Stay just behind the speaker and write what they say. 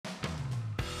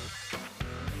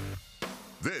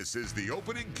This is the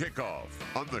Opening Kickoff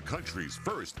on the country's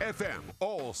first FM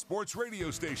all sports radio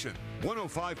station,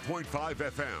 105.5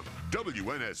 FM,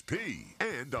 WNSP,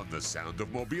 and on the Sound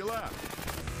of Mobile app.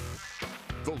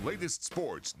 The latest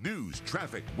sports, news,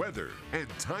 traffic, weather, and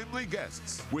timely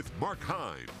guests with Mark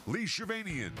Heim, Lee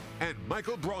Shervanian, and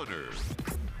Michael Bronner.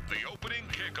 The Opening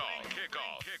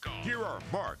Kickoff. Here are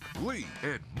Mark, Lee,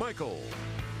 and Michael.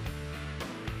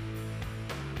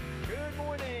 Good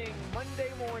morning, Monday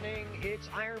morning. It's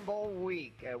Iron Bowl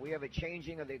week. We have a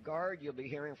changing of the guard. You'll be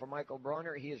hearing from Michael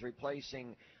Bronner. He is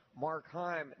replacing Mark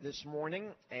Heim this morning,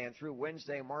 and through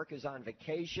Wednesday, Mark is on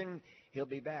vacation. He'll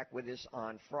be back with us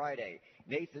on Friday.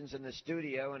 Nathan's in the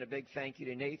studio, and a big thank you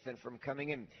to Nathan for coming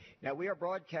in. Now, we are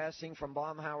broadcasting from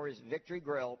Baumhauer's Victory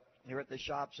Grill here at the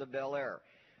Shops of Bel Air.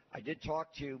 I did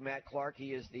talk to Matt Clark.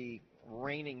 He is the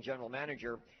reigning general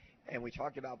manager, and we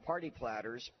talked about party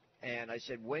platters. And I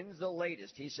said, when's the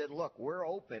latest? He said, look, we're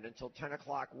open until 10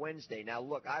 o'clock Wednesday. Now,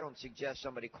 look, I don't suggest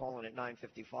somebody calling at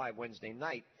 9:55 Wednesday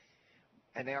night,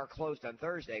 and they are closed on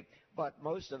Thursday. But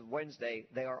most of Wednesday,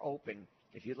 they are open.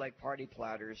 If you'd like party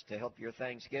platters to help your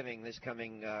Thanksgiving this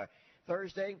coming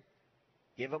Thursday,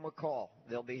 give them a call.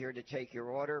 They'll be here to take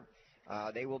your order.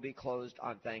 They will be closed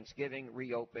on Thanksgiving,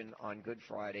 reopen on Good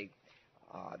Friday,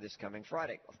 this coming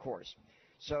Friday, of course.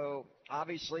 So,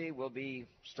 obviously, we'll be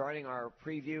starting our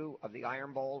preview of the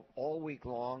Iron Bowl all week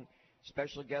long.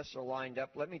 Special guests are lined up.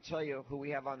 Let me tell you who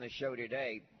we have on the show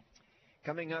today.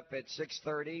 Coming up at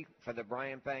 6:30 for the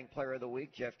Bryant Bank Player of the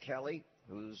Week, Jeff Kelly,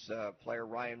 whose player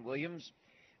Ryan Williams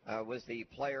was the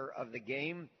player of the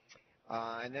game.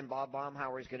 And then Bob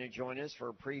Baumhauer is going to join us for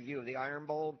a preview of the Iron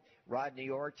Bowl. Rodney,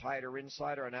 Tider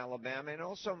Insider on Alabama, and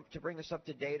also to bring us up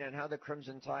to date on how the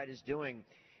Crimson Tide is doing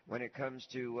when it comes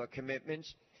to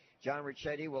commitments. John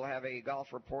Ricchetti will have a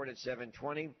golf report at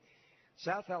 7:20.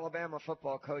 South Alabama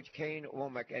football coach Kane,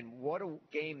 Womack, and what a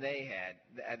game they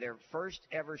had. Their first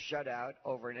ever shutout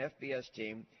over an FBS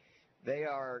team. They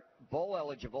are bowl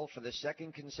eligible for the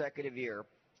second consecutive year.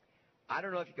 I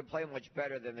don't know if you can play much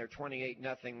better than their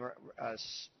 28-0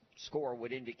 score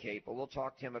would indicate, but we'll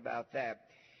talk to him about that.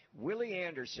 Willie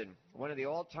Anderson, one of the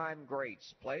all-time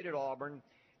greats, played at Auburn,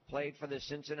 played for the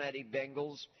Cincinnati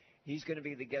Bengals. He's going to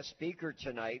be the guest speaker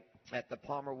tonight at the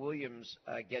Palmer Williams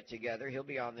get-together. He'll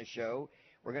be on the show.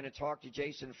 We're going to talk to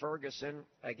Jason Ferguson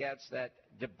against that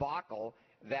debacle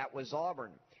that was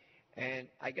Auburn. And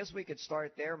I guess we could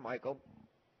start there, Michael.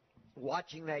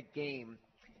 Watching that game,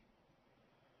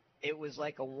 it was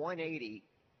like a 180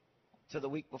 to the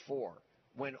week before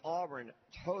when Auburn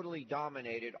totally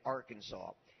dominated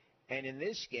Arkansas. And in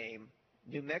this game,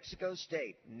 New Mexico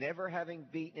State, never having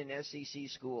beaten an SEC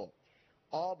school.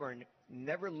 Auburn,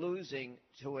 never losing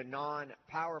to a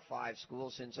non-Power 5 school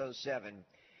since 2007.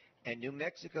 And New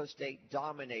Mexico State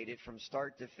dominated from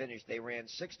start to finish. They ran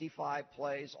 65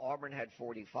 plays. Auburn had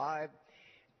 45.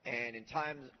 And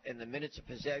in the minutes of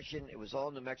possession, it was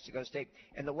all New Mexico State.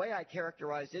 And the way I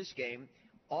characterize this game,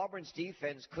 Auburn's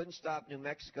defense couldn't stop New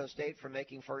Mexico State from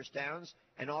making first downs,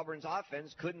 and Auburn's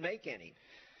offense couldn't make any.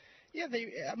 Yeah,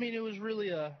 it was really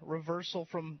a reversal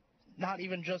from not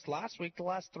even just last week, the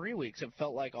last 3 weeks. It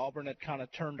felt like Auburn had kind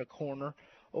of turned a corner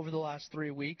over the last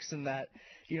 3 weeks, and that,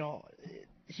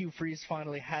 Hugh Freeze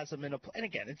finally has them in a – and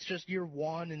again, it's just year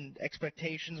one and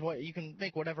expectations. You can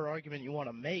make whatever argument you want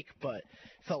to make, but it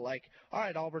felt like, all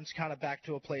right, Auburn's kind of back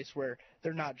to a place where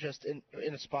they're not just in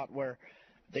a spot where –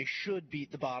 they should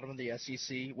beat the bottom of the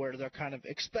SEC, where they're kind of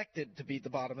expected to beat the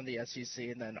bottom of the SEC.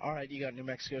 And then, all right, you got New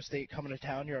Mexico State coming to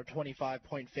town. You're a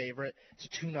 25-point favorite. It's a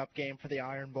tune-up game for the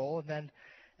Iron Bowl. And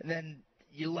then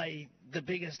you lay the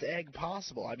biggest egg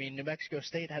possible. I mean, New Mexico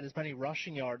State had as many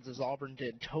rushing yards as Auburn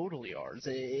did total yards.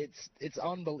 It's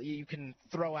unbelievable. You can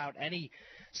throw out any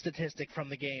statistic from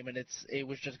the game, and it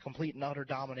was just complete and utter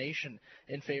domination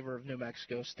in favor of New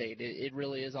Mexico State. It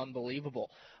really is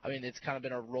unbelievable. I mean, it's kind of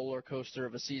been a roller coaster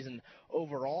of a season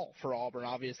overall for Auburn.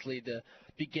 Obviously, the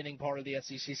beginning part of the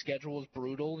SEC schedule was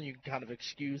brutal, and you can kind of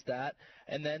excuse that.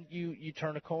 And then you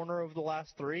turn a corner over the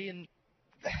last three,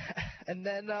 and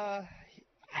then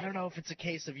I don't know if it's a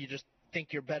case of you just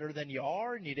think you're better than you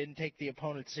are and you didn't take the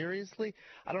opponent seriously.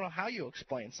 I don't know how you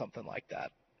explain something like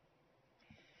that.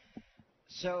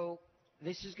 So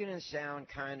this is going to sound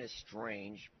kind of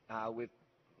strange. We've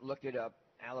looked it up.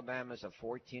 Alabama's a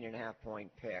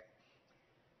 14.5-point pick.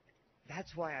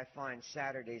 That's why I find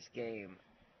Saturday's game.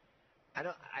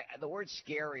 The word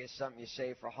scary is something you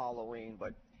say for Halloween,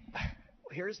 but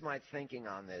here's my thinking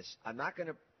on this. I'll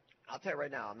tell you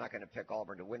right now, I'm not going to pick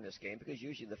Auburn to win this game because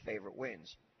usually the favorite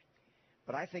wins.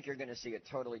 But I think you're going to see a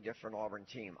totally different Auburn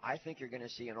team. I think you're going to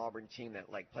see an Auburn team that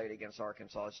played against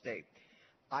Arkansas State.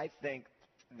 I think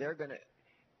they're going to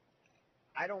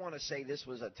I don't want to say this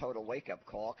was a total wake-up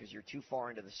call because you're too far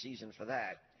into the season for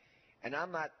that. And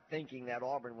I'm not thinking that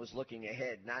Auburn was looking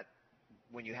ahead, not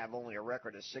when you have only a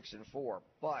record of 6-4.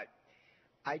 But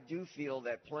I do feel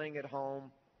that playing at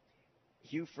home,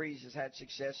 Hugh Freeze has had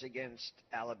success against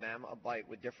Alabama, albeit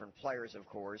with different players, of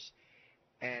course.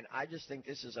 And I just think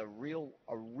this is a real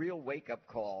wake-up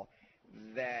call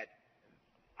that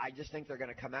I just think they're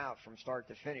going to come out from start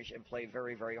to finish and play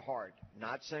very, very hard.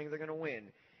 Not saying they're going to win,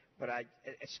 but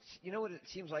it's, you know what it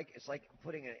seems like? It's like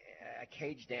putting a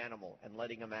caged animal and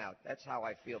letting them out. That's how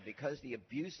I feel. Because the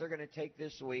abuse they're going to take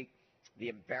this week, the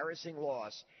embarrassing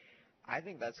loss, I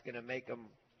think that's going to make them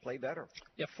play better.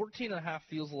 Yeah, 14.5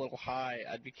 feels a little high.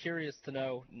 I'd be curious to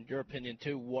know, in your opinion,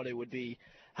 too, what it would be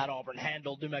had Auburn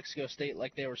handled New Mexico State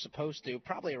like they were supposed to.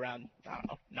 Probably around, I don't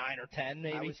know, 9 or 10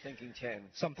 maybe. I was thinking 10.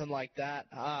 Something like that.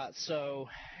 So,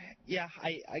 yeah,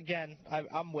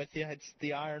 I'm with you. It's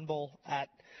the Iron Bowl at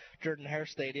Jordan-Hare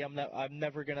Stadium. I'm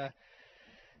never going to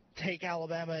take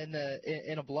Alabama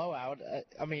in a blowout.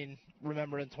 I mean,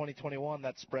 remember in 2021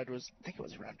 that spread was, I think it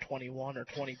was around 21 or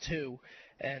 22,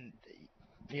 and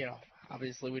you know,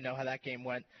 obviously we know how that game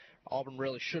went. Auburn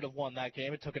really should have won that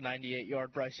game. It took a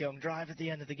 98-yard Bryce Young drive at the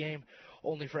end of the game,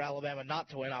 only for Alabama not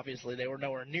to win. Obviously, they were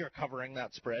nowhere near covering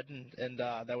that spread, and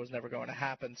that was never going to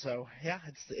happen. So, yeah,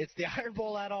 it's the Iron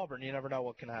Bowl at Auburn. You never know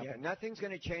what can happen. Yeah, nothing's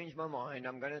going to change my mind.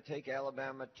 I'm going to take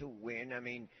Alabama to win. I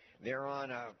mean, they're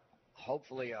on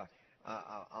hopefully a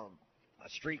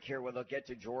streak here where they'll get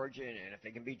to Georgia, and if they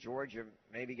can beat Georgia,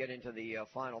 maybe get into the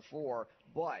Final Four.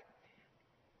 But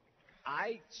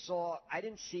I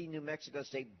didn't see New Mexico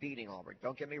State beating Auburn.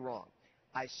 Don't get me wrong.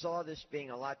 I saw this being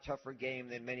a lot tougher game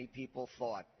than many people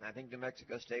thought. I think New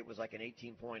Mexico State was like an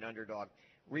 18-point underdog.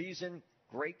 Reason,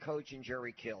 great coach in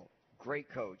Jerry Kill. Great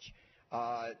coach.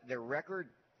 Their record,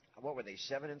 what were they,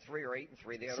 7-3 or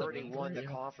 8-3? They had already won the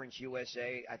Conference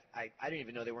USA. I didn't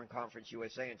even know they were in Conference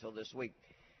USA until this week.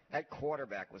 That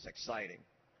quarterback was exciting.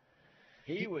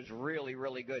 He was really,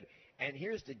 really good. And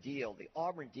here's the deal. The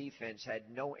Auburn defense had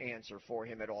no answer for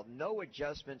him at all. No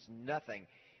adjustments, nothing.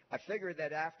 I figured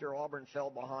that after Auburn fell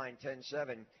behind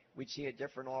 10-7, we'd see a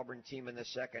different Auburn team in the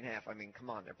second half. I mean, come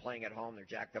on, they're playing at home. They're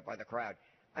jacked up by the crowd.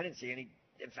 I didn't see any.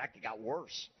 In fact, it got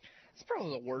worse. It's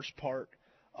probably the worst part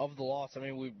of the loss. I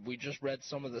mean, we just read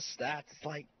some of the stats. It's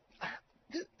like,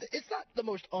 it's not the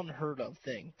most unheard of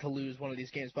thing to lose one of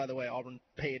these games. By the way, Auburn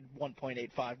paid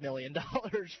 $1.85 million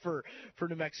for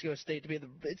New Mexico State to be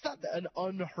it's not an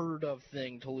unheard of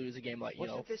thing to lose a game like, you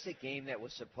know. Wasn't this a game that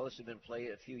was supposed to have been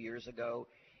played a few years ago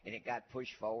and it got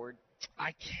pushed forward?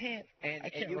 I can't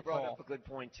you recall. Brought up a good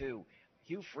point too.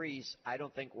 Hugh Freeze, I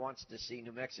don't think, wants to see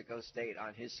New Mexico State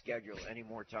on his schedule any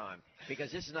more time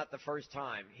because this is not the first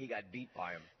time he got beat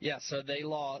by him. Yeah, so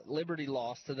Liberty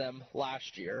lost to them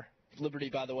last year. Liberty,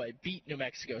 by the way, beat New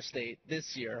Mexico State this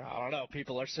year. I don't know.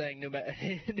 People are saying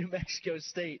New Mexico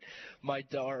State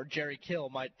or Jerry Kill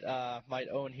might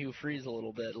own Hugh Freeze a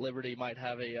little bit. Liberty might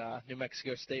have a New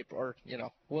Mexico State, or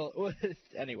well,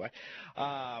 anyway.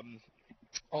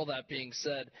 All that being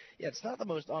said, yeah, it's not the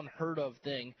most unheard of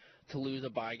thing to lose a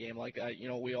bye game. Like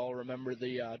we all remember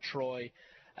the Troy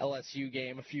LSU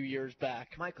game a few years back.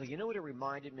 Michael, you know what it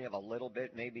reminded me of a little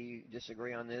bit? Maybe you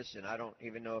disagree on this, and I don't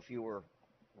even know if you were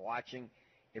watching.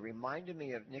 It reminded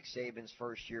me of Nick Saban's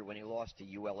first year when he lost to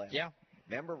ULM. Yeah.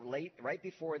 Remember, right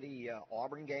before the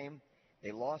Auburn game,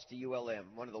 they lost to ULM,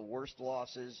 one of the worst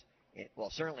losses,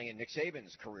 certainly in Nick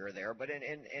Saban's career there, but in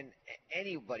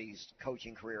anybody's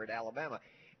coaching career at Alabama.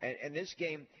 And this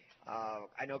game,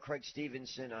 I know Craig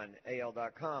Stevenson on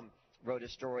AL.com wrote a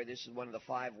story. This is one of the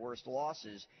 5 worst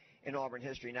losses in Auburn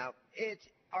history. Now,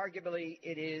 arguably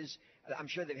it is. I'm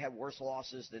sure they've had worse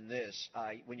losses than this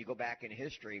when you go back in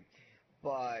history,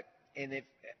 but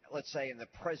let's say in the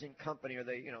present company or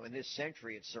in this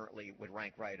century, it certainly would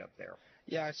rank right up there.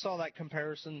 Yeah, I saw that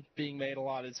comparison being made a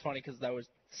lot. It's funny because that was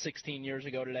 16 years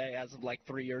ago today, as of like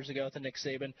 3 years ago, the Nick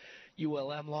Saban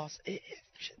ULM loss.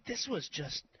 This was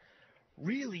just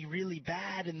really, really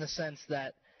bad in the sense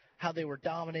that how they were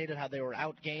dominated, how they were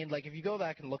outgained. Like, if you go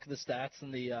back and look at the stats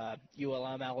in the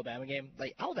ULM-Alabama game,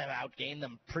 like, Alabama outgained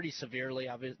them pretty severely.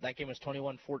 That game was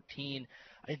 21-14.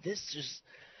 I mean, this is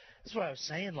what I was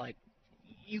saying. Like,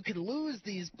 you can lose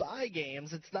these bye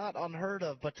games. It's not unheard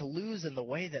of, but to lose in the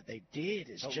way that they did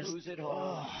is just... To lose at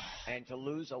home and to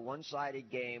lose a one-sided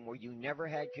game where you never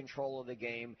had control of the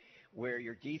game, where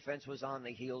your defense was on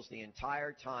the heels the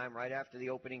entire time right after the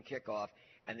opening kickoff,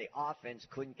 and the offense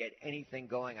couldn't get anything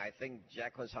going. I think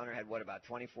Jacquez Hunter had, about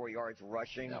 24 yards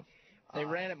rushing? Yep. They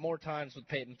ran it more times with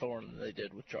Peyton Thorne than they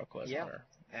did with Jacquez Hunter.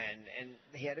 And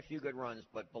he had a few good runs,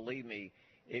 but believe me,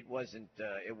 it wasn't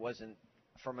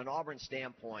from an Auburn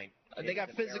standpoint, they got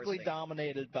physically embarrassing.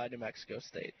 dominated by New Mexico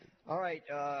State. All right.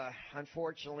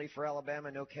 Unfortunately for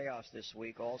Alabama, no chaos this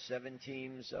week. All 7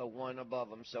 teams won above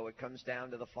them, so it comes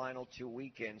down to the final 2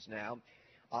 weekends now.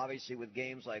 Obviously, with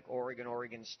games like Oregon,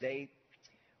 Oregon State.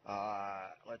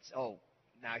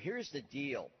 Now here's the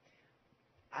deal.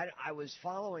 I was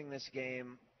following this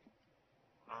game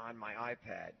on my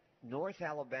iPad. North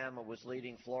Alabama was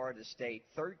leading Florida State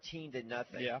 13-0.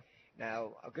 Yeah.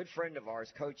 Now, a good friend of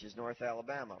ours coaches North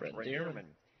Alabama, Brent Dearman.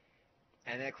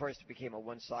 And then, of course, it became a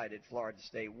one-sided Florida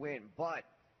State win. But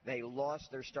they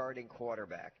lost their starting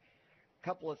quarterback.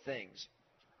 Couple of things.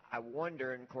 I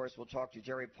wonder, and, of course, we'll talk to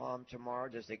Jerry Palm tomorrow,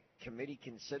 does the committee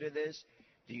consider this?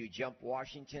 Do you jump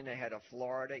Washington ahead of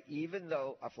Florida,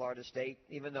 Florida State,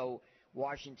 even though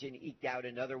Washington eked out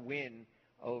another win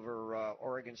over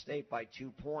Oregon State by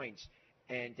 2 points?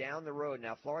 And down the road,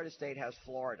 now Florida State has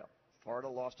Florida. Florida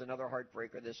lost another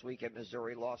heartbreaker this week at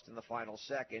Missouri, lost in the final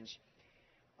seconds.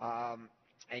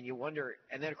 And you wonder,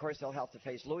 and then, of course, they'll have to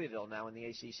face Louisville now in the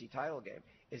ACC title game.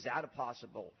 Is that a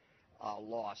possible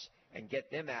loss and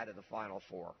get them out of the Final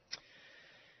Four?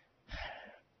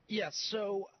 Yes,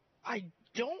 so I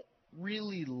don't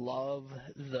really love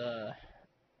the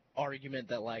argument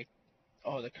that,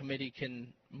 the committee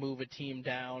can move a team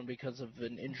down because of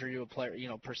an injury to a player,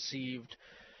 perceived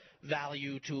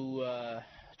value to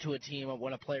a team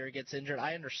when a player gets injured.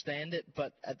 I understand it,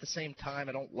 but at the same time,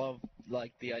 I don't love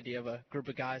the idea of a group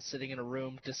of guys sitting in a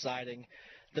room deciding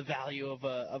the value of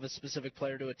a specific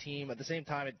player to a team. At the same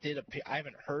time, it did appear, I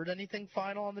haven't heard anything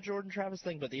final on the Jordan Travis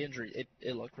thing, but the injury,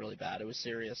 it looked really bad. It was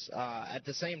serious. At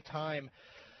the same time,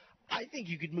 I think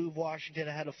you could move Washington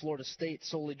ahead of Florida State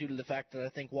solely due to the fact that I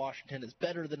think Washington is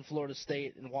better than Florida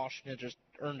State, and Washington just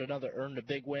earned a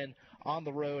big win on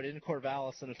the road in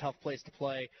Corvallis in a tough place to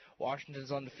play.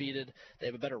 Washington's undefeated. They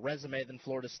have a better resume than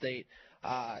Florida State.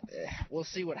 We'll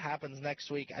see what happens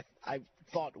next week. I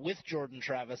thought with Jordan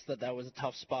Travis that was a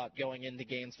tough spot going into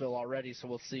Gainesville already, so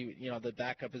we'll see. The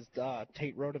backup is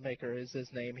Tate Rodemaker is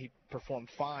his name. He performed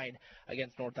fine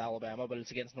against North Alabama, but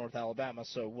it's against North Alabama,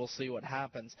 so we'll see what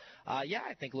happens. I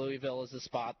think Louisville is a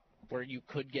spot where you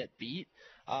could get beat.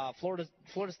 Florida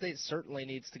State certainly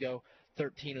needs to go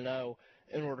 13-0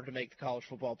 in order to make the college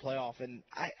football playoff. And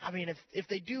I mean, if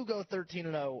they do go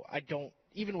 13-0, I don't.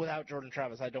 Even without Jordan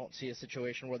Travis, I don't see a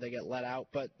situation where they get let out.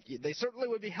 But they certainly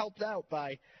would be helped out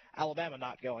by Alabama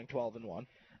not going 12-1.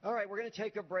 All right, we're going to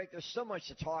take a break. There's so much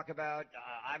to talk about.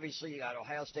 Obviously, you got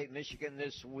Ohio State, Michigan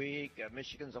this week.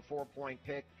 Michigan's a 4-point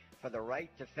pick for the right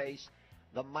to face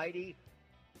the mighty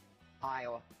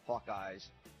Iowa Hawkeyes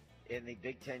in the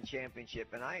Big Ten Championship.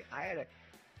 And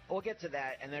we'll get to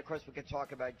that. And then, of course, we could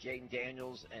talk about Jaden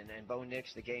Daniels and Bo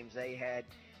Nix, the games they had.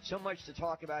 So much to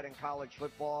talk about in college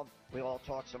football. We'll all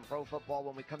talk some pro football.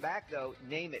 When we come back, though,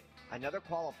 name it. Another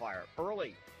qualifier.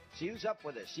 Early. See who's up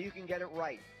with us. See who can get it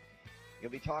right. You'll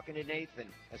be talking to Nathan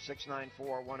at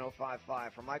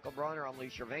 694-1055. For Michael Bronner, I'm Lee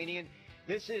Shervanian.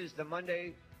 This is the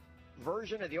Monday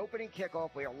version of the opening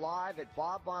kickoff. We are live at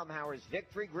Bob Baumhauer's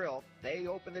Victory Grill. They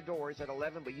open the doors at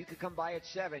 11, but you could come by at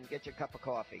 7, get your cup of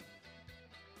coffee.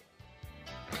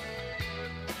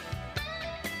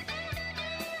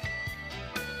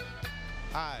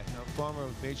 Hi, I'm former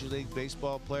Major League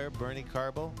Baseball player Bernie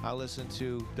Carbo. I listen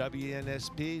to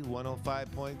WNSP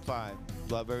 105.5.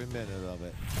 Love every minute of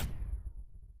it.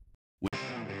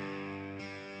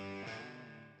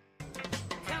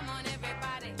 Come on,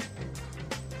 everybody.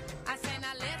 I say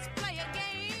now let's play a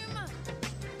game.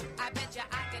 I bet you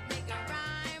I could make a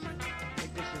rhyme. I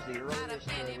think this is the earliest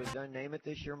we've done Name It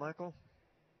this year, Michael?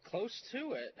 Close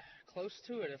to it,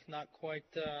 if not quite.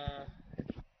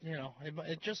 We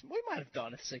might have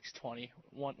done a 620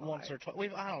 once or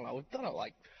twice. I don't know. We've done it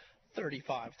like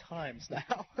 35 times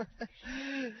now.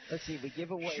 Let's see. We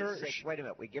give away 6. Wait a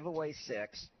minute. We give away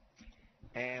 6,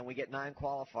 and we get 9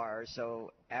 qualifiers.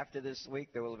 So after this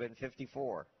week, there will have been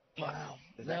 54. Wow.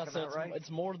 Does that come out right? It's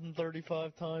more than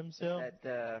 35 times, yeah.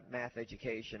 That math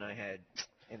education I had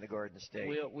in the Garden State.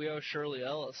 We owe Shirley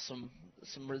Ellis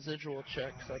some residual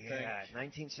checks, I think. Yeah,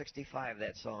 1965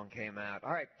 that song came out.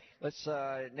 All right,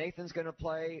 Nathan's going to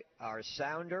play our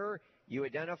sounder. You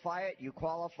identify it, you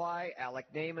qualify. Alec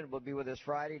Naiman will be with us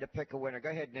Friday to pick a winner. Go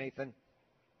ahead, Nathan.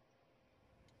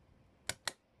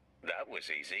 That was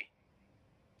easy.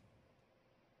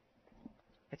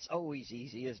 It's always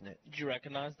easy, isn't it? Did you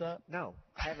recognize that? No,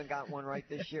 I haven't got one right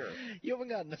this year. You haven't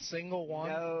gotten a single one?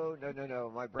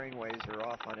 No. My brainwaves are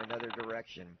off on another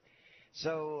direction.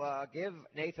 So give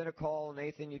Nathan a call.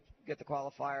 Nathan, you get the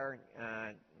qualifier.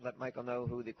 Let Michael know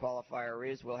who the qualifier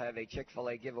is. We'll have a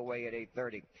Chick-fil-A giveaway at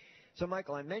 8:30. So,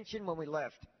 Michael, I mentioned when we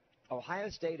left Ohio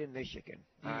State and Michigan,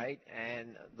 all right?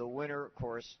 And the winner, of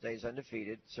course, stays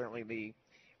undefeated, certainly be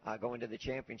going to the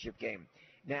championship game.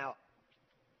 Now,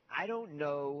 I don't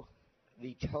know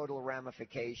the total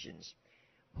ramifications.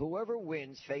 Whoever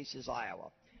wins faces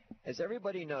Iowa. As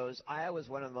everybody knows, Iowa is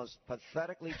one of the most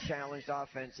pathetically challenged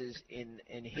offenses in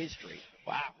history.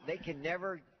 Wow. They can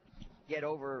never get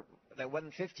over. They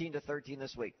won 15-13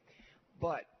 this week.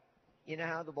 But you know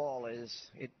how the ball is.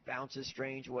 It bounces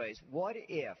strange ways. What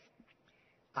if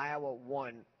Iowa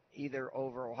won either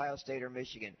over Ohio State or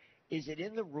Michigan? Is it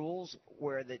in the rules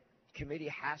where the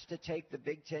committee has to take the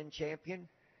Big Ten champion?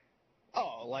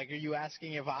 Oh, like, are you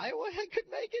asking if Iowa could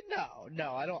make it?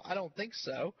 No, I don't think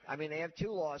so. I mean, they have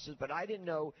 2 losses, but I didn't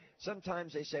know.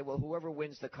 Sometimes they say, well, whoever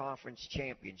wins the conference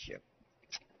championship.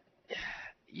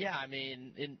 Yeah, I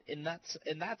mean, in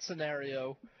that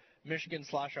scenario,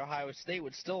 Michigan/Ohio State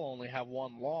would still only have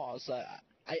 1 loss.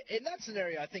 In that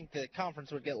scenario, I think the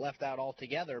conference would get left out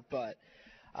altogether, but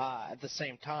at the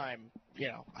same time,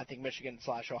 I think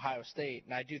Michigan/Ohio State,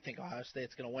 and I do think Ohio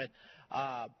State's going to win,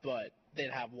 but they'd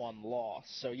have 1 loss.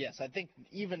 So, yes, I think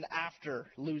even after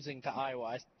losing to Iowa,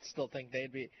 I still think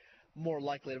they'd be more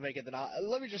likely to make it than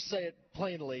let me just say it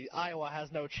plainly, Iowa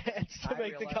has no chance to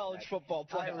make the college football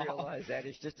playoff. I realize that.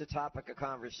 It's just a topic of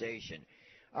conversation.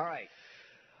 All right.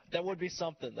 That would be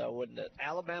something, though, wouldn't it?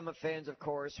 Alabama fans, of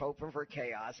course, hoping for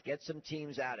chaos. Get some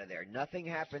teams out of there. Nothing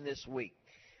happened this week.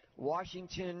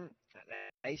 Washington,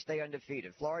 they stay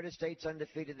undefeated. Florida State's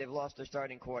undefeated. They've lost their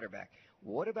starting quarterback.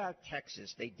 What about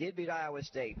Texas? They did beat Iowa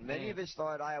State. Many of us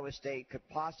thought Iowa State could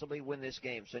possibly win this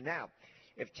game. So now,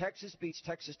 if Texas beats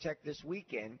Texas Tech this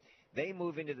weekend, they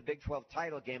move into the Big 12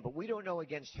 title game, but we don't know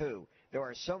against who. There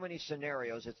are so many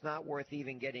scenarios, it's not worth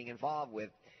even getting involved with.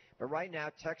 But right now,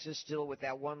 Texas still with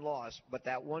that 1 loss, but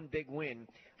that 1 big win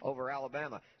over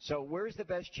Alabama. So where's the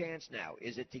best chance now?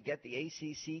 Is it to get the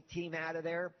ACC team out of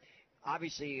there?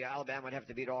 Obviously, Alabama would have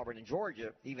to beat Auburn and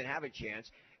Georgia to even have a chance.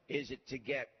 Is it to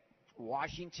get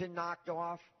Washington knocked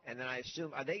off? And then I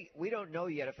assume, we don't know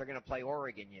yet if they're going to play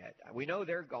Oregon yet. We know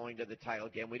they're going to the title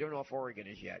game. We don't know if Oregon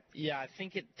is yet. Yeah, I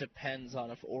think it depends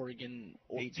on if Oregon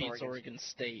beats Oregon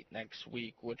State next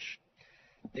week, which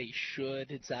they should.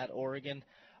 It's at Oregon.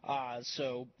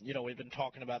 So, we've been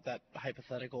talking about that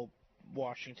hypothetical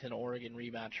Washington-Oregon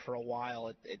rematch for a while.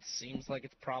 It seems like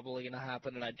it's probably going to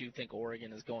happen, and I do think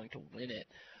Oregon is going to win it.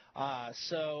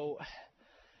 So,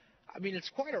 I mean, it's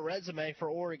quite a resume for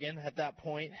Oregon at that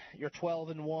point. You're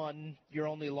 12-1. Your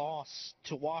only loss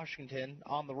to Washington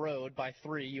on the road by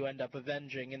 3. You end up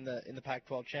avenging in the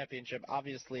Pac-12 championship.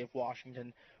 Obviously, if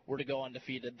Washington were to go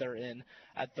undefeated, they're in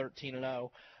at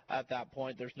 13-0. At that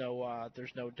point, there's no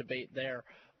debate there.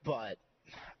 But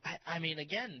I mean,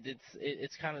 again,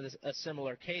 it's kind of a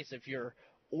similar case. If you're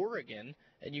Oregon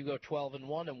and you go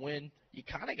 12-1 and win, you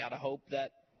kind of got to hope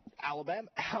that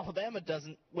Alabama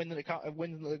doesn't win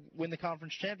the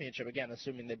conference championship again,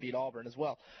 assuming they beat Auburn as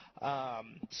well.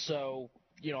 So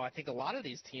I think a lot of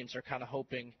these teams are kind of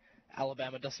hoping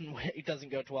Alabama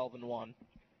doesn't go 12-1.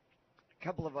 A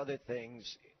couple of other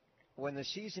things. When the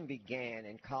season began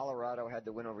and Colorado had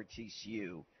the win over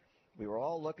TCU, we were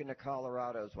all looking to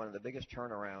Colorado as one of the biggest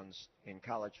turnarounds in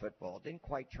college football. It didn't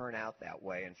quite turn out that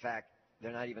way. In fact,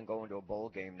 they're not even going to a bowl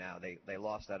game now. They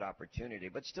lost that opportunity,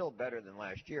 but still better than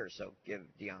last year, so give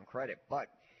Deion credit. But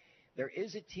there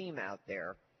is a team out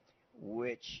there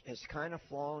which has kind of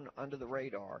flown under the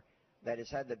radar that has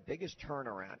had the biggest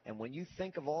turnaround. And when you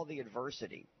think of all the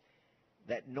adversity,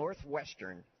 that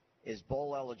Northwestern is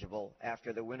bowl eligible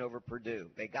after the win over Purdue.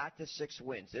 They got to 6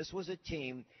 wins. This was a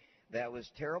team that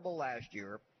was terrible last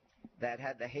year, that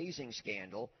had the hazing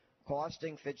scandal,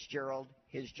 costing Fitzgerald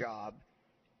his job,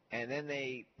 and then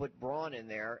they put Braun in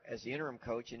there as the interim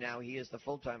coach, and now he is the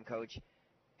full-time coach,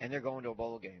 and they're going to a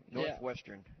bowl game.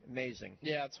 Northwestern, amazing.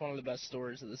 Yeah, it's one of the best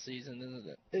stories of the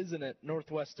season, isn't it?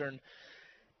 Northwestern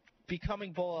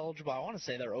becoming bowl eligible. I want to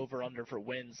say their over-under for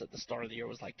wins at the start of the year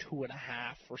was like 2.5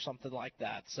 or something like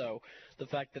that. So the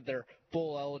fact that they're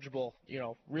bowl eligible,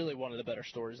 really one of the better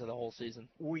stories of the whole season.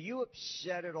 Were you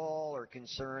upset at all or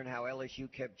concerned how LSU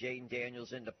kept Jaden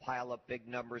Daniels in to pile up big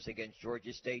numbers against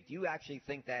Georgia State? Do you actually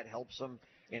think that helps them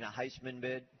in a Heisman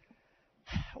bid?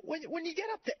 When you get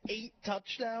up to 8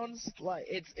 touchdowns, like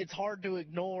it's hard to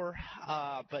ignore.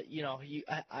 But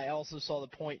I also saw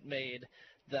the point made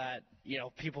that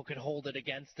people could hold it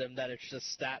against him that it's just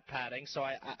stat padding. So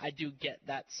I do get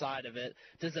that side of it.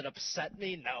 Does it upset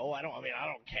me? No, I don't. I mean, I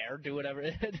don't care. Do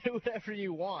whatever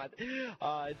you want.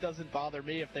 It doesn't bother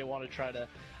me if they want to try to.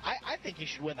 I think he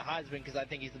should win the Heisman because I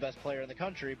think he's the best player in the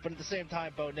country. But at the same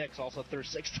time, Bo Nix also threw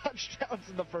 6 touchdowns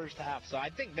in the first half. So I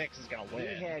think Nix is going to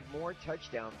win. He had more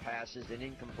touchdown passes than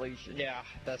incompletion. Yeah,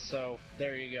 that's so.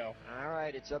 There you go. All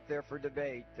right, it's up there for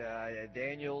debate.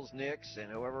 Daniels, Nix,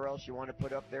 and whoever else you want to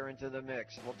put up there into the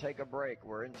mix. We'll take a break.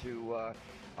 We're into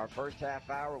our first half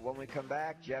hour. When we come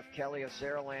back, Jeff Kelly of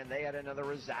Saraland, they had another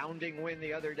resounding win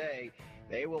the other day.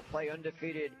 They will play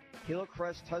undefeated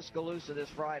Hillcrest Tuscaloosa this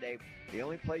Friday. The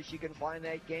only place you can find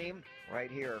that game,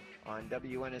 right here on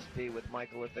WNSP with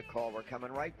Michael at the call. We're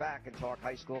coming right back and talk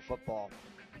high school football.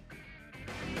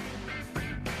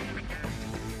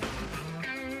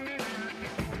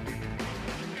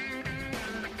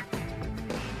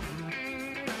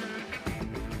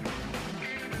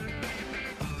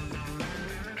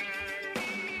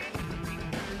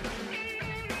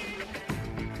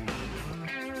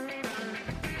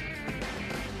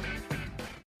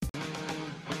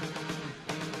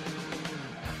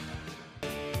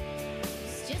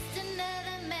 It's just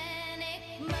another manic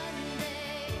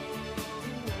Monday.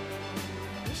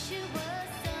 Wish it was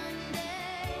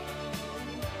Sunday.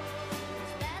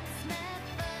 That's my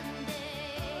fun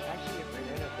day. Actually, if you're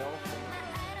an NFL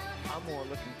fan, I'm more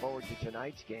looking forward to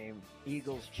tonight's game,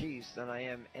 Eagles-Chiefs, than I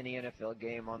am any NFL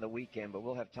game on the weekend, but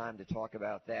we'll have time to talk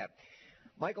about that.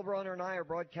 Michael Bronner and I are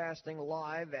broadcasting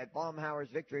live at Baumhauer's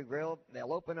Victory Grill.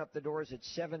 They'll open up the doors at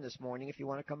 7 this morning if you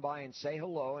want to come by and say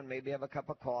hello and maybe have a cup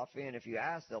of coffee. And if you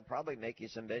ask, they'll probably make you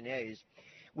some beignets.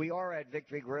 We are at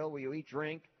Victory Grill where you eat,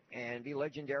 drink, and be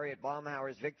legendary at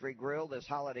Baumhauer's Victory Grill this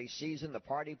holiday season. The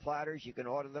party platters, you can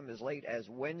order them as late as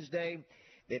Wednesday.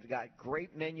 They've got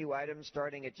great menu items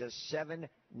starting at just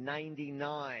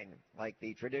 $7.99, like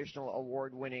the traditional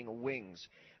award-winning wings.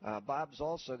 Bob's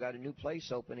also got a new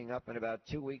place opening up in about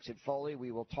 2 weeks at Foley.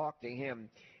 We will talk to him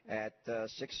at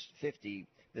 6:50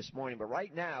 this morning. But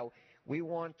right now, we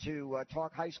want to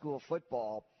talk high school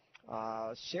football.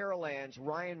 Saraland's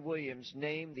Ryan Williams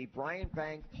named the Bryant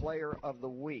Bank Player of the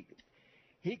Week.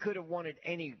 He could have won it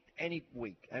any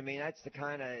week. I mean, that's the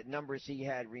kind of numbers he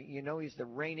had. You know, he's the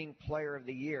reigning player of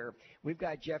the year. We've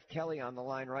got Jeff Kelly on the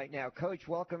line right now. Coach,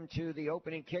 welcome to the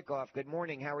opening kickoff. Good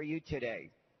morning. How are you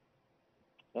today?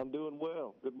 I'm doing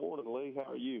well. Good morning, Lee.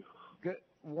 How are you? Good.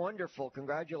 Wonderful.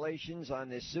 Congratulations on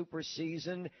this super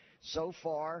season so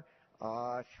far.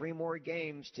 3 more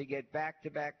games to get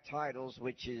back-to-back titles,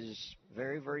 which is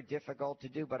very, very difficult to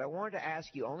do. But I wanted to ask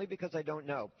you, only because I don't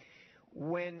know,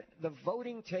 when the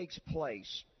voting takes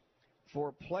place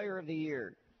for Player of the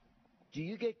Year,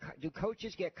 do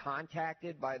coaches get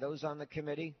contacted by those on the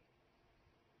committee?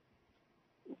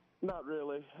 Not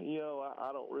really. You know,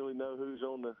 I don't really know who's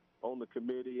on the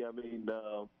committee. I mean,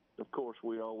 of course,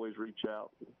 we always reach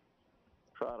out, and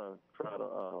try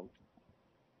to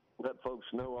let folks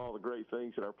know all the great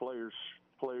things that our players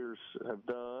have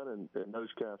done and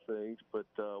those kind of things. But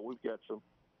we've got some,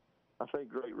 I think,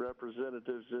 great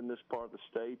representatives in this part of the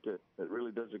state that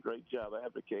really does a great job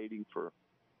advocating for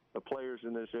the players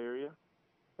in this area,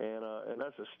 and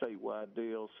that's a statewide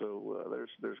deal. So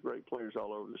there's great players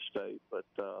all over the state, but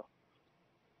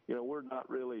you know, we're not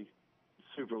really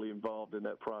superly involved in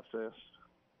that process.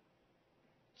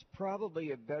 It's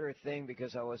probably a better thing,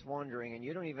 because I was wondering, and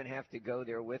you don't even have to go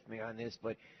there with me on this,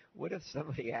 but what if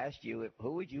somebody asked you,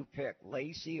 who would you pick,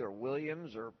 Lacey or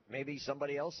Williams or maybe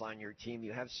somebody else on your team?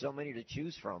 You have so many to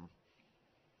choose from.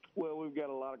 Well, we've got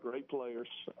a lot of great players,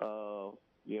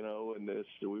 you know, and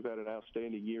we've had an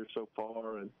outstanding year so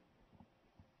far, and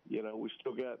you know, we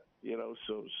still got, you know,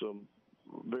 some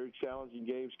very challenging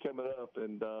games coming up,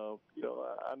 and you know,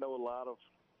 I know a lot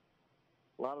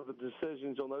of the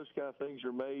decisions on those kind of things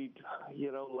are made,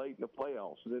 you know, late in the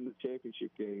playoffs and in the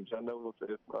championship games. I know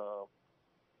if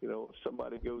you know, if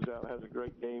somebody goes out and has a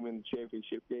great game in the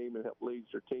championship game and leads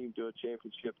their team to a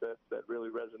championship, that really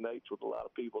resonates with a lot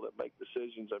of people that make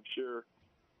decisions, I'm sure.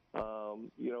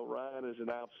 You know, Ryan is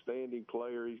an outstanding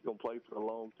player. He's going to play for a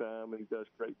long time, and he does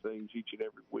great things each and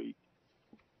every week.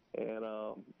 And,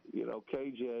 you know,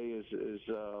 KJ is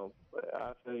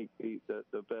I think,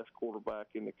 the best quarterback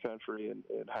in the country,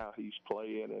 and how he's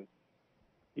playing, and,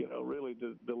 you know, really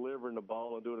delivering the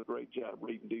ball and doing a great job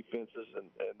reading defenses and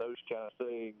those kind of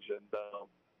things. And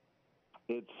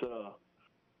it's,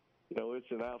 you know,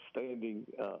 it's an outstanding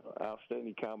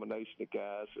combination of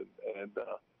guys. And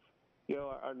you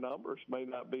know, our numbers may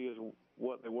not be as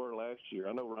what they were last year.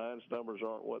 I know Ryan's numbers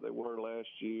aren't what they were last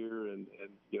year, and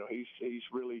you know, he's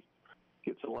really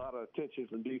gets a lot of attention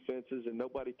from defenses, and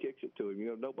nobody kicks it to him.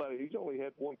 He's only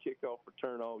had one kickoff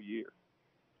return all year,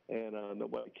 and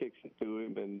nobody kicks it to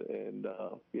him. And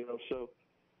so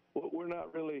we're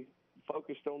not really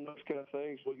focused on those kind of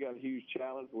things. We got a huge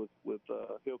challenge with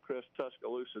Hillcrest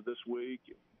Tuscaloosa this week.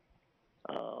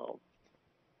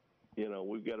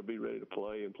 We've got to be ready to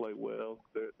play and play well.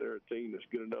 They're a team that's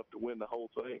good enough to win the whole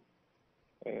thing.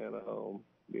 And,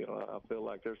 I feel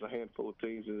like there's a handful of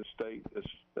teams in the state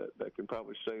that can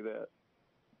probably say that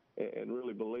and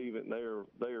really believe it, and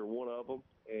they are one of them.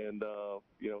 And,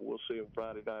 we'll see them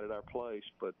Friday night at our place.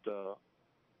 But,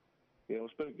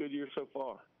 it's been a good year so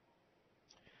far.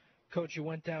 Coach, you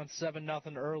went down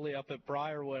 7-0 early up at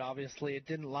Briarwood. Obviously, it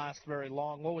didn't last very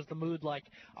long. What was the mood like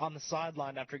on the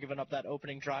sideline after giving up that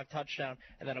opening drive touchdown?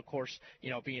 And then, of course,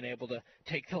 being able to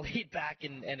take the lead back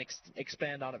and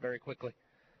expand on it very quickly.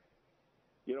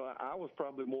 I was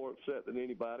probably more upset than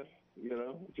anybody.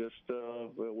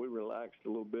 We relaxed a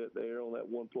little bit there on that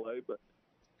one play, but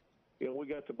we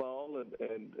got the ball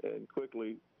and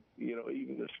quickly,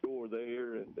 even the score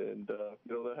there, and that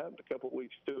happened a couple of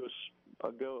weeks ago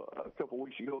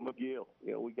in McGill.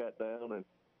 We got down, and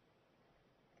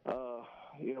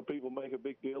people make a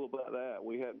big deal about that.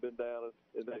 We hadn't been down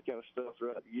in that kind of stuff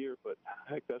throughout the year, but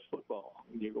heck, that's football.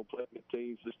 You're going to play good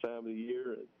teams this time of the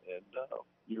year, and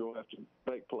you're going to have to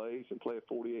make plays and play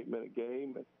a 48-minute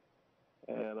game,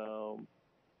 and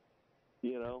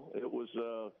it was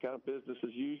kind of business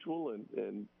as usual,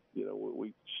 and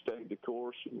we stayed the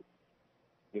course and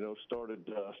started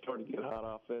to get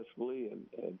hot offensively and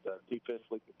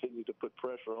defensively continued to put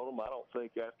pressure on them. I don't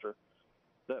think after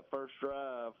that first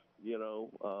drive, they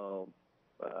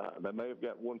may have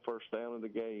got one first down in the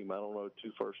game. I don't know,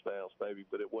 2 first downs maybe,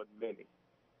 but it wasn't many.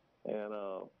 And,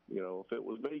 if it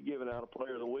was me giving out a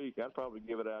player of the week, I'd probably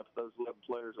give it out to those 11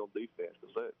 players on defense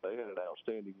because they had an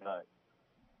outstanding night.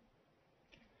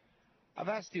 I've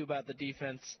asked you about the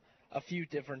defense a few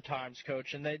different times,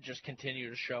 Coach, and they just continue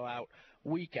to show out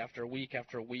week after week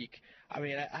after week. I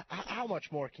mean, how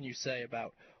much more can you say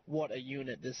about what a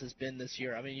unit this has been this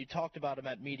year? I mean, you talked about them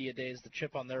at media days, the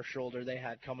chip on their shoulder they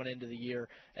had coming into the year,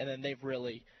 and then they've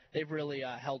really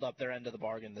held up their end of the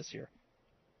bargain this year.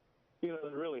 They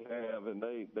really have, and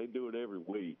they do it every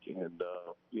week. And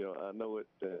I know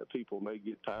people may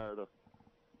get tired of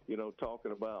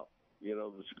talking about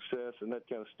the success and that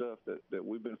kind of stuff that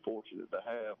we've been fortunate to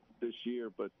have this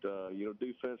year. But,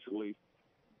 defensively,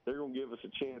 they're going to give us a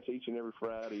chance each and every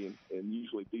Friday, and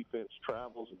usually defense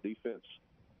travels and defense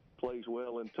plays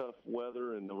well in tough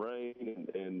weather and the rain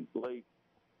and late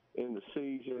in the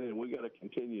season, and we got to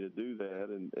continue to do that.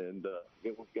 And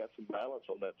we've got some balance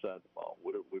on that side of the ball.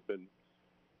 We've been,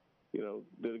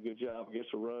 did a good job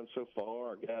against the run so far.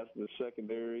 Our guys in the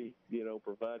secondary,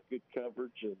 provide good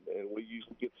coverage, and we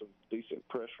usually get some decent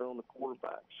pressure on the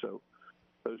quarterback. So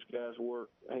those guys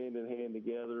work hand in hand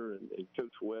together, and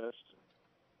Coach West,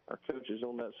 our coaches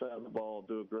on that side of the ball,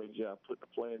 do a great job putting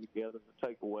a plan together to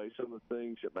take away some of the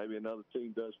things that maybe another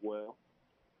team does well.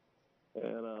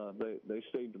 And they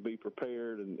seem to be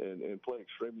prepared and play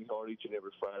extremely hard each and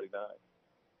every Friday night.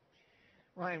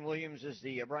 Ryan Williams is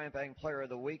the Bryant Bank Player of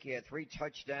the Week. He had 3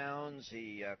 touchdowns.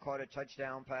 He caught a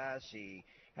touchdown pass. He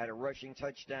had a rushing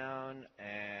touchdown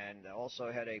and also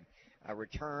had a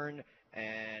return.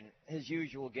 And his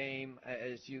usual game,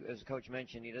 as the coach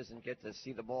mentioned, he doesn't get to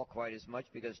see the ball quite as much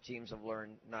because teams have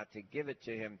learned not to give it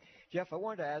to him. Jeff, I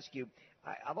wanted to ask you,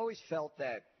 I've always felt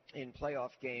that in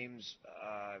playoff games,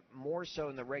 more so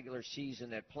in the regular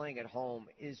season, that playing at home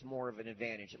is more of an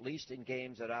advantage, at least in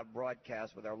games that I've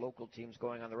broadcast with our local teams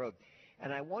going on the road.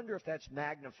 And I wonder if that's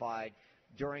magnified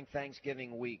during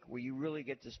Thanksgiving week, where you really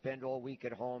get to spend all week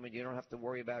at home and you don't have to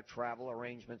worry about travel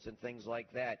arrangements and things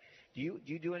like that. Do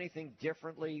you do anything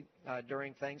differently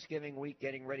during Thanksgiving week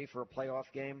getting ready for a playoff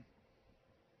game?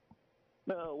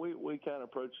 No, we kind of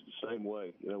approach it the same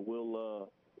way. We'll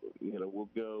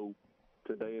go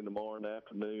today and tomorrow in the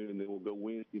afternoon, and then we'll go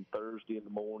Wednesday and Thursday in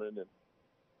the morning, and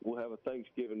we'll have a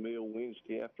Thanksgiving meal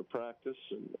Wednesday after practice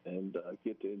and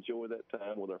get to enjoy that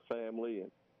time with our family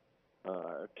and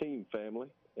our team family,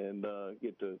 and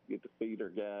get to feed our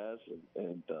guys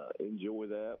and enjoy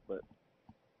that. But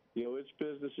it's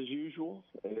business as usual,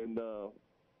 and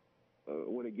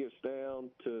when it gets down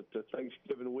to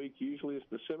Thanksgiving week, usually it's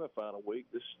the semifinal week.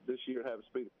 This year happens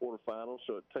to be the quarterfinal,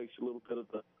 so it takes a little bit of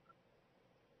the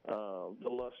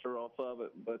luster off of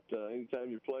it. But anytime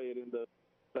you play it in the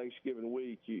Thanksgiving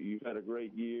week, you've had a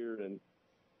great year, and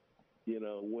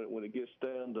when it gets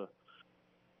down to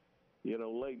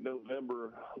late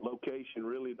November, location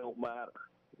really don't matter,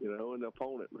 and the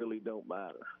opponent really don't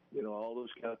matter. All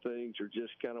those kind of things are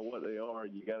just kind of what they are.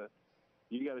 You got to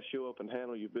you got to show up and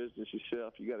handle your business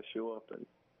yourself. You got to show up and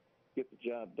get the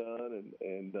job done.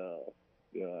 And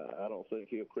I don't think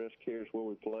Hillcrest cares where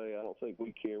we play. I don't think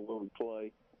we care where we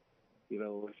play.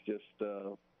 Let's just,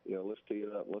 let's tee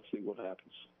it up. Let's see what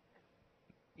happens.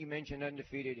 You mentioned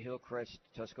undefeated Hillcrest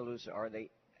Tuscaloosa. Are they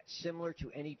similar to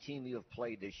any team you have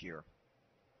played this year?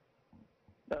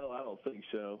 No, I don't think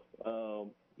so.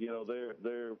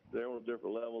 They're on a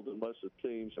different level than most of the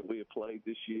teams that we have played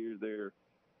this year. They're,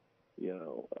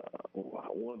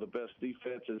 one of the best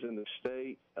defenses in the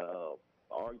state.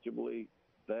 Arguably,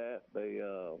 that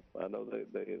I know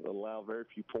they allow very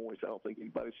few points. I don't think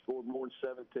anybody scored more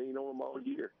than 17 on them all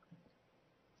year.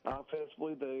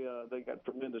 Offensively, they got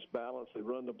tremendous balance. They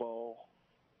run the ball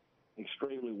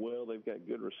extremely well. They've got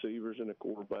good receivers and a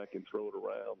quarterback can throw it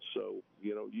around. So,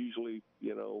 usually,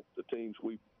 the teams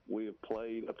we have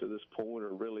played up to this point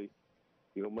are really,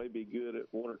 maybe good at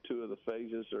one or two of the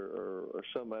phases or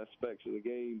some aspects of the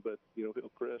game. But,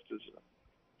 Hillcrest is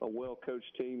a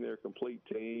well-coached team. They're a complete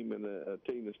team and a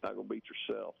team that's not going to beat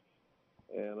yourself.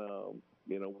 And,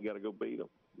 we got to go beat them,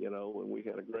 and we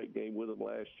had a great game with them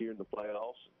last year in the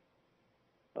playoffs.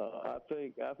 I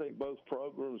think both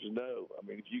programs know. I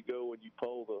mean, if you go and you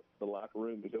poll the locker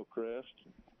room at Hillcrest,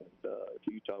 and if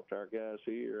you talk to our guys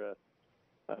here,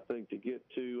 I think to get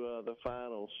to the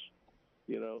finals,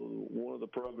 one of the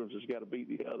programs has got to beat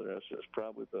the other. That's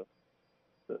probably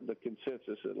the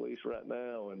consensus, at least right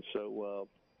now. And so,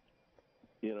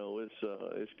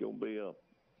 it's going to be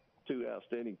two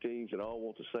outstanding teams that all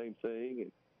want the same thing.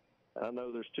 And I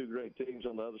know there's two great teams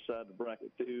on the other side of the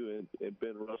bracket too, and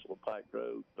Ben Russell and Pike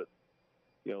Road. But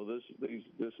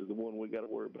this is the one we got to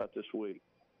worry about this week.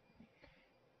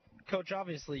 Coach,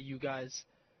 obviously you guys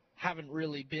haven't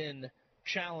really been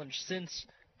challenged since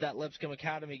that Lipscomb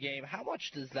Academy game. How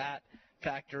much does that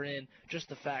factor in? Just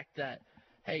the fact that,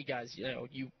 hey guys,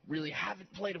 you really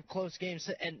haven't played a close game,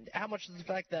 and how much does the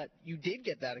fact that you did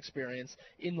get that experience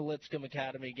in the Lipscomb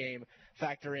Academy game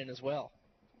factor in as well?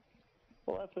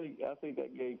 Well, I think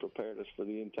that game prepared us for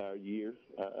the entire year.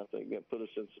 I think that put us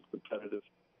in some competitive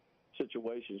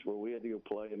situations where we had to go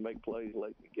play and make plays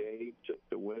late in the game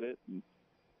to win it. And,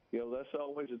 that's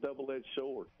always a double-edged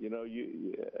sword. You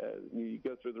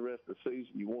go through the rest of the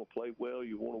season, you want to play well,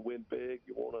 you want to win big,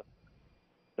 you want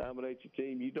to dominate your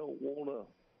team. You don't want to,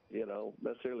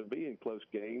 necessarily be in close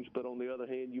games, but on the other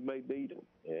hand, you may beat them.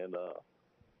 And,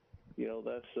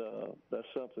 that's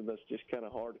something that's just kind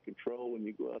of hard to control when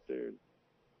you go out there and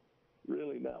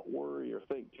really not worry or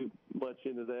think too much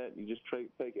into that. You just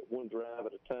take it one drive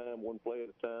at a time, one play at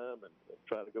a time, and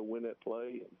try to go win that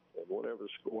play. And whatever the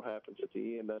score happens at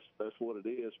the end, that's what it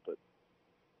is. But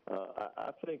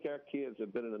I think our kids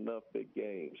have been in enough big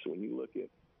games. When you look at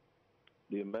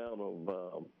the amount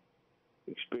of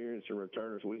experience and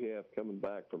returners we have coming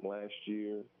back from last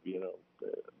year,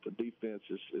 the defense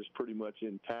is pretty much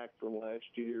intact from last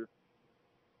year.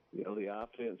 The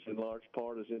offense in large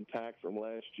part is intact from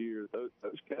last year. Those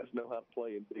guys know how to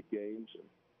play in big games.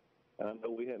 And I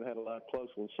know we haven't had a lot of close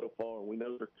ones so far, and we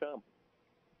know they're coming.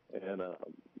 And,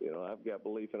 I've got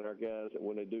belief in our guys that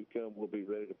when they do come, we'll be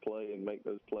ready to play and make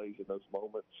those plays in those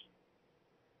moments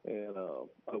and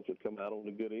hopefully come out on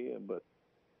the good end. But,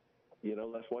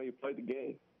 that's why you play the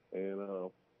game. And,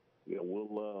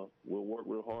 we'll work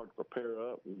real hard to prepare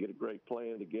up and get a great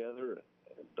plan together.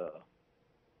 And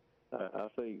I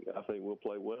think we'll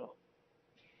play well.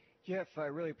 Jeff, I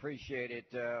really appreciate it.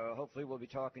 Hopefully we'll be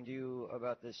talking to you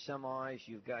about the semis.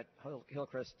 You've got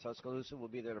Hillcrest Tuscaloosa will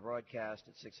be there to broadcast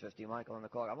at 6:50. Michael on the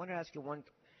clock. I want to ask you one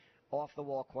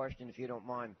off-the-wall question, if you don't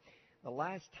mind. The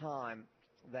last time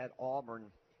that Auburn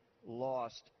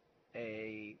lost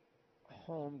a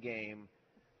home game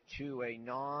to a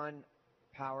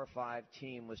non-Power 5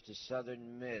 team was to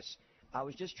Southern Miss. I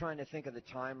was just trying to think of the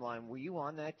timeline. Were you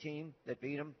on that team that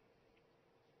beat them?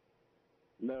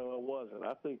 No, I wasn't.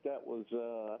 I think that may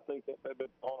have been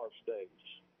our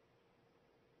stage.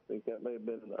 I think that may have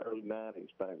been in the early 90s,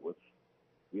 back with,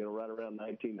 right around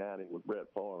 1990 with Brett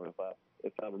Favre,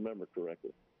 if I remember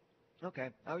correctly. Okay.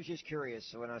 I was just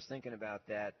curious when I was thinking about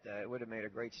that. It would have made a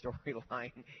great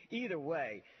storyline either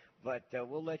way. But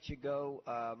we'll let you go.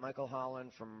 Michael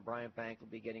Holland from Bryant Bank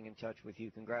will be getting in touch with you.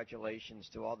 Congratulations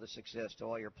to all the success to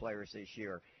all your players this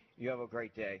year. You have a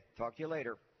great day. Talk to you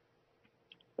later.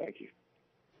 Thank you.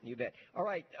 You bet. All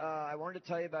right, I wanted to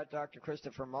tell you about Dr.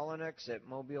 Christopher Mullinex at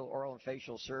Mobile Oral and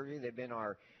Facial Surgery. They've been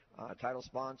our title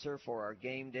sponsor for our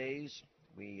game days.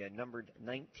 We numbered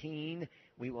 19.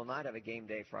 We will not have a game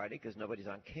day Friday because nobody's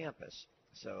on campus.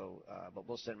 So, but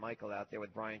we'll send Michael out there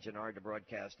with Brian Gennard to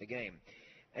broadcast the game.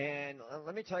 And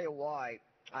let me tell you why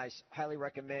highly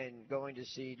recommend going to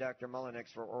see Dr.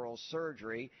 Mullinex for oral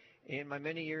surgery. In my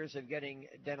many years of getting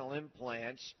dental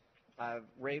implants, I've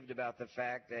raved about the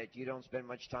fact that you don't spend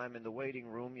much time in the waiting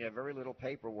room. You have very little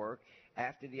paperwork.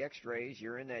 After the x-rays,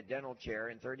 you're in that dental chair,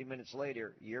 and 30 minutes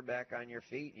later, you're back on your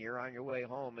feet, and you're on your way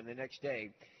home, and the next day,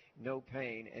 no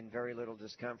pain and very little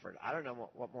discomfort. I don't know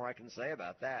what more I can say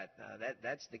about that.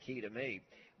 That's the key to me,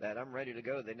 that I'm ready to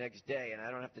go the next day, and I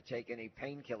don't have to take any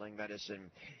pain-killing medicine.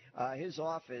 His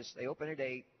office, they open at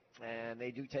 8, and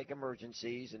they do take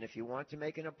emergencies, and if you want to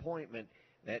make an appointment,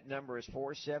 that number is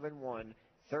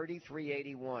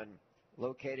 471-3381,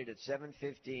 located at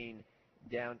 715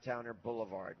 Downtowner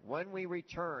Boulevard. When we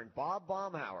return, Bob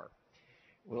Baumhauer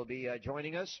will be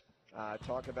joining us,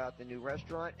 talk about the new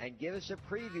restaurant, and give us a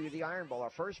preview of the Iron Bowl,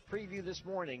 our first preview this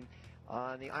morning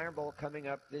on the Iron Bowl coming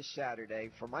up this Saturday.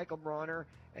 For Michael Bronner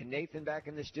and Nathan back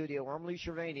in the studio, I'm Lee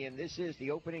Shervanian. This is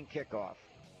the Opening Kickoff.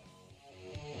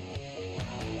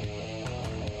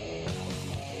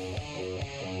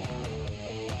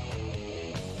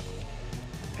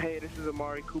 Hey, this is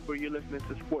Amari Cooper. You're listening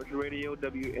to Sports Radio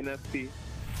WNSP.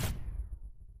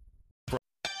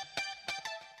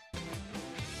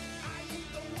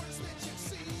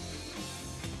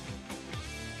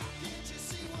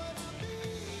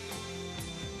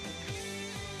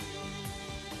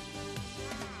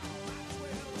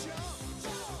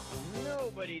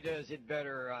 Nobody does it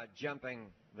better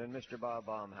jumping than Mr. Bob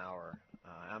Baumhauer.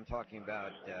 I'm talking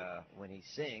about when he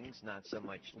sings, not so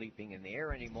much leaping in the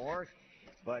air anymore.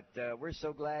 But we're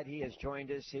so glad he has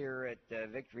joined us here at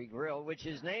Victory Grill, which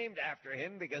is named after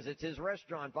him because it's his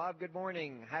restaurant. Bob, good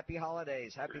morning. Happy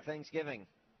holidays. Happy Thanksgiving.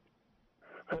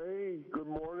 Hey, good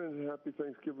morning. Happy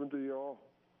Thanksgiving to you all.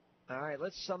 All right,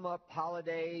 let's sum up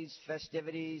holidays,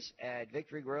 festivities at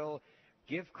Victory Grill.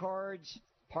 Gift cards,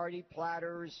 party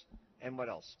platters, and what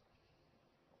else?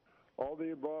 All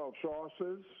the above.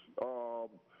 Sauces,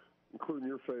 including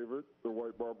your favorite, the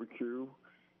white barbecue.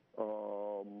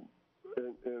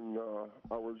 And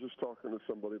I was just talking to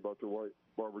somebody about the white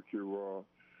barbecue.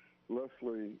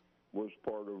 Leslie was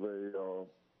part of a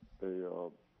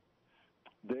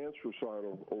dance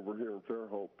recital over here in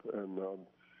Fairhope, and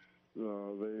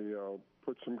they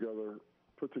put together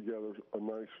a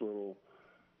nice little.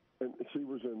 And she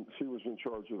was in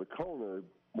charge of the culinary,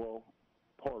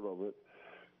 part of it,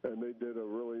 and they did a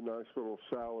really nice little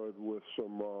salad with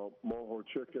some mojo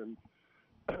chicken,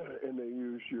 and they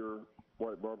used your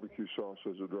white barbecue sauce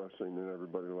as a dressing, and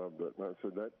everybody loved it. And I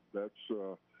said,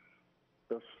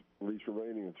 that's Lee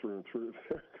Shervanian through and through.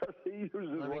 He uses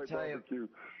white barbecue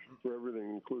for everything,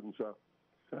 including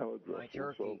salad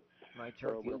dressing. My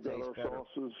turkey will we've got our better.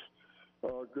 sauces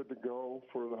good to go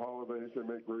for the holidays. They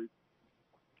make great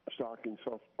stocking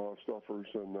stuffers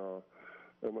and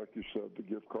like you said, the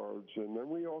gift cards. And then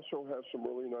we also have some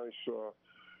really nice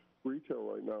retail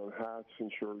right now, hats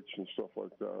and shirts and stuff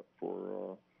like that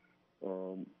for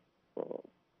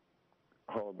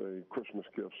holiday Christmas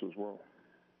gifts as well.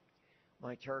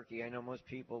 My turkey, I know most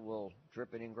people will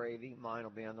drip it in gravy. Mine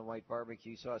will be on the white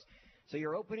barbecue sauce. So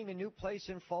you're opening a new place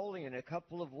in Foley in a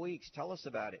couple of weeks. Tell us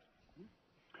about it.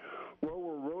 Well,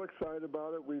 we're real excited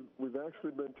about it. We've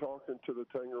actually been talking to the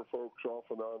Tanger folks off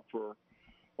and on for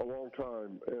a long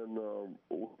time, and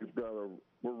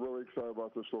we're really excited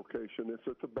about this location. It's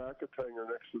at the back of Tanger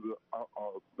next to the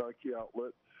Nike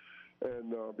outlet.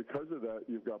 And because of that,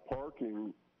 you've got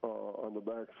parking on the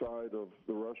back side of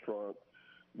the restaurant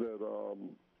that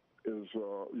is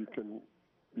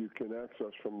you can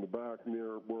access from the back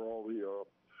near where all the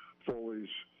Foley's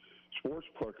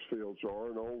Sportsplex fields are,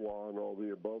 and OWA and all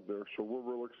the above there. So we're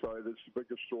real excited. It's the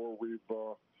biggest store we've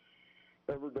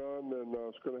ever done, and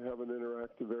it's going to have an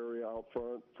interactive area out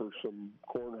front for some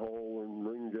cornhole and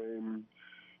ring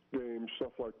games,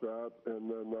 stuff like that. And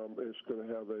then it's going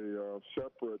to have a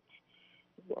separate,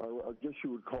 I guess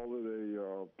you would call it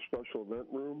a special event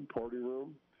room, party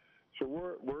room. So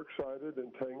we're excited,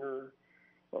 and Tanger,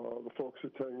 the folks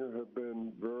at Tanger have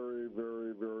been very,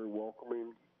 very, very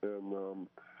welcoming, and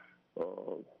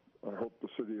I hope the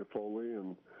city of Foley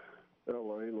and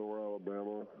L.A., Lower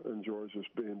Alabama, enjoys us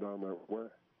being down that way.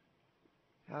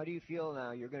 How do you feel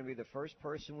now? You're going to be the first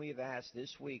person we've asked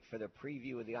this week for the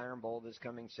preview of the Iron Bowl this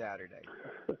coming Saturday.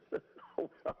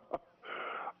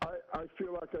 I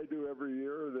feel like I do every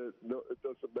year that it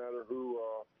doesn't matter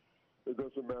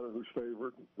who's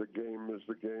favored. The game is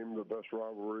the game, the best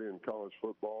rivalry in college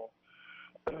football.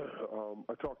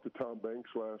 I talked to Tom Banks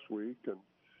last week and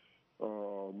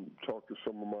talked to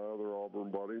some of my other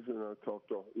Auburn buddies, and I talked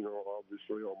to,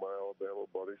 obviously all my Alabama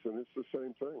buddies, and it's the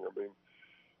same thing. I mean,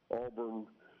 Auburn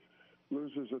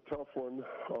loses a tough one,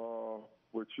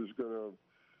 which is going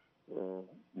to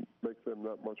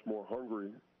that much more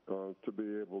hungry to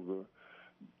be able to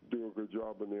do a good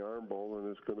job in the Iron Bowl, and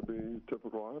it's going to be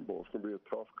typical Iron Bowl. It's going to be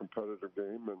a tough, competitive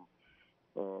game,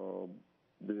 and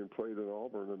being played in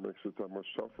Auburn, it makes it that much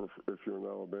tougher if you're an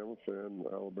Alabama fan,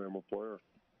 Alabama player.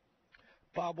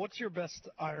 Bob, what's your best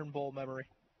Iron Bowl memory?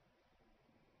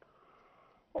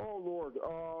 Oh, Lord.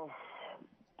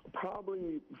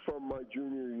 Probably from my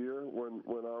junior year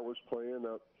when I was playing.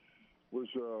 That was,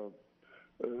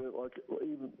 like,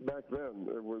 even back then,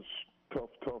 it was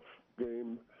tough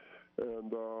game.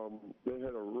 And they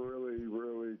had a really,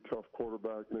 really tough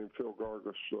quarterback named Phil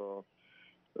Gargis,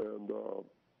 and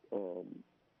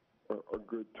a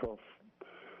good, tough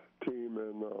team.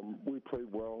 And we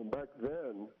played well. Back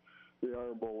then, the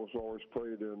Iron Bowl was always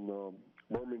played in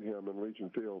Birmingham and Legion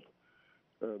Field.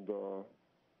 And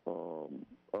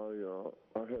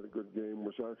I had a good game.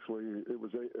 It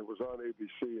was on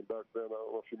ABC, and back then, I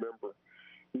don't know if you remember,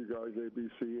 you guys,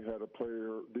 ABC had a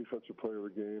defensive player of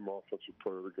the game, offensive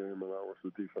player of the game, and I was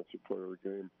the defensive player of the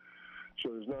game. So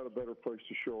there's not a better place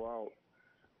to show out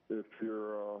if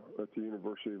you're at the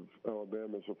University of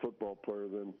Alabama as a football player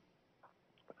than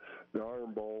the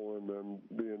Iron Bowl, and then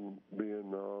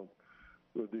being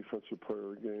the defensive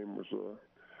player of the game was a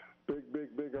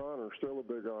big honor, still a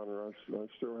big honor. I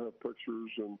still have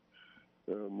pictures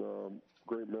and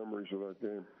great memories of that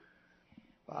game.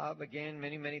 Bob, again,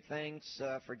 many thanks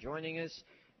for joining us,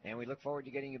 and we look forward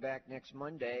to getting you back next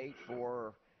Monday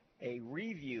for a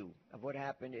review of what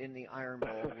happened in the Iron Bowl.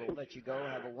 We'll let you go.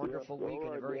 Have a wonderful week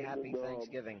and a very happy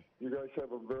Thanksgiving. You guys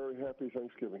have a very happy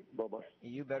Thanksgiving. Bye-bye.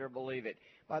 You better believe it.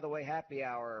 By the way, happy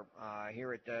hour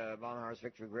here at Baumhauer's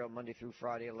Victory Grill, Monday through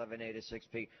Friday, 11 a to 6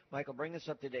 p. Michael, bring us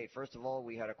up to date. First of all,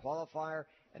 we had a qualifier,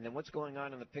 and then what's going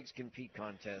on in the Pigskin Pete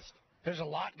contest? There's a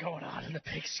lot going on in the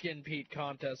Pigskin Pete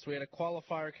contest. We had a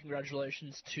qualifier.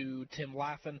 Congratulations to Tim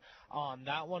Laffin on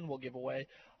that one. We'll give away,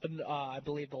 I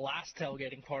believe, the last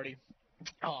tailgating party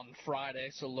on Friday,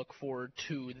 so look forward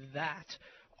to that.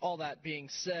 All that being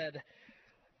said,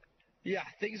 yeah,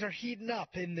 things are heating up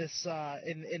in this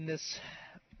in this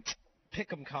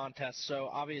Pick'em contest. So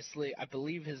obviously, I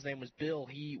believe his name was Bill.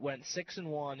 He went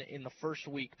 6-1 in the first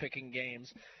week picking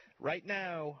games. Right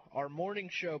now, our morning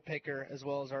show picker as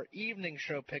well as our evening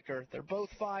show picker, they're both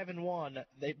 5-1.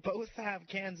 They both have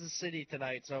Kansas City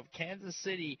tonight. So if Kansas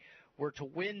City were to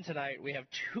win tonight, we have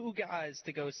two guys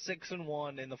to go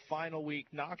 6-1 in the final week,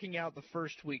 knocking out the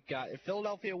first week guy. If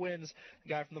Philadelphia wins, the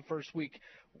guy from the first week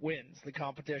wins the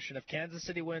competition. If Kansas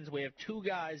City wins, we have two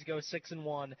guys go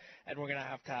 6-1, and we're going to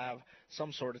have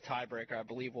some sort of tiebreaker. I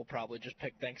believe we'll probably just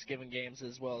pick Thanksgiving games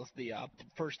as well as the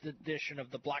first edition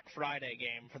of the Black Friday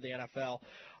game for the NFL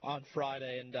on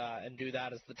Friday and do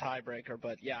that as the tiebreaker.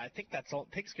 But, yeah, I think that's all.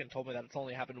 Pigskin told me that it's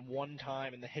only happened one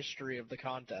time in the history of the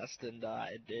contest, and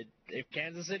if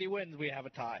Kansas City wins, we have a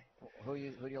tie. Who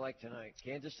do you like tonight?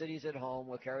 Kansas City's at home.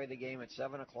 We'll carry the game at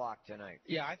 7 o'clock tonight.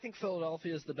 Yeah, I think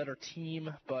Philadelphia is the better team,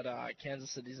 but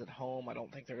Kansas City's at home. I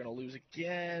don't think they're going to lose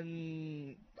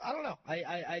again. I don't know.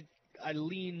 I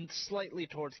lean slightly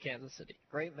towards Kansas City.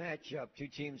 Great matchup. Two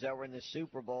teams that were in the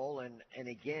Super Bowl, and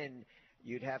again,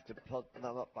 you'd have to put them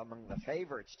up among the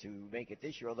favorites to make it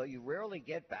this year, although you rarely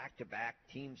get back-to-back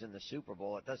teams in the Super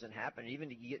Bowl. It doesn't happen. Even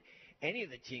to get any of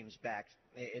the teams back,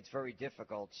 it's very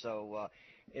difficult. So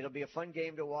it'll be a fun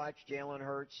game to watch. Jalen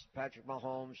Hurts, Patrick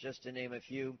Mahomes, just to name a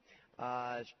few.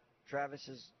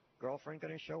 Travis's girlfriend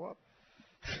going to show up?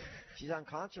 She's on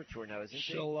concert tour now, isn't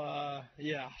she?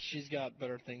 Yeah, she's got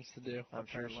better things to do. I'm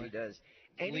apparently. sure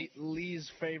she does. Lee's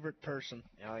favorite person.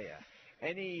 Oh, yeah.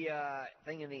 Any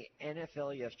thing in the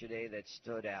NFL yesterday that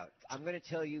stood out? I'm going to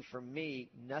tell you, for me,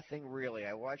 nothing really.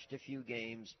 I watched a few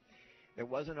games. There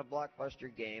wasn't a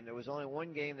blockbuster game. There was only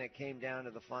one game that came down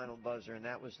to the final buzzer, and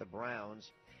that was the Browns.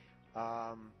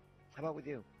 How about with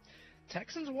you?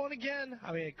 Texans won again.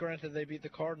 I mean, granted, they beat the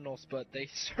Cardinals, but they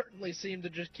certainly seem to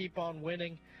just keep on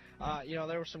winning.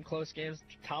 There were some close games.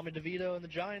 Tommy DeVito and the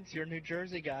Giants, your New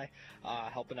Jersey guy,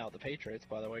 helping out the Patriots,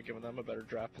 by the way, giving them a better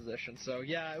draft position. So,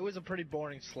 yeah, it was a pretty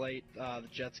boring slate. The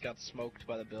Jets got smoked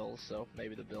by the Bills, so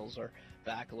maybe the Bills are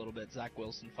back a little bit. Zach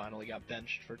Wilson finally got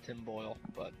benched for Tim Boyle,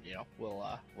 but,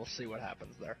 we'll see what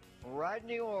happens there.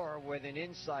 Rodney Orr with an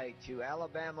insight to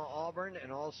Alabama-Auburn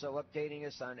and also updating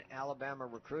us on Alabama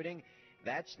recruiting.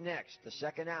 That's next, the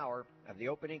second hour of the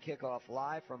Opening Kickoff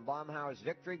live from Baumhauer's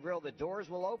Victory Grill. The doors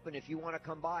will open if you want to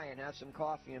come by and have some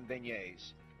coffee and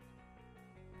beignets.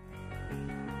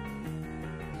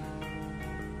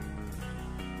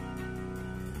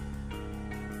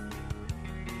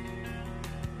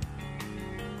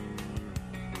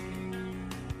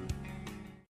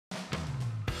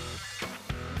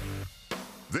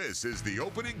 This is the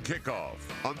Opening Kickoff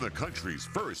on the country's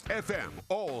first FM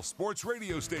all sports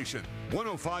radio station,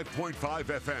 105.5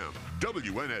 FM,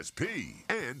 WNSP,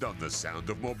 and on the Sound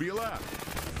of Mobile app.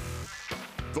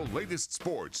 The latest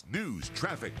sports, news,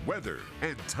 traffic, weather,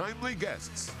 and timely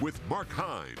guests with Mark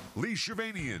Heim, Lee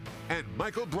Shervanian, and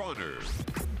Michael Bronner.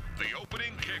 The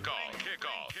Opening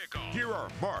Kickoff. Here are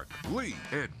Mark, Lee,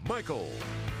 and Michael.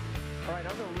 All right,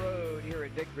 on the road here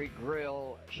at Victory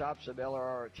Grill, Shops of Bel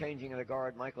are changing the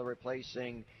guard. Michael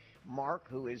replacing Mark,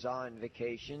 who is on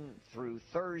vacation through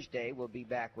Thursday. Will be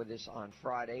back with us on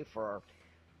Friday for our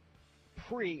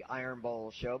pre-Iron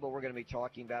Bowl show, but we're going to be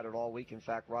talking about it all week. In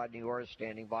fact, Rodney is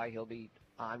standing by. He'll be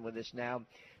on with us now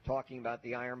talking about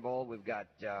the Iron Bowl. We've got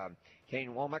Kane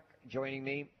Womack joining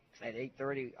me at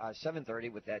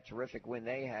 7:30 with that terrific win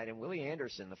they had. And Willie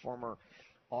Anderson, the former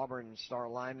Auburn star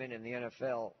lineman in the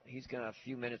NFL, he's going to have a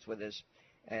few minutes with us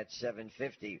at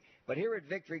 7:50. But here at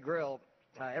Victory Grill,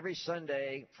 every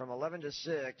Sunday from 11 to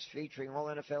 6, featuring all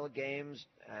NFL games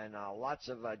and lots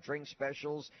of drink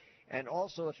specials. And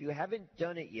also, if you haven't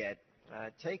done it yet,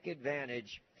 take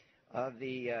advantage of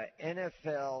the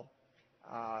NFL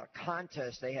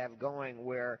contest they have going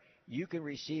where you can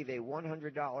receive a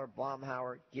 $100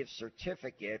 Baumhauer gift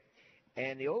certificate,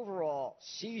 and the overall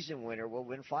season winner will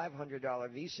win $500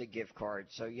 Visa gift card.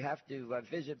 So you have to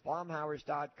visit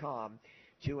Baumhauers.com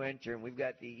to enter. And we've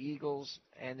got the Eagles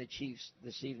and the Chiefs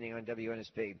this evening on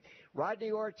WNSP. Rodney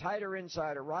Orr, Tighter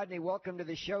Insider. Rodney, welcome to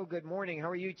the show. Good morning. How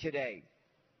are you today?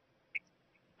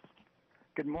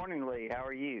 Good morning, Lee. How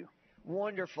are you?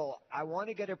 Wonderful. I want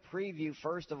to get a preview,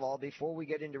 first of all, before we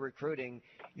get into recruiting.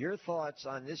 Your thoughts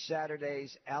on this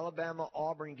Saturday's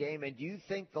Alabama-Auburn game, and do you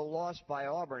think the loss by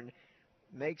Auburn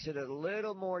makes it a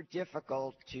little more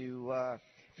difficult to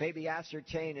maybe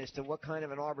ascertain as to what kind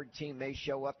of an Auburn team may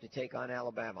show up to take on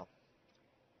Alabama?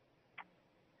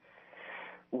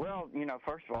 Well,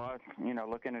 first of all,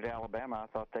 looking at Alabama, I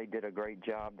thought they did a great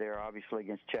job there, obviously,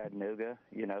 against Chattanooga.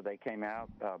 They came out,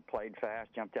 played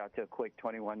fast, jumped out to a quick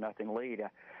 21-0 lead.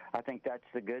 I think that's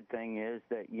the good thing is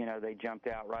that, they jumped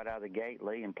out right out of the gate,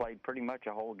 Lee, and played pretty much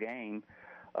a whole game.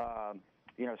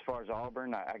 As far as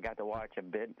Auburn, I got to watch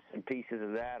some pieces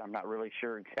of that. I'm not really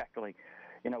sure exactly,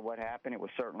 what happened. It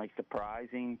was certainly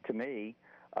surprising to me,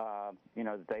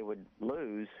 that they would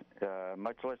lose,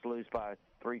 much less lose by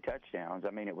 3 touchdowns. I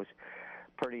mean, it was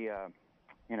pretty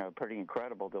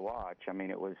incredible to watch. I mean,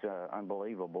 it was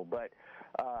unbelievable. But,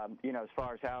 as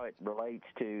far as how it relates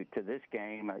to this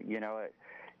game,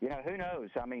 who knows?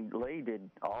 I mean, Lee, did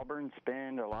Auburn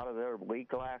spend a lot of their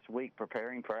week last week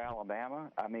preparing for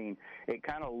Alabama? I mean, it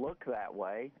kind of looked that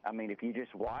way. I mean, if you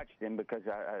just watched them, because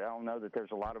I don't know that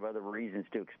there's a lot of other reasons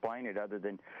to explain it other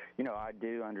than, I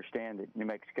do understand that New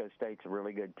Mexico State's a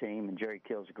really good team and Jerry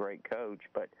Kill's a great coach.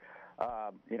 But,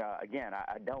 again,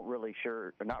 not really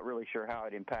sure how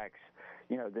it impacts,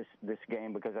 this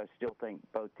game, because I still think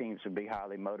both teams would be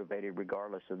highly motivated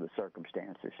regardless of the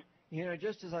circumstances.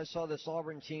 Just as I saw this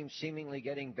Auburn team seemingly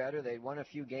getting better, they won a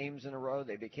few games in a row,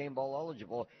 they became bowl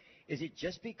eligible. Is it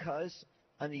just because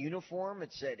on the uniform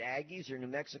it said Aggies or New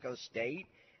Mexico State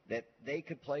that they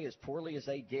could play as poorly as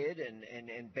they did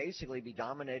and basically be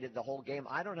dominated the whole game?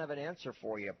 I don't have an answer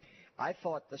for you. I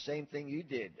thought the same thing you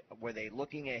did. Were they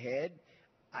looking ahead?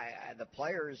 The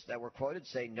players that were quoted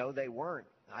say no, they weren't.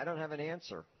 I don't have an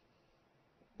answer.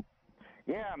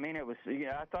 Yeah, I mean, it was,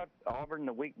 I thought Auburn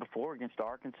the week before against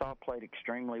Arkansas played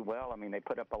extremely well. I mean, they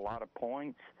put up a lot of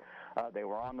points. They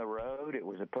were on the road. It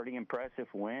was a pretty impressive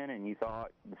win, and you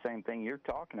thought the same thing you're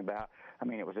talking about. I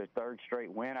mean, it was a third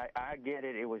straight win. I get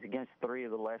it. It was against 3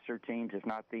 of the lesser teams, if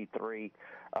not the 3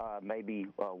 maybe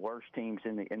worst teams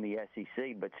in the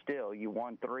SEC. But still, you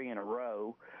won 3 in a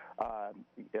row,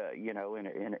 in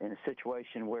a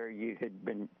situation where you had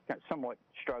been somewhat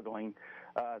struggling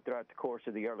throughout the course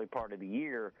of the early part of the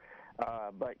year.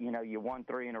 But, you won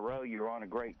 3 in a row. You were on a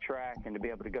great track, and to be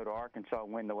able to go to Arkansas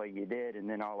and win the way you did, and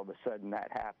then all of a sudden that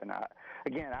happened.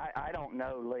 I don't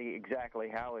know, Lee, exactly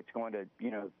how it's going to,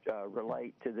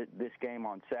 relate to this game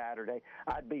on Saturday.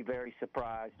 I'd be very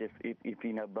surprised if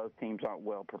both teams aren't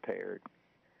well prepared.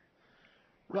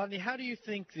 Rodney, how do you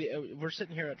think we're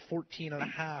sitting here at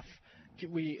 14.5?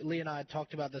 Lee and I had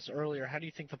talked about this earlier. How do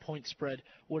you think the point spread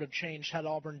would have changed had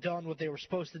Auburn done what they were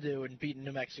supposed to do and beaten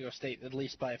New Mexico State at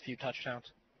least by a few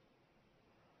touchdowns?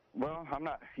 Well, I'm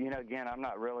not, I'm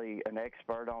not really an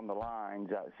expert on the lines,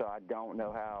 so I don't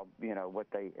know how,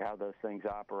 how those things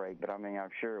operate. But I mean,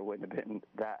 I'm sure it wouldn't have been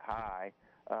that high,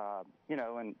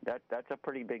 and that's a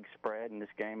pretty big spread in this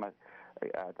game.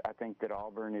 I think that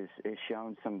Auburn is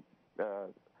shown some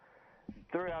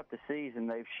throughout the season,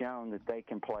 they've shown that they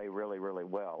can play really, really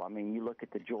well. I mean, you look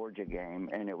at the Georgia game,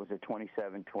 and it was a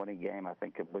 27-20 game. I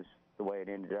think it was the way it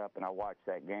ended up, and I watched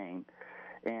that game.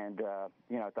 And,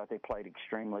 I thought they played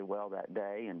extremely well that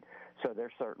day, and so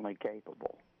they're certainly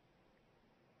capable.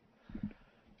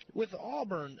 With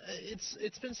Auburn,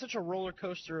 it's been such a roller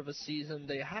coaster of a season.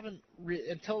 They haven't,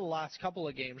 until the last couple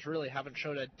of games, really haven't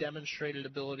showed a demonstrated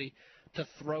ability to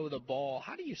throw the ball.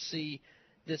 How do you see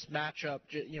this matchup,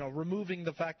 removing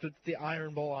the fact that the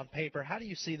Iron Bowl on paper, how do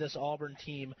you see this Auburn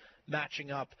team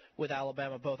matching up with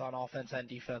Alabama both on offense and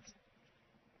defense?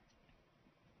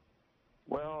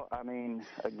 Well, I mean,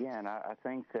 again, I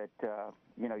think that,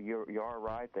 you are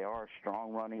right. They are a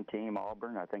strong running team,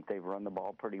 Auburn. I think they've run the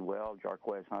ball pretty well.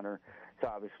 Jarquez Hunter is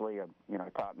obviously a,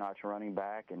 top-notch running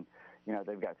back, and,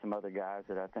 they've got some other guys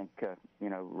that I think,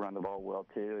 run the ball well,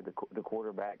 too. The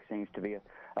quarterback seems to be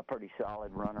a pretty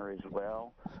solid runner as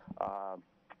well. I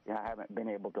haven't been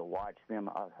able to watch them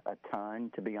a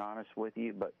ton, to be honest with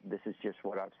you, but this is just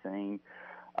what I've seen.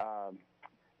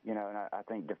 And I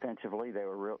think defensively they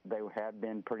have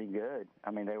been pretty good.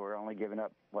 I mean, they were only giving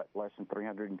up less than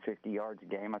 350 yards a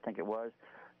game, I think it was,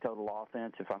 total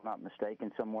offense, if I'm not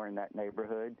mistaken, somewhere in that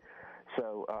neighborhood.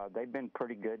 So they've been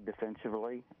pretty good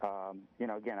defensively.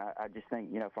 Again, I just think,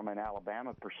 from an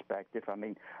Alabama perspective, I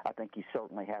mean, I think you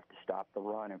certainly have to stop the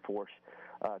run and force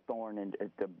Thorne and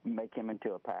to make him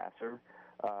into a passer.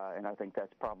 And I think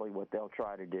that's probably what they'll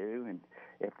try to do. And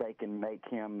if they can make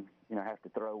him, have to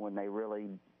throw when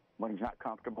he's not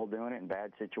comfortable doing it in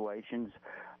bad situations,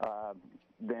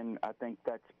 then I think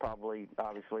that's probably,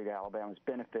 obviously, to Alabama's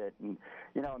benefit. And,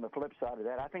 on the flip side of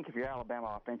that, I think if you're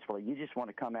Alabama offensively, you just want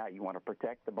to come out, you want to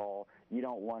protect the ball. You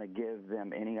don't want to give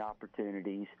them any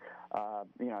opportunities. I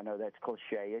know that's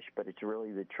cliche-ish, but it's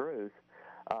really the truth.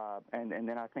 And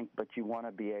then I think, but you want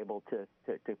to be able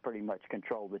to pretty much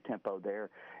control the tempo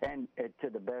there. And to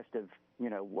the best of,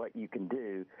 what you can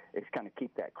do is kind of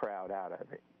keep that crowd out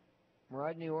of it.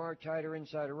 Rodney, our Tider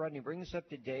Insider. Rodney, bring us up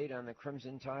to date on the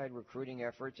Crimson Tide recruiting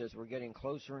efforts as we're getting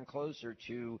closer and closer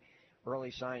to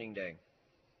early signing day.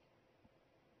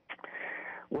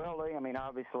 Well, Lee, I mean,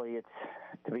 obviously,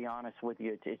 to be honest with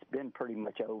you, it's been pretty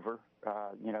much over.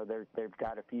 They've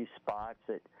got a few spots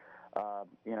that,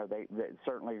 they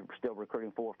certainly still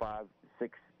recruiting 4, 5,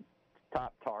 6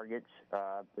 top targets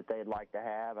that they'd like to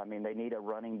have. I mean, they need a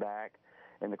running back,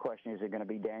 and the question is it going to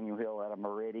be Daniel Hill out of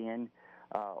Meridian,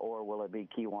 or will it be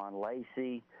Kewan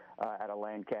Lacey out of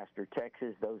Lancaster,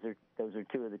 Texas? Those are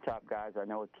two of the top guys. I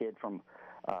know a kid from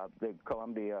the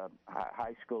Columbia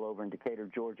High School over in Decatur,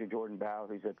 Georgia, Jordan Bow,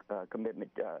 who's a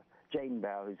commitment, Jaden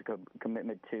Bow, who's a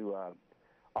commitment to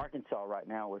Arkansas right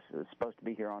now, was supposed to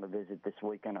be here on a visit this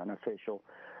weekend, unofficial.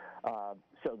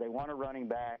 So they want a running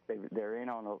back. They're in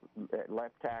on a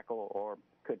left tackle or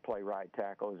could play right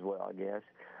tackle as well, I guess.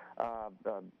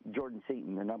 Jordan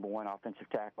Seaton, the number 1 offensive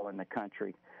tackle in the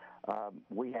country.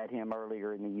 We had him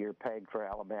earlier in the year pegged for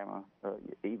Alabama,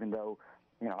 even though,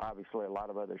 obviously a lot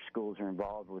of other schools are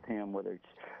involved with him, whether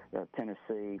it's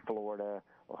Tennessee, Florida,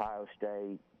 Ohio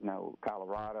State,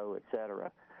 Colorado, et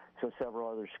cetera. So several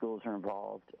other schools are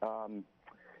involved.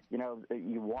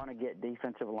 You want to get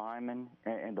defensive linemen,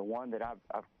 and the one that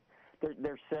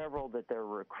there's several that they're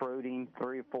recruiting,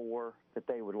 3 or 4 that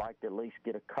they would like to at least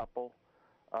get a couple.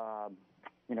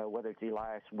 Whether it's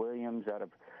Elias Williams out of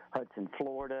Hudson,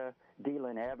 Florida.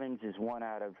 Dylan Evans is one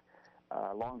out of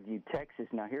Longview, Texas.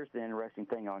 Now, here's the interesting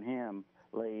thing on him,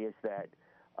 Lee, is that,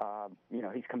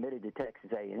 he's committed to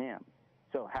Texas A&M.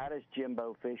 So how does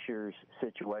Jimbo Fisher's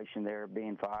situation there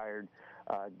being fired,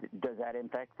 does that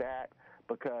impact that?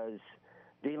 Because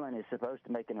Dylan is supposed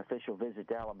to make an official visit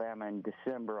to Alabama in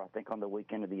December, I think on the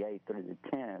weekend of the 8th through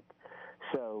the 10th.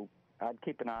 So I'd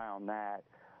keep an eye on that.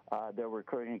 They're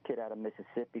recruiting a kid out of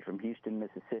Mississippi, from Houston,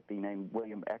 Mississippi, named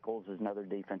William Eccles, is another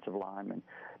defensive lineman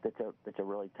that's a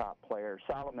really top player.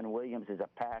 Solomon Williams is a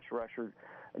pass rusher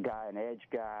guy, an edge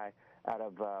guy out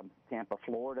of Tampa,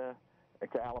 Florida.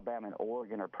 It's Alabama and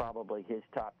Oregon are probably his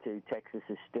top 2. Texas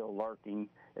is still lurking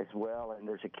as well. And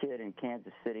there's a kid in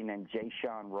Kansas City named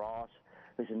Ja'Shawn Ross,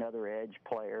 who's another edge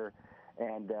player.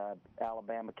 And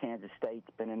Alabama, Kansas State's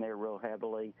been in there real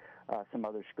heavily. Some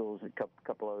other schools, a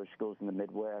couple other schools in the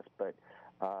Midwest. But,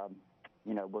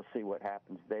 we'll see what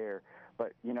happens there.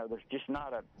 But, there's just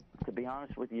not to be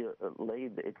honest with you,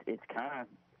 Lee, it's kind of,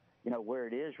 where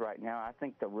it is right now. I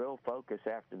think the real focus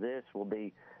after this will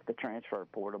be the transfer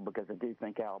portal, because I do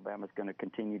think Alabama's going to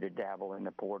continue to dabble in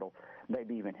the portal,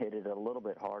 maybe even hit it a little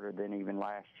bit harder than even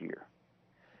last year.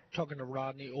 Talking to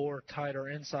Rodney Orr, Tider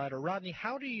Insider. Rodney,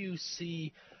 how do you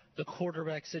see the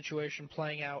quarterback situation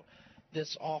playing out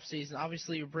this offseason?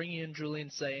 Obviously, you're bringing in Julian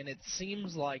Say, and it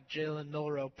seems like Jalen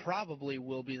Milroe probably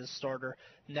will be the starter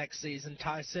next season.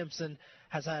 Ty Simpson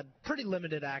has had pretty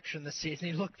limited action this season.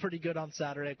 He looked pretty good on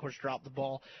Saturday, of course, dropped the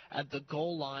ball at the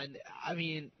goal line. I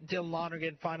mean, Dylan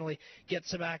Lonergan finally gets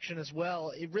some action as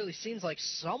well. It really seems like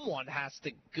someone has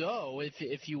to go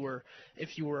if you were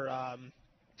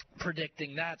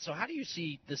predicting that. So how do you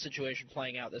see the situation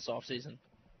playing out this offseason?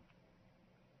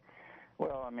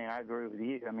 Well, I mean, I agree with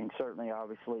you. I mean, certainly,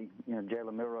 obviously,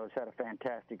 Jalen Milroe's had a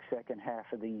fantastic second half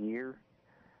of the year.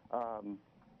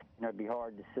 It'd be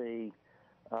hard to see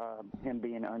him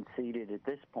being unseated at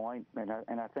this point. And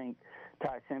I think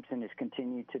Ty Simpson has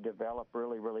continued to develop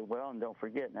really, really well. And don't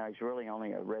forget, now he's really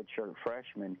only a redshirt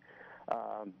freshman.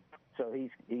 So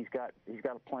he's got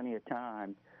plenty of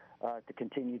time to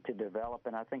continue to develop,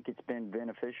 and I think it's been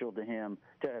beneficial to him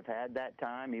to have had that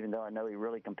time, even though I know he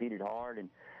really competed hard and,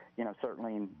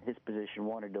 certainly in his position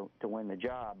wanted to win the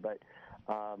job. But,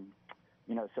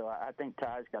 so I think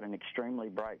Ty's got an extremely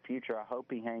bright future. I hope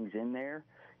he hangs in there.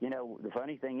 The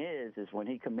funny thing is when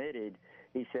he committed,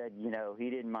 he said, he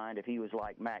didn't mind if he was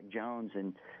like Mac Jones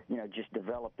and, just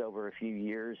developed over a few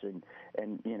years and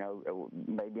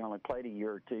maybe only played a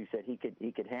year or two. Said he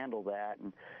could handle that.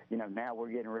 And, now we're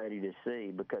getting ready to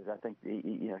see, because I think,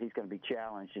 he's going to be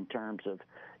challenged in terms of,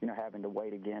 having to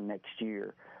wait again next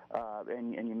year.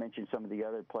 And you mentioned some of the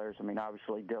other players. I mean,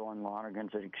 obviously Dylan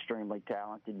Lonergan's an extremely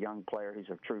talented young player. He's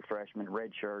a true freshman,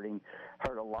 redshirting.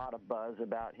 Heard a lot of buzz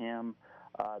about him.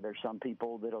 There's some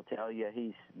people that'll tell you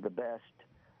he's the best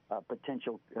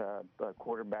potential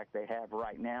quarterback they have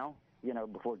right now,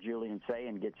 before Julian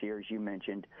Sayin gets here, as you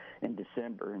mentioned, in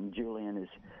December. And Julian is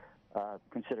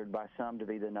considered by some to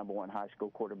be the number one high school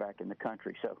quarterback in the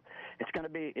country. So it's going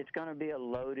to be a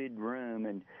loaded room.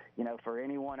 And, for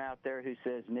anyone out there who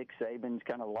says Nick Saban's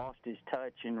kind of lost his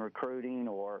touch in recruiting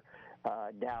or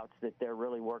doubts that they're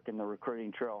really working the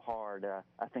recruiting trail hard,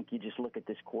 I think you just look at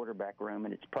this quarterback room,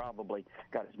 and it's probably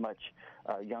got as much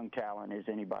young talent as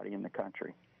anybody in the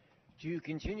country. Do you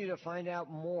continue to find out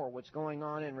more what's going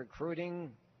on in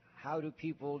recruiting? How do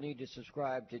people need to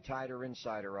subscribe to Tider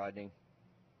Insider, Rodney?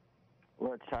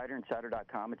 Well, it's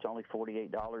TiderInsider.com. It's only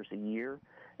 $48 a year,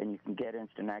 and you can get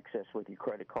instant access with your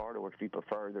credit card, or if you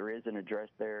prefer, there is an address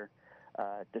there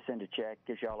to send a check.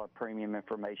 Gives you all our premium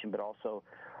information, but also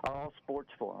our All Sports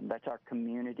Forum. That's our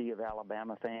community of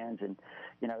Alabama fans, and,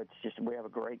 it's just, we have a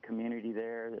great community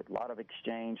there. There's a lot of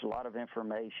exchange, a lot of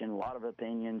information, a lot of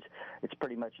opinions. It's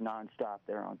pretty much nonstop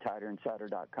there on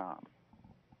TiderInsider.com.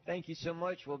 Thank you so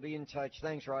much. We'll be in touch.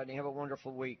 Thanks, Rodney. Have a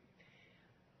wonderful week.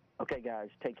 Okay, guys,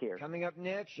 take care. Coming up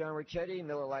next, John Ricchetti,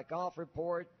 Miller Lite Golf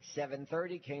Report,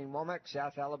 7:30, Kane Womack,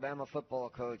 South Alabama football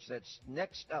coach. That's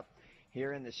next up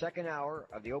here in the second hour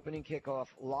of the opening kickoff,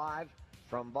 live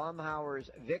from Baumhauer's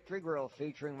Victory Grill,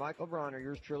 featuring Michael Bronner,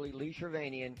 yours truly, Lee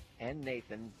Shervanian, and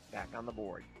Nathan back on the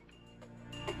board.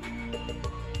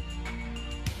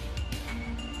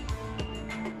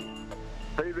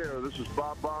 Hey there, this is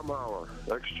Bob Baumhauer,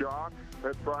 ex-jock,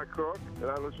 head fry cook,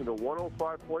 and I listen to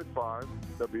 105.5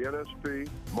 WNSP,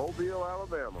 Mobile,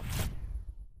 Alabama.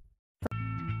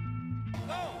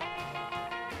 Go!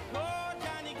 Go,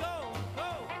 Johnny, go!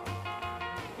 Go!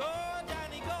 Go,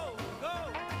 Johnny, go! Go!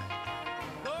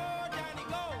 Go, Johnny,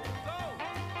 go!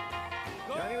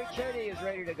 Go! Johnny Ricchetti is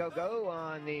ready to go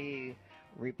on the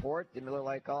report, the Miller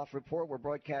Lite Golf Report. We're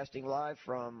broadcasting live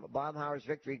from Baumhauer's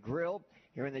Victory Grill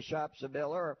here in the shops of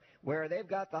Miller, where they've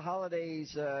got the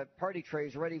holidays party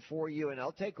trays ready for you, and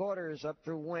they'll take orders up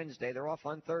through Wednesday. They're off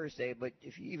on Thursday, but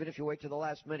even if you wait to the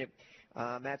last minute,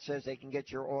 Matt says they can get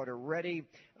your order ready.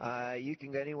 You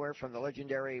can get anywhere from the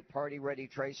legendary party-ready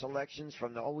tray selections,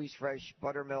 from the always fresh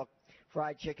buttermilk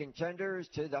fried chicken tenders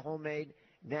to the homemade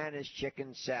Nana's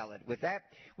chicken salad. With that,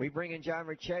 we bring in John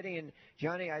Ricchetti. And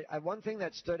Johnny, one thing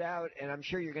that stood out, and I'm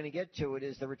sure you're going to get to it,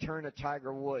 is the return of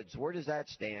Tiger Woods. Where does that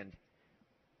stand?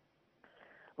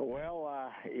 Well,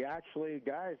 actually,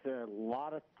 guys, a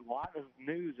lot of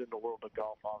news in the world of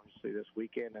golf, obviously, this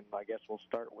weekend, and I guess we'll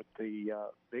start with the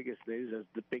biggest news, as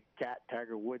the big cat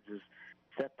Tiger Woods is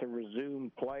set to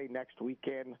resume play next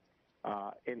weekend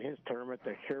in his tournament,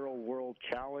 the Hero World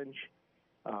Challenge,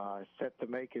 set to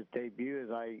make his debut.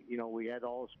 We had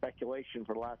all the speculation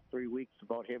for the last 3 weeks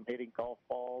about him hitting golf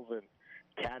balls and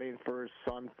caddying for his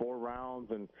son 4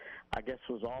 rounds, and I guess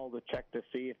was all to check to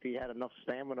see if he had enough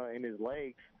stamina in his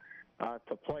legs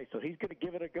to play. So he's going to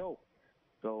give it a go.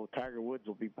 So Tiger Woods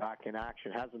will be back in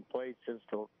action. Hasn't played since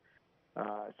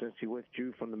he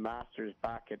withdrew from the Masters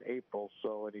back in April.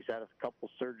 So, and he's had a couple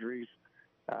surgeries,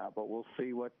 but we'll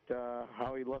see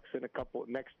how he looks in a couple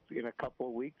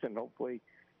of weeks, and hopefully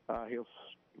he'll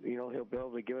he'll be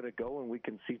able to give it a go, and we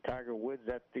can see Tiger Woods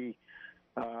at the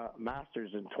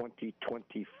Masters in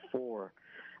 2024.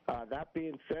 That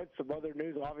being said, some other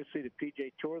news. Obviously, the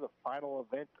PGA Tour, the final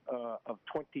event of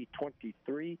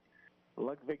 2023,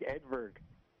 Ludvig Edberg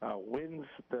wins.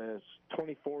 The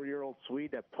 24-year-old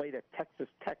Swede that played at Texas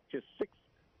Tech just 6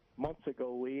 months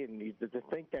ago, Lee, and to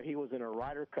think that he was in a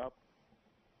Ryder Cup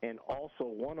and also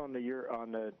won on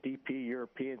the DP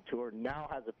European Tour, now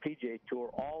has a PGA Tour,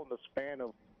 all in the span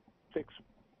of six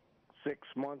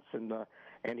months,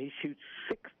 and he shoots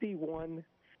 61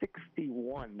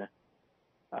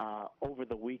 over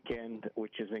the weekend,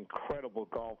 which is incredible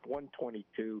golf.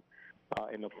 122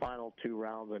 in the final 2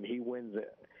 rounds, and he wins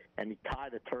it, and he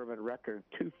tied a tournament record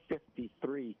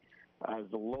 253 as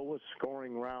the lowest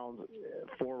scoring round,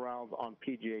 4 rounds on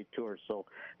PGA Tour. So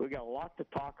we got a lot to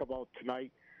talk about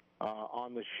tonight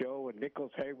on the show. And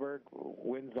Nicholas Hagberg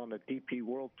wins on the DP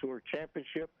World Tour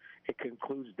Championship. It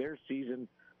concludes their season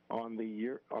on the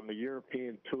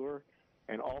European Tour.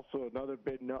 And also another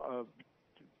big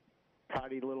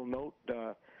tidy little note: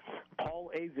 Paul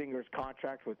Azinger's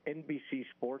contract with NBC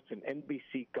Sports and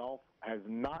NBC Golf has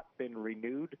not been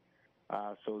renewed.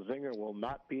 So Zinger will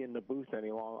not be in the booth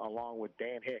any longer, along with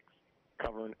Dan Hicks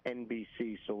covering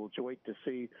NBC. So we'll wait to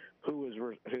see who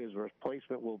his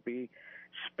replacement will be.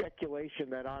 Speculation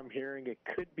that I'm hearing, it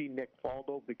could be Nick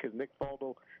Faldo, because Nick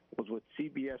Faldo was with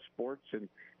CBS Sports, and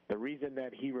the reason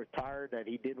that he retired, that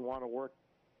he didn't want to work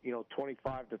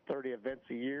 25 to 30 events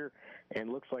a year,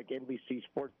 and looks like NBC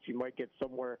Sports, you might get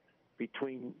somewhere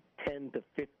between 10 to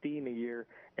 15 a year,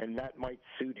 and that might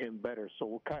suit him better. So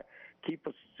we'll keep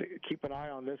an eye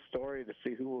on this story to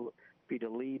see who will be the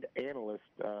lead analyst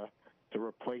to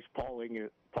replace Paul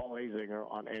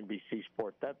Azinger on NBC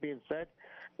Sports. That being said,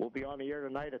 we'll be on the air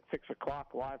tonight at 6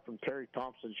 o'clock live from Terry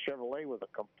Thompson Chevrolet with a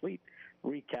complete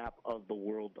recap of the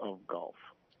world of golf.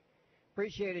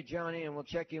 Appreciate it, Johnny, and we'll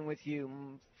check in with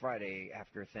you Friday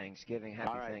after Thanksgiving.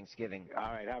 Happy Thanksgiving. All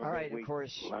right, have a great week. Of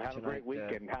course, have a great week,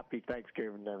 and happy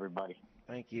Thanksgiving to everybody.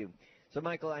 Thank you. So,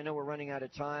 Michael, I know we're running out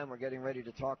of time. We're getting ready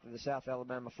to talk to the South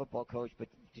Alabama football coach, but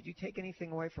did you take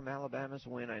anything away from Alabama's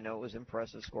win? I know it was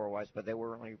impressive score-wise, but they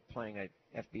were only playing at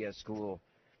FBS school.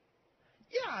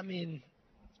 Yeah, I mean,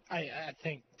 I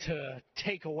think to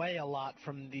take away a lot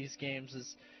from these games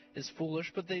is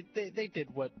foolish, but they did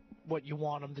what you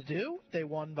want them to do. They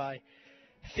won by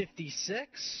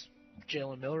 56.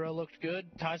 Jalen Milroe looked good.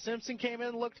 Ty Simpson came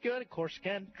in, looked good. Of course,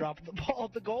 again, dropped the ball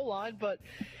at the goal line, but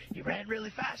he ran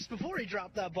really fast before he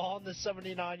dropped that ball in the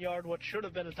 79-yard, what should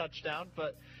have been a touchdown,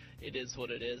 but it is what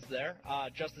it is there.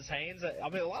 Justice Haynes, I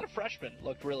mean, a lot of freshmen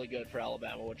looked really good for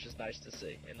Alabama, which is nice to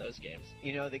see in those games.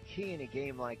 The key in a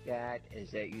game like that is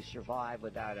that you survive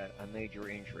without a major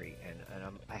injury, and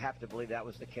I have to believe that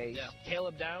was the case. Yeah.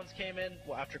 Caleb Downs came in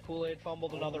after Kool-Aid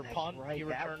fumbled another punt. Right. He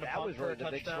returned a punt was for really a the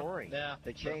touchdown. big story. Yeah.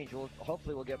 The change.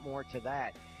 Hopefully we'll get more to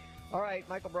that. All right,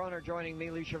 Michael Bronner joining me,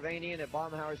 Lee Shervanian at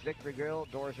Baumhauer's Victory Grill.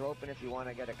 Doors are open if you want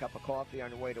to get a cup of coffee on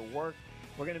your way to work.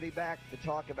 We're going to be back to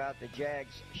talk about the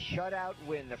Jags' shutout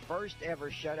win, the first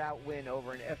ever shutout win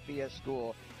over an FBS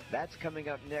school. That's coming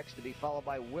up next, to be followed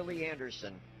by Willie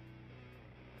Anderson.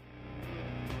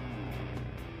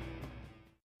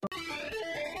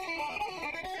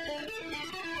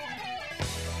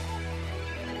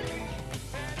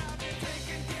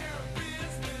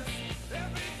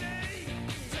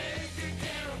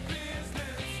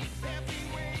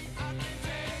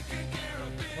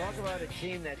 About a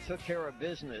team that took care of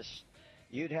business,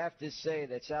 you'd have to say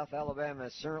that South Alabama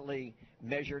certainly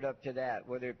measured up to that,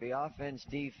 whether it be offense,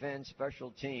 defense,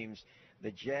 special teams.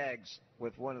 The Jags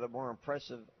with one of the more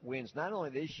impressive wins, not only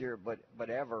this year, but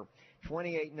ever.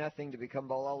 28-0 to become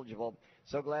bowl eligible.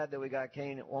 So glad that we got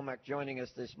Kane Womack joining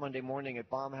us this Monday morning at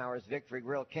Baumhauer's Victory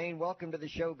Grill. Kane, welcome to the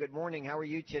show. Good morning. How are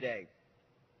you today?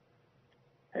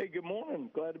 Hey, good morning.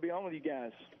 Glad to be on with you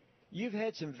guys. You've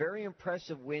had some very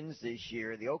impressive wins this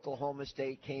year. The Oklahoma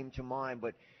State came to mind,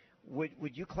 but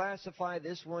would you classify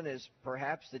this one as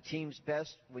perhaps the team's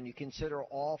best when you consider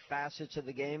all facets of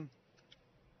the game?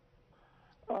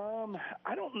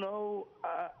 I don't know.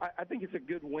 I think it's a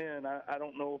good win. I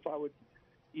don't know if I would,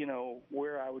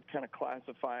 where I would kind of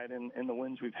classify it in the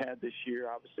wins we've had this year.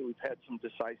 Obviously, we've had some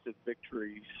decisive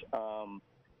victories.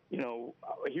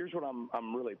 Here's what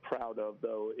I'm really proud of,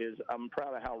 though, is I'm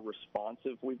proud of how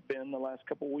responsive we've been the last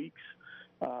couple of weeks.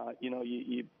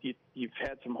 You've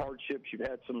had some hardships, you've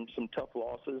had some tough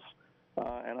losses,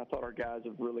 and I thought our guys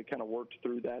have really kind of worked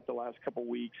through that the last couple of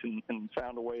weeks and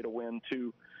found a way to win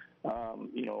two,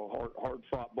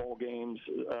 hard-fought ball games,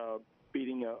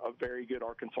 beating a very good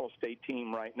Arkansas State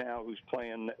team right now who's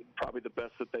playing probably the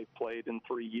best that they've played in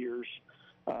 3 years.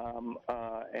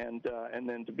 and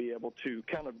then to be able to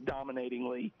kind of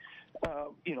dominatingly,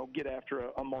 get after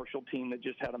a Marshall team that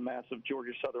just had a massive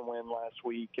Georgia Southern win last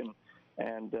week,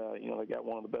 and they got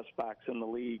one of the best backs in the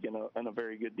league and a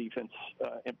very good defense,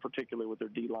 in particular with their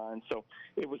D-line. So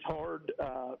it was hard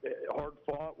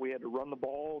fought. We had to run the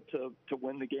ball to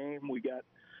win the game. We got,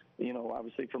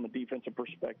 obviously from a defensive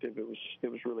perspective, it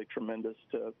was really tremendous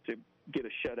to get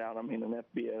a shutout. I mean, an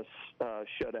FBS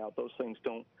shutout. Those things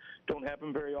don't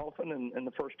happen very often, and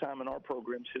the first time in our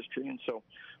program's history. And so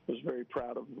I was very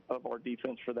proud of our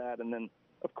defense for that. And then,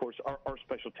 of course, our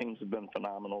special teams have been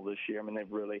phenomenal this year. I mean,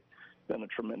 they've really done a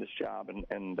tremendous job,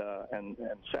 and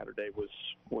Saturday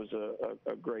was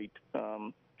a great,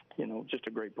 just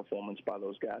a great performance by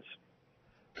those guys.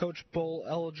 Coach, bowl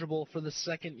eligible for the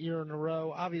second year in a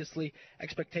row. Obviously,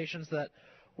 expectations that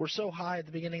were so high at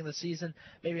the beginning of the season.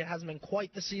 Maybe it hasn't been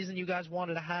quite the season you guys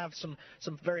wanted to have, some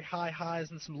very high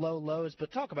highs and some low lows,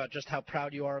 but talk about just how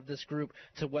proud you are of this group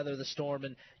to weather the storm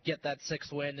and get that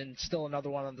 6th win and still another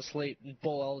one on the slate and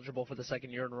bowl eligible for the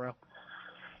second year in a row.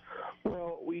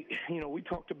 Well, we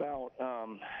talked about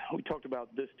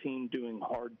this team doing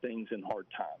hard things in hard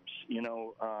times.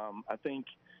 I think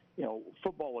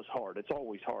football is hard. It's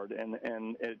always hard, and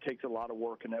it takes a lot of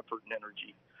work and effort and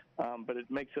energy. But it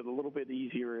makes it a little bit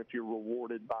easier if you're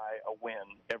rewarded by a win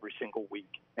every single week.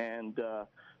 And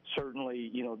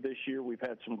certainly, this year we've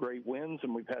had some great wins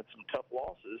and we've had some tough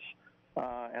losses.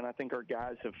 And I think our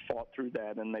guys have fought through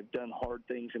that, and they've done hard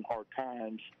things in hard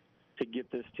times to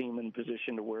get this team in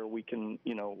position to where we can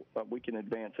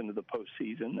advance into the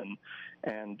postseason,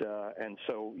 and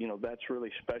so that's really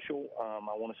special.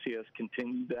 I want to see us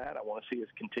continue that. I want to see us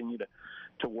continue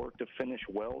to work to finish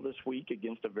well this week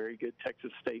against a very good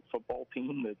Texas State football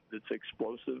team that's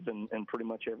explosive in pretty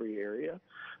much every area,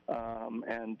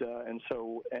 and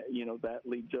so that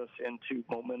leads us into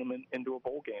momentum into a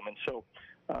bowl game, and so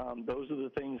those are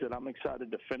the things that I'm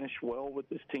excited to finish well with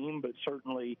this team, but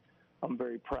certainly I'm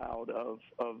very proud of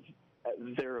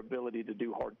their ability to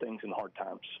do hard things in hard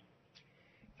times.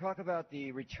 Talk about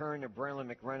the return of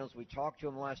Braylon McReynolds. We talked to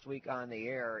him last week on the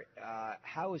air.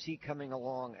 How is he coming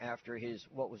along after he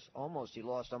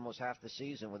lost almost half the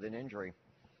season with an injury?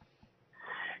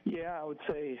 Yeah, I would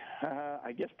say,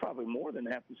 I guess probably more than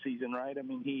half the season, right? I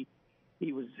mean,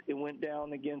 it went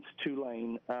down against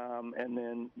Tulane, and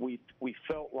then we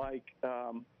felt like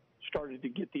started to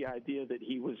get the idea that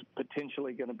he was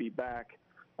potentially going to be back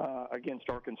against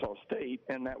Arkansas State,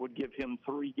 and that would give him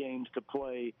 3 games to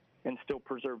play and still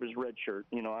preserve his red shirt.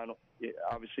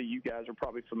 Obviously you guys are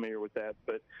probably familiar with that,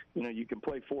 but you can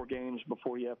play 4 games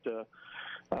before you have to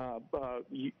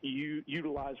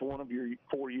utilize one of your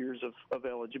 4 years of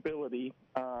eligibility,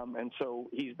 and so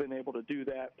he's been able to do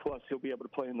that. Plus he'll be able to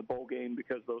play in the bowl game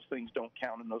because those things don't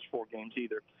count in those 4 games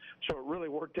either. So it really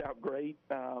worked out great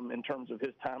in terms of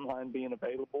his timeline being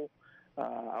available.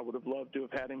 I would have loved to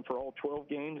have had him for all 12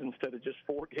 games instead of just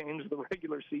 4 games of the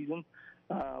regular season.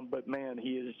 But, man,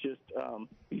 he is just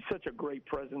he's such a great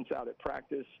presence out at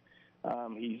practice.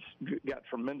 He's got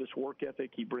tremendous work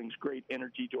ethic. He brings great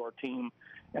energy to our team.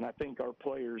 And I think our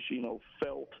players,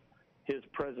 felt his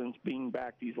presence being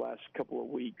back these last couple of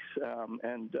weeks.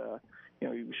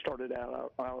 He started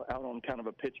out on kind of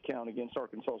a pitch count against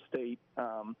Arkansas State.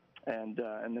 And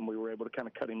then we were able to kind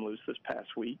of cut him loose this past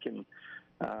week. And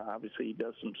obviously he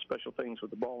does some special things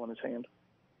with the ball in his hand.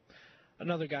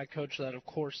 Another guy, Coach, that, of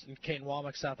course, in Kane,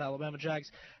 Womack, South Alabama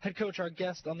Jags. Head coach, our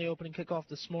guest on the opening kickoff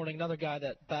this morning, another guy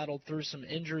that battled through some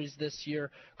injuries this year,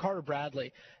 Carter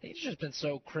Bradley. He's just been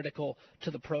so critical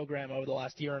to the program over the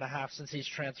last year and a half since he's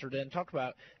transferred in. Talk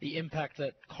about the impact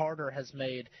that Carter has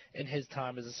made in his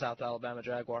time as a South Alabama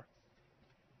Jaguar.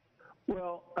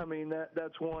 Well, I mean,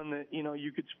 that's one that,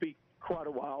 you could speak quite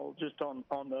a while just on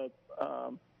the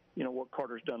what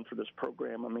Carter's done for this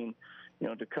program. I mean,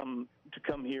 to come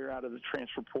here out of the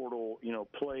transfer portal,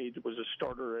 played, was a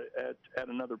starter at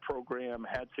another program,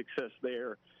 had success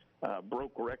there,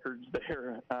 broke records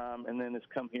there, and then has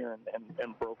come here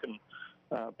and broken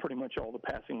pretty much all the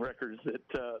passing records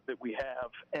that we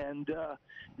have. And,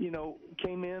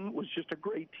 came in, was just a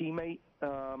great teammate,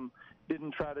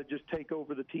 didn't try to just take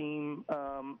over the team,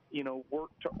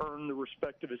 worked to earn the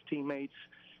respect of his teammates,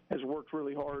 has worked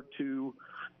really hard to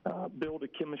build a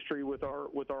chemistry with our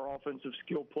offensive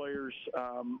skill players,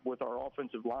 with our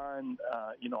offensive line,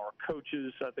 our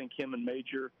coaches. I think him and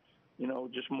Major,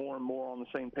 just more and more on the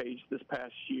same page this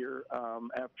past year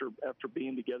after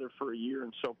being together for a year.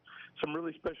 And so some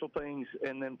really special things.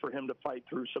 And then for him to fight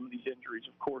through some of these injuries,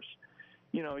 of course,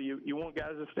 you want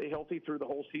guys to stay healthy through the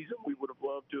whole season. We would have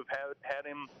loved to have had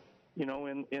him,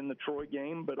 in the Troy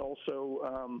game, but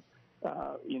also,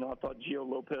 I thought Gio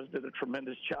Lopez did a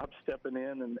tremendous job stepping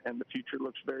in, and the future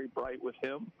looks very bright with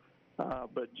him.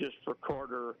 But just for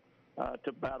Carter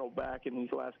to battle back in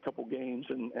these last couple games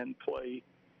and play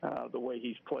the way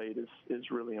he's played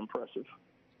is really impressive.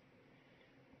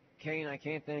 Kane, I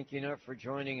can't thank you enough for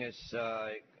joining us.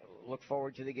 Look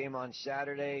forward to the game on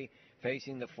Saturday,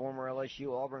 facing the former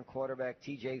LSU Auburn quarterback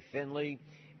T.J. Finley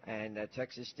and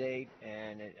Texas State,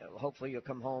 and hopefully you'll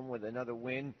come home with another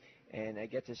win and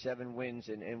get to 7 wins,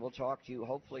 and we'll talk to you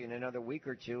hopefully in another week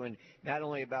or two, and not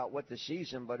only about what the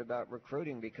season, but about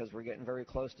recruiting, because we're getting very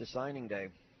close to signing day.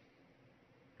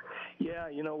 Yeah,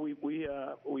 we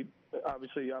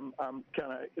obviously I'm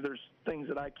kind of, there's things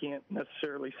that I can't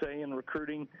necessarily say in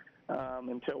recruiting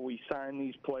until we sign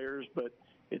these players, but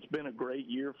it's been a great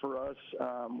year for us.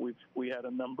 We had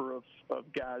a number of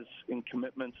guys in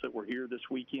commitments that were here this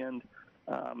weekend,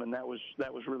 and that was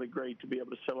really great to be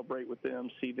able to celebrate with them,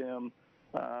 see them,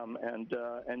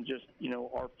 and just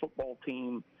our football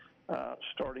team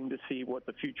starting to see what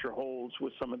the future holds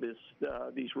with some of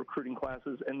these recruiting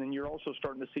classes, and then you're also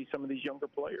starting to see some of these younger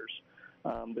players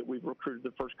that we've recruited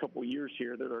the first couple of years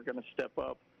here that are going to step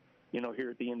up, here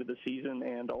at the end of the season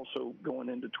and also going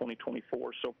into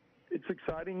 2024. So it's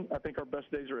exciting. I think our best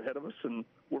days are ahead of us, and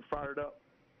we're fired up.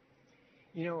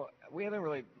 We haven't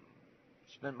really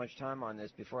spent much time on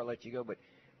this before I let you go, but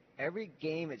every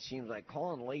game it seems like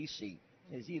Colin Lacey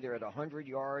is either at 100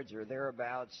 yards or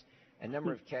thereabouts, a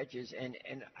number of catches, and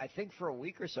I think for a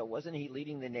week or so, wasn't he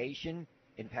leading the nation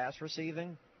in pass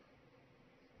receiving?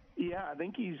 Yeah, I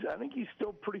think he's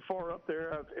still pretty far up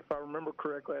there. If I remember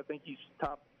correctly, I think he's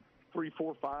top 3,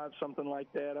 4, 5, something like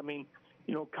that. I mean,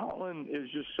 Colin is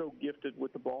just so gifted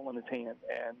with the ball in his hand,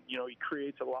 and he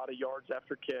creates a lot of yards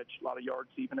after catch, a lot of yards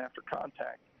even after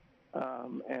contact,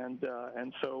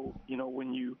 and so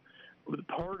when you,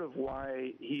 part of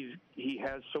why he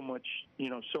has so much,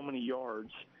 so many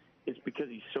yards, is because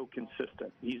he's so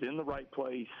consistent. He's in the right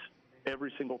place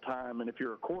every single time, and if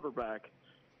you're a quarterback,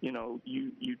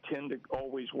 you tend to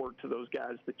always work to those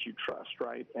guys that you trust,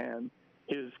 right? And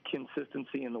his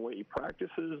consistency in the way he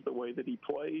practices, the way that he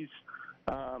plays,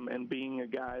 and being a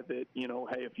guy that,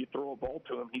 hey, if you throw a ball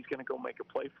to him, he's going to go make a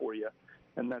play for you.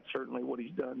 And that's certainly what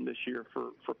he's done this year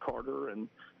for Carter, and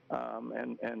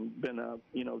been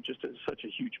just such a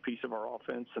huge piece of our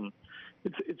offense. And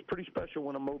it's pretty special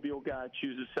when a Mobile guy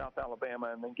chooses South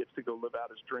Alabama and then gets to go live out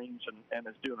his dreams and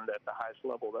is doing it at the highest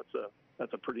level.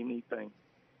 That's a pretty neat thing.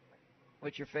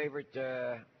 What's your favorite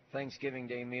Thanksgiving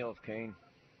Day meal, Kane?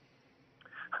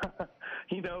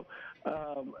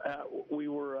 We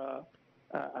were.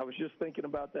 I was just thinking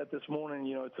about that this morning.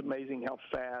 It's amazing how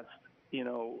fast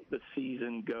the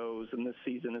season goes, and this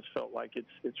season has felt like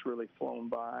it's really flown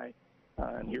by.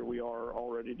 And here we are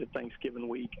already to Thanksgiving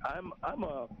week. I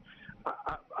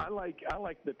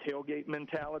like the tailgate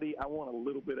mentality. I want a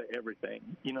little bit of everything.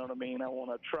 You know what I mean? I want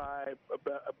to try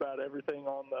about everything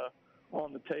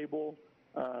on the table.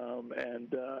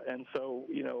 And so,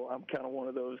 I'm kind of one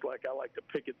of those, like, I like to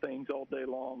pick at things all day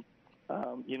long.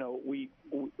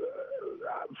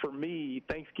 For me,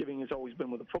 Thanksgiving has always been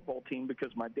with the football team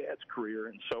because my dad's career,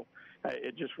 and so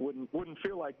it just wouldn't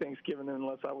feel like Thanksgiving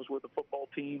unless I was with the football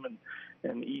team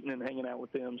and eating and hanging out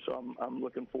with them. So I'm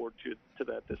looking forward to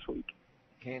that this week.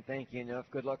 Can't thank you enough.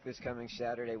 Good luck this coming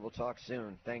Saturday. We'll talk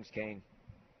soon. Thanks, Kane.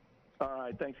 All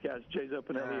right, thanks, guys. Jay's up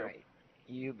and All right.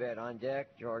 You bet. On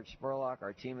deck, George Spurlock,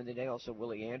 our team of the day, also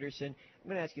Willie Anderson. I'm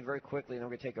going to ask you very quickly, and then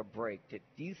we're going to take a break.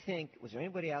 Do you think, was there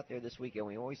anybody out there this weekend,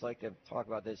 we always like to talk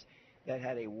about this, that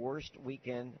had a worse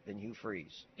weekend than Hugh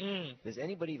Freeze? Does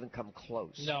anybody even come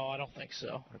close? No, I don't think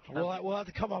so. We'll have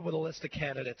to come up with a list of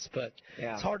candidates, but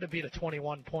It's hard to beat a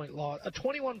 21-point loss. A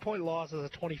 21-point loss as a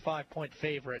 25-point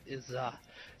favorite is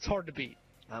it's hard to beat.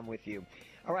 I'm with you.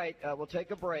 All right, we'll take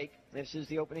a break. This is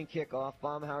the opening kickoff,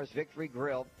 Baumhauer's Victory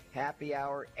Grill, happy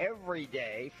hour every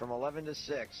day from 11 to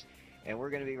 6. And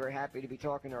we're going to be very happy to be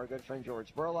talking to our good friend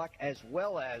George Spurlock, as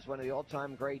well as one of the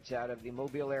all-time greats out of the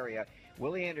Mobile area,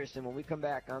 Willie Anderson, when we come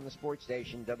back on the sports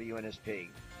station, WNSP.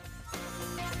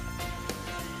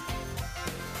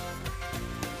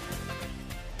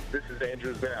 This is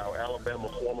Andrew Dow, Alabama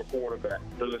former quarterback.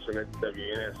 You're listening to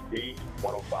WNSP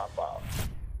 105.5.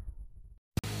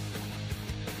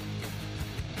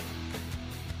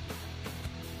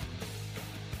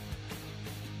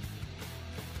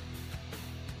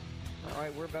 All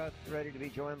right, we're about ready to be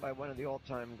joined by one of the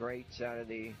all-time greats out of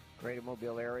the greater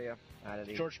Mobile area.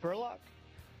 George Spurlock?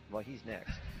 Well, he's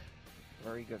next.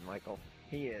 Very good, Michael.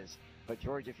 He is. But,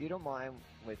 George, if you don't mind,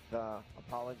 with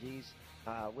apologies,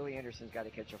 Willie Anderson's got to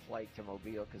catch a flight to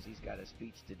Mobile because he's got a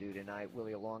speech to do tonight.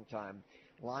 Willie, a long-time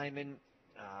lineman,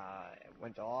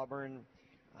 went to Auburn,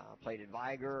 played at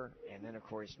Viger, and then, of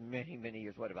course, many, many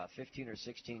years, about 15 or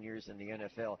 16 years in the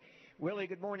NFL. Willie,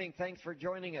 good morning. Thanks for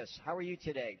joining us. How are you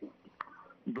today?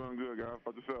 Doing good, guys.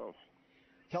 How about yourself?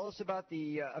 Tell us about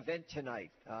the event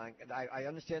tonight. I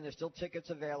understand there's still tickets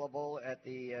available at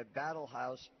the Battle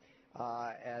House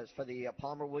as for the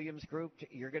Palmer Williams group.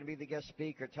 You're going to be the guest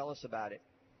speaker. Tell us about it.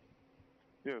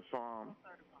 Yes,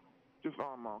 just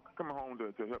coming home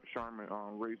to help Sherman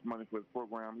raise money for his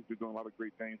program. He's been doing a lot of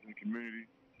great things in the community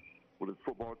with his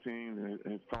football team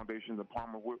and his foundation, the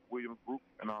Palmer Williams Group,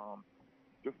 and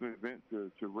just an event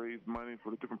to raise money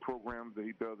for the different programs that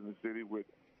he does in the city with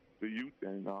the youth,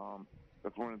 and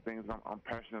that's one of the things I'm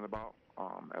passionate about.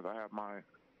 As I have my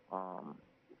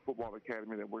football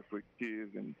academy that works with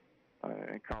kids and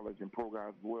college and pro guys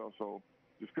as well. So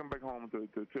just come back home to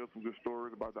tell some good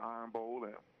stories about the Iron Bowl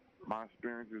and my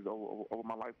experiences over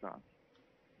my lifetime.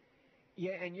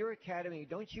 Yeah, and your academy,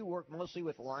 don't you work mostly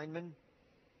with linemen?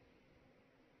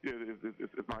 Yeah,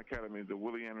 it's my academy, the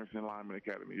Willie Anderson Lineman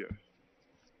Academy, yes.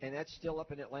 And that's still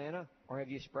up in Atlanta, or have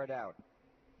you spread out?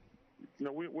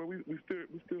 No, we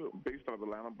still based out of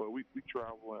Atlanta, but we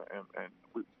travel and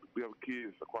we have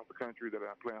kids across the country that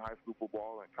are playing high school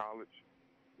football and college.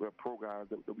 We have pro guys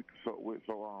that we consult with,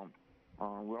 so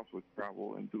we also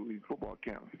travel and do these football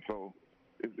camps. So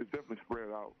it's definitely spread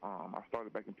out. I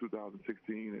started back in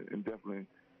 2016, and definitely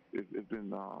it's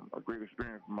been a great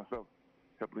experience for myself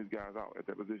helping these guys out at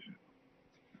that position.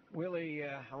 Willie,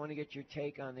 I want to get your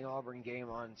take on the Auburn game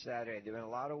on Saturday. There have been a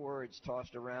lot of words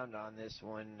tossed around on this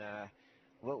one.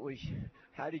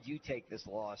 How did you take this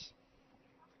loss?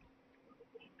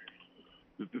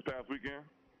 This past weekend?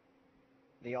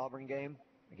 The Auburn game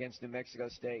against New Mexico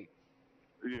State.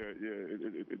 Yeah,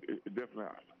 it definitely.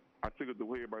 I took it the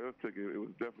way everybody else took it. It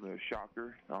was definitely a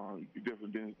shocker. You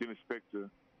definitely didn't expect to,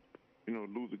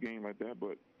 lose a game like that.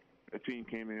 But the team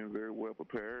came in very well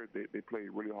prepared. They played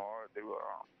really hard. They were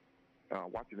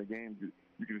watching the game.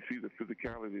 You can see the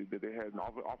physicality that they had in the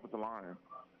offensive line,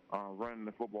 running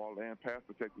the football and pass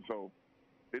protecting. So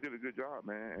they did a good job,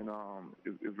 man. And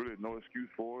it's really no excuse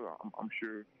for it. I'm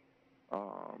sure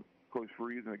Coach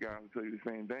Freeze and the guys will tell you the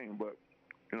same thing. But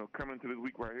coming into this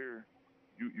week right here,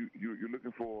 you're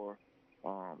looking for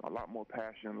a lot more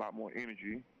passion, a lot more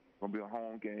energy. It's gonna be a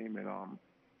home game, and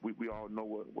we all know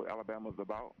what Alabama's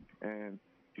about. And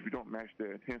if you don't match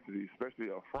their intensity, especially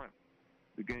up front,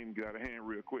 the game can get out of hand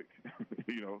real quick.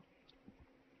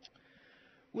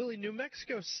 Willie, New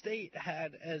Mexico State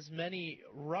had as many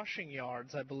rushing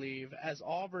yards, I believe, as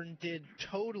Auburn did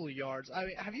total yards. I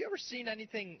mean, have you ever seen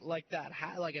anything like that?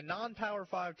 Like a non-Power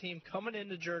 5 team coming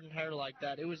into Jordan-Hare like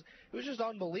that? It was just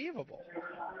unbelievable.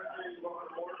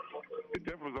 It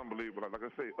definitely was unbelievable. Like I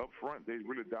say, up front, they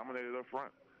really dominated up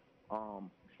front.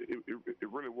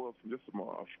 It really was just from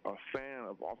a fan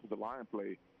of offensive line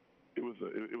play. It was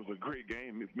a great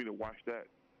game for me to watch that.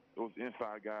 Those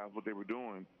inside guys, what they were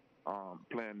doing.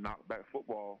 Playing knockback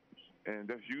football, and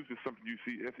that's usually something you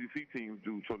see SEC teams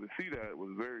do. So to see that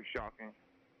was very shocking.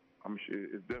 I'm sure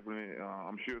it's definitely.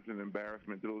 I'm sure it's an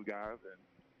embarrassment to those guys, and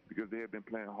because they have been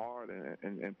playing hard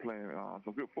and playing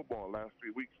some good football the last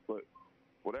 3 weeks. But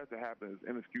for that to happen is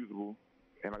inexcusable.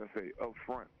 And like I say, up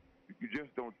front, you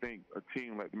just don't think a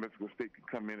team like New Mexico State can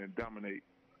come in and dominate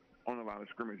on the line of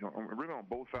scrimmage, really on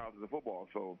both sides of the football.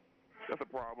 So that's a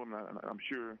problem. I'm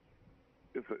sure.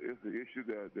 It's an issue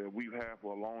that we've had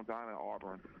for a long time at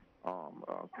Auburn.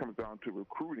 Comes down to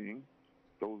recruiting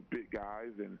those big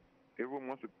guys, and everyone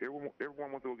wants to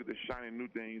look at the shiny new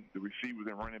things, the receivers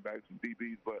and running backs and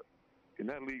DBs. But in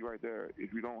that league right there,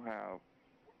 if you don't have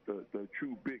the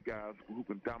true big guys who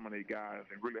can dominate guys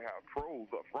and really have pros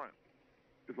up front,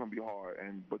 it's going to be hard.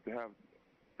 But to have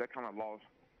that kind of loss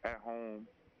at home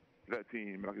to that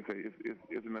team, like I say,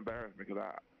 it's an embarrassment because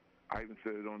I even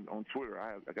said it on Twitter.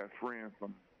 I got friends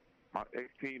from my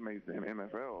ex-teammates in the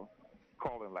NFL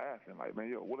calling, laughing, like,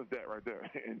 man, what is that right there?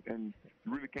 And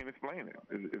you really can't explain it.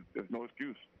 There's no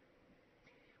excuse.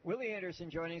 Willie Anderson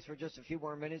joining us for just a few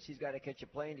more minutes. He's got to catch a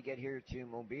plane to get here to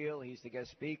Mobile. He's the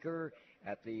guest speaker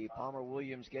at the Palmer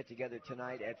Williams get-together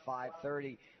tonight at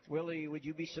 5:30. Willie, would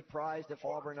you be surprised if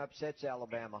Auburn upsets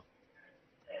Alabama?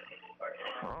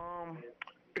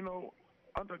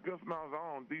 Under Gus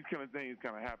Malzahn, these kind of things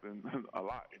kind of happen a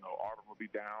lot. Auburn will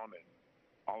be down, and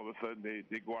all of a sudden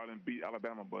they go out and beat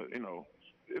Alabama. But,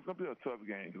 it's going to be a tough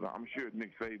game because I'm sure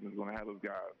Nick Saban is going to have those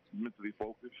guys mentally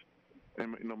focused.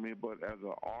 And, but as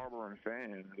an Auburn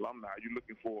fan, alumni, you're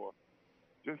looking for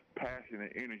just passion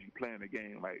and energy playing the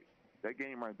game. Like, that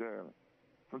game right there,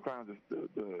 sometimes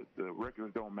the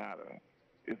records don't matter.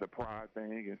 It's a pride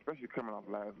thing, and especially coming off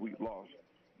last week's loss.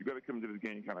 you got to come into this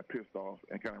game kind of pissed off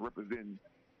and kind of representing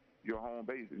your home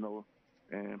base, you know,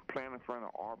 and playing in front of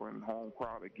Auburn home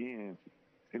crowd again.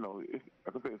 You know, it's,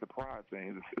 like I said, it's a pride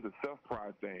thing. It's a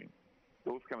self-pride thing.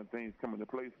 Those kind of things come into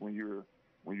place when you're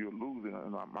losing.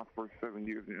 And my first 7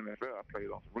 years in the NFL, I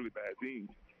played on some really bad teams,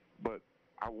 but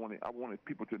I wanted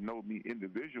people to know me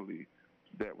individually.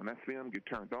 That when that film get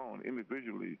turned on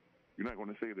individually, you're not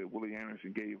going to say that Willie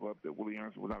Anderson gave up, that Willie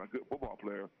Anderson was not a good football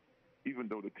player, even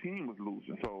though the team was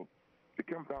losing. So it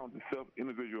comes down to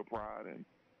individual pride, and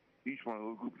each one of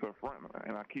those groups up front.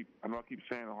 And I know I keep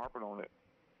saying and harping on it.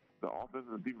 The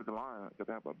offensive and defensive line got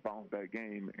to have a bounce back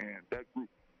game, and that group,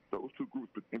 those two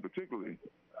groups in particular,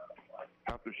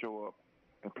 have to show up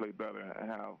and play better and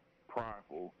have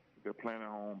prideful. They're playing at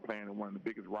home, playing in one of the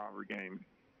biggest rivalry games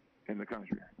in the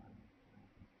country.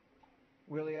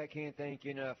 Willie, I can't thank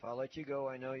you enough. I'll let you go.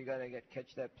 I know you got to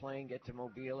catch that plane, get to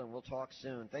Mobile, and we'll talk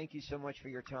soon. Thank you so much for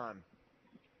your time.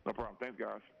 No problem. Thanks,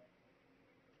 guys.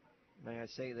 May I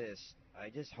say this? I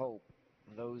just hope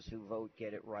those who vote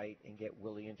get it right and get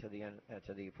Willie into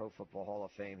the Pro Football Hall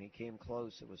of Fame. He came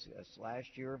close. It was last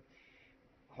year,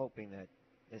 hoping that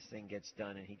this thing gets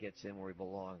done and he gets in where he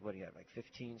belongs. What do you have, like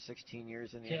 15, 16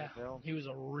 years in the NFL? He was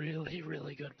a really,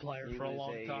 really good player for a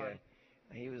long time.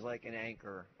 He was like an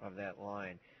anchor of that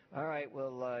line. All right,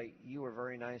 well, you were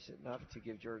very nice enough to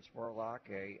give George Sporlock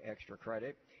a extra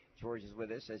credit. George is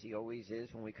with us, as he always is,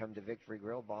 when we come to Victory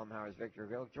Grill, Baumhauer's Victory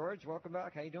Grill. George, welcome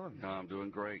back. How you doing? I'm doing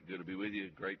great. Good to be with you.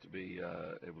 Great to be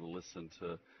able to listen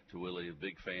to Willie. A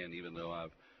big fan, even though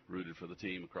I've rooted for the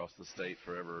team across the state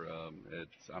forever.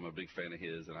 I'm a big fan of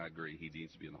his, and I agree. He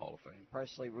needs to be in the Hall of Fame.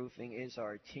 Presley Roofing is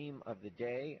our team of the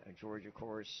day. George, of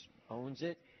course, owns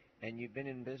it. And you've been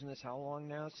in business how long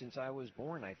now? Since I was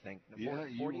born, I think. Yeah,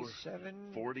 47?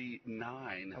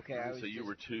 49. Okay, so you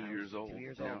were 2 years old. 2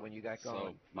 years old when you got going.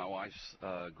 So my wife's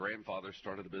grandfather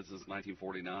started the business in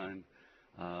 1949.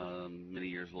 Many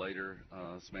years later,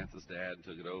 Samantha's dad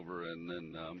took it over, and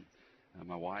then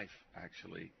my wife,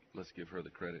 actually, let's give her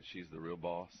the credit. She's the real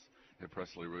boss at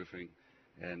Presley Roofing.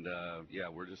 And,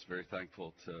 we're just very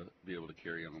thankful to be able to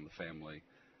carry on the family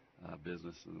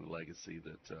business and the legacy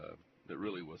that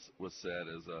really was set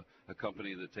as a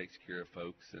company that takes care of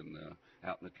folks and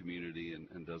out in the community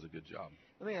and does a good job.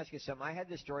 Let me ask you something. I had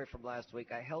this story from last week.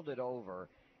 I held it over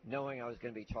knowing I was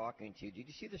going to be talking to you. Did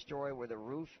you see the story where the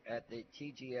roof at the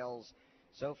TGL's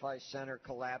SoFi Center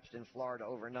collapsed in Florida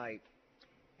overnight,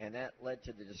 and that led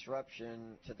to the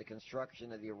disruption to the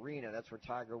construction of the arena? That's where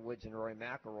Tiger Woods and Rory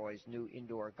McIlroy's new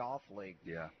indoor golf league.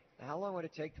 Yeah. How long would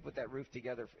it take to put that roof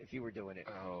together if you were doing it?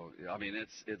 Oh, I mean,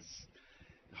 it's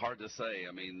hard to say.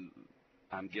 I mean,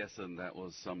 I'm guessing that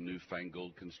was some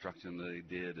newfangled construction that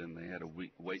they did, and they had a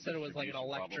weight Said it was like an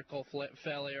electrical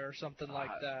failure or something like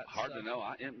that. Hard to know.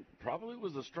 It probably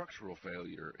was a structural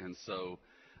failure, and so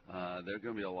there are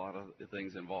going to be a lot of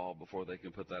things involved before they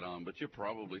can put that on. But you're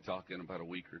probably talking about a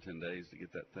week or 10 days to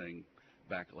get that thing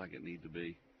back like it needs to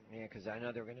be. Yeah, because I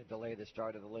know they're going to delay the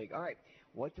start of the league. All right,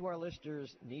 what do our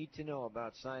listeners need to know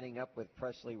about signing up with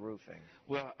Presley Roofing?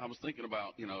 Well, I was thinking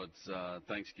about, it's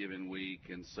Thanksgiving week,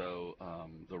 and so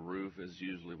the roof is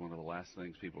usually one of the last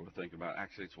things people are thinking about.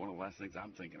 Actually, it's one of the last things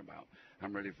I'm thinking about.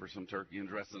 I'm ready for some turkey and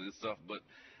dressing and stuff, but,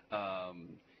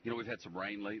 we've had some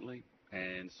rain lately,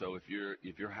 and so if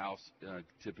your house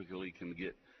typically can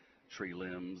get tree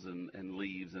limbs and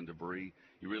leaves and debris,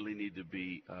 you really need to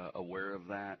be aware of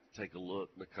that. Take a look,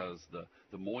 because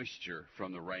the moisture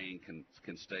from the rain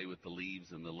can stay with the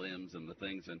leaves and the limbs and the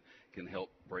things and can help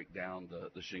break down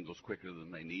the shingles quicker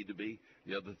than they need to be.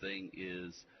 The other thing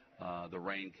is the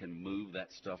rain can move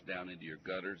that stuff down into your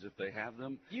gutters if they have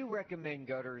them. You recommend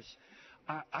gutters?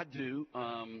 I do.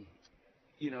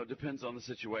 It depends on the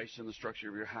situation, the structure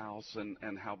of your house,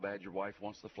 and how bad your wife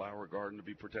wants the flower garden to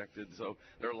be protected. So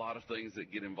there are a lot of things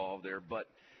that get involved there. But,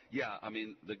 yeah, I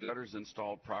mean, the gutter's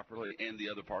installed properly, and the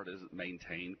other part is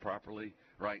maintained properly,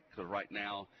 right? Because right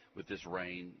now, with this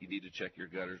rain, you need to check your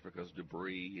gutters because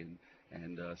debris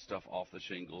and stuff off the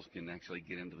shingles can actually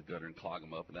get into the gutter and clog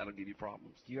them up, and that'll give you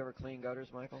problems. Do you ever clean gutters,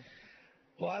 Michael?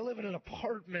 Well, I live in an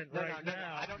apartment now.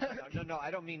 No, I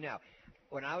don't mean now.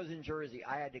 When I was in Jersey,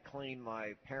 I had to clean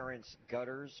my parents'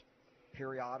 gutters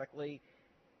periodically.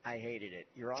 I hated it.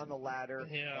 You're on the ladder,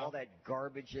 all that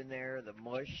garbage in there, the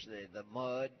mush, the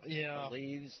mud, the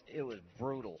leaves. It was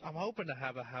brutal. I'm hoping to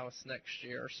have a house next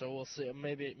year, so we'll see.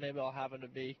 Maybe I'll have to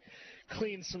be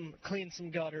clean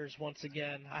some gutters once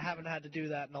again. I haven't had to do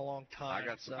that in a long time.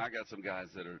 I got some guys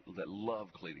that love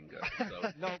cleaning gutters.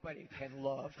 So. Nobody can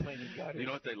love cleaning gutters. You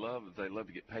know what they love? They love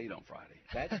to get paid on Friday.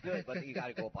 That's good, but you got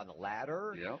to go up on the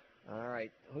ladder. Yep. All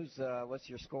right. What's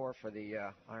your score for the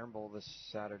Iron Bowl this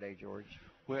Saturday, George?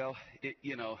 Well,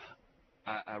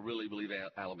 I really believe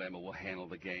Alabama will handle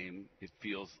the game. It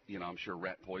feels, I'm sure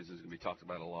rat poison is going to be talked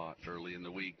about a lot early in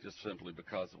the week, just simply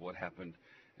because of what happened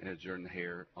at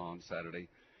Jordan-Hare on Saturday.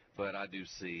 But I do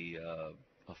see a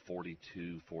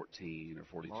 42-14 or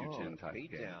 42-10 type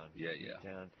beat game. Down. Yeah. Beat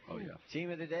down. Oh, yeah.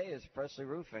 Team of the day is Presley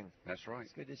Roofing. That's right.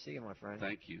 It's good to see you, my friend.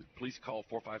 Thank you. Please call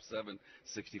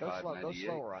 457-6598. Go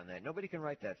slower on that. Nobody can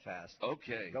write that fast.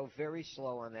 Okay. Go very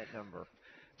slow on that number.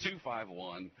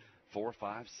 251-457-6598.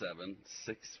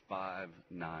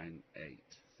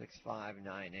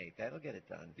 6598. That'll get it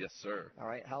done. Yes, sir. All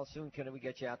right. How soon can we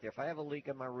get you out there? If I have a leak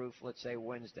on my roof, let's say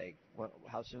Wednesday,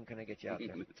 how soon can I get you out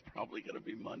there? It's probably going to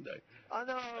be Monday. Oh,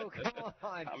 no. Come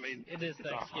on. I mean, it is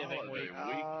Thanksgiving week.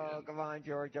 Oh, come on,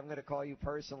 George. I'm going to call you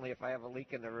personally if I have a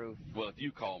leak in the roof. Well, if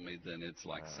you call me, then it's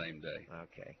like same day.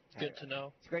 Okay. It's good to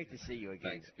know. It's great to see you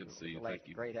again. Thanks. Good to see you. Thank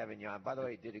you. Great having you on. By the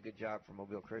way, you did a good job for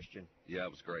Mobile Christian. Yeah,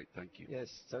 it was great. Thank you. Yes,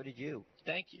 so did you.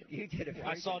 Thank you. You did a very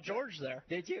I saw good job. George there.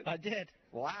 Did you? I did.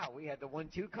 Wow, we had the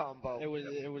 1-2 combo. It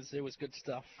was good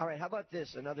stuff. All right, how about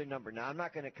this? Another number. Now, I'm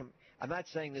not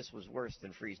saying this was worse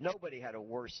than Freeze. Nobody had a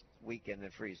worse weekend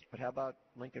than Freeze. But how about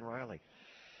Lincoln Riley?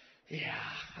 Yeah,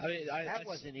 I mean, that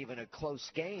wasn't even a close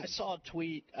game. I saw a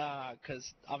tweet because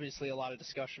obviously a lot of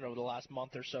discussion over the last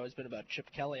month or so has been about Chip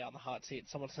Kelly on the hot seat.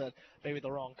 Someone said maybe the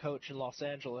wrong coach in Los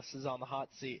Angeles is on the hot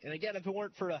seat. And again, if it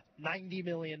weren't for a $90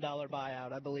 million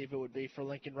buyout, I believe it would be for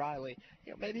Lincoln Riley.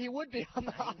 Maybe he would be on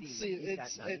the hot seat.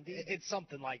 It's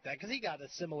something like that because he got a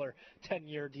similar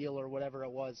 10-year deal or whatever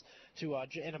it was to,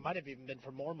 and it might have even been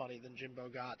for more money than Jimbo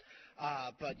got.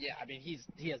 But yeah, I mean, he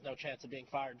has no chance of being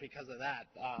fired because of that.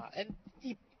 And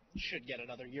he should get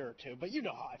another year or two. But you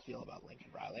know how I feel about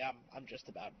Lincoln Riley. I'm just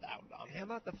about out on him. How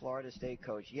about the Florida State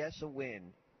coach? Yes, a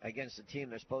win against a team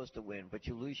they're supposed to win, but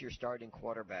you lose your starting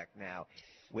quarterback now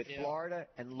with Florida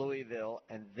and Louisville,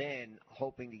 and then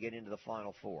hoping to get into the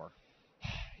Final Four.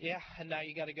 Yeah, and now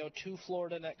you got to go to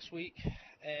Florida next week.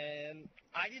 And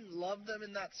I didn't love them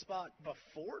in that spot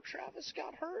before Travis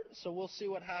got hurt, so we'll see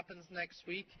what happens next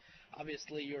week.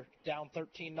 Obviously, you're down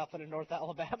 13-0 in North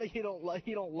Alabama. You don't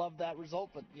love that result,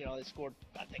 but they scored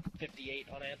I think 58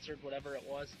 unanswered, whatever it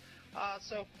was.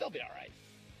 So they'll be all right.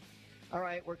 All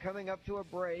right, we're coming up to a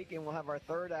break, and we'll have our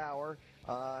third hour.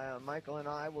 Michael and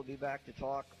I will be back to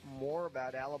talk more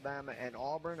about Alabama and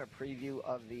Auburn, a preview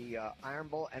of the Iron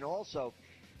Bowl, and also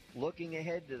looking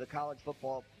ahead to the college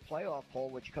football playoff poll,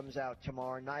 which comes out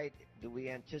tomorrow night. Do we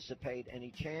anticipate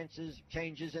any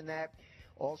changes in that?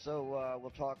 Also,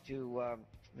 we'll talk to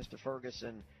Mr.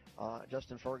 Ferguson,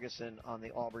 Justin Ferguson, on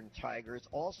the Auburn Tigers.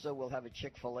 Also, we'll have a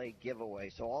Chick-fil-A giveaway.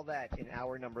 So all that in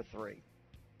hour number 3.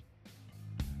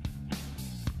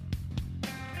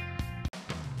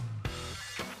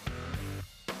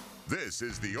 This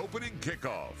is the Opening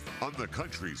Kickoff on the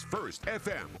country's first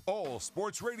FM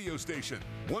all-sports radio station,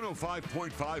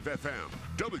 105.5 FM,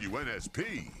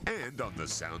 WNSP, and on the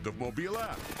Sound of Mobile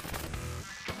app.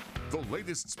 The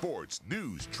latest sports,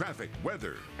 news, traffic,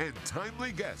 weather, and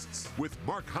timely guests with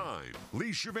Mark Heim,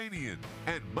 Lee Shervanian,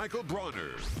 and Michael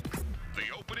Bronner.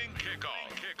 The Opening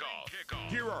Kickoff.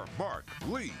 Here are Mark,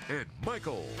 Lee, and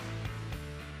Michael.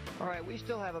 All right, we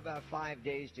still have about 5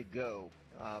 days to go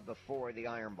before the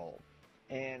Iron Bowl.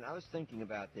 And I was thinking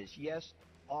about this. Yes,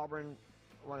 Auburn,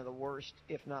 one of the worst,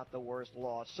 if not the worst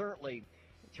loss, certainly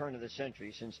turn of the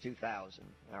century since 2000,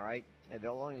 all right? And they've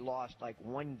only lost like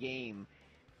one game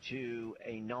to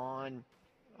a non-Power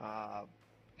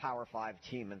 5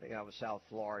 team, and that was South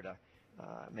Florida,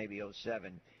 maybe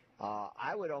 07.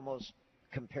 I would almost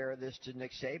compare this to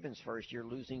Nick Saban's first year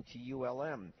losing to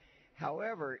ULM.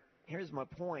 However, here's my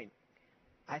point.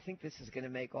 I think this is going to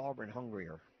make Auburn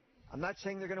hungrier. I'm not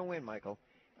saying they're going to win, Michael.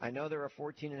 I know they're a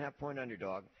 14.5-point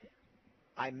underdog.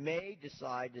 I may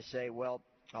decide to say, well,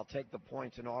 I'll take the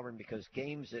points in Auburn because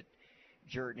games at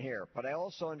Jordan-Hare. But I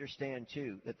also understand,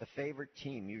 too, that the favorite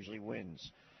team usually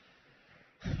wins.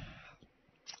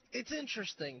 It's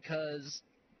interesting because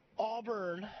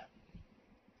Auburn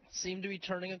seemed to be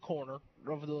turning a corner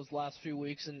over those last few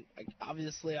weeks, and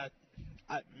obviously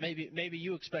maybe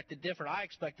you expected different. I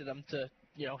expected them to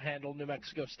handle New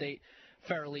Mexico State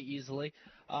fairly easily,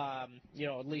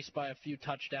 at least by a few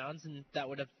touchdowns, and that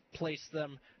would have placed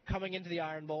them coming into the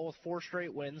Iron Bowl with 4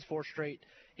 straight wins, 4 straight,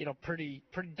 pretty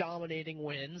dominating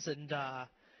wins, and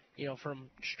from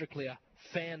strictly a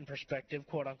fan perspective,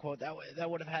 quote unquote, that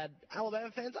would have had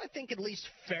Alabama fans, I think, at least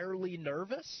fairly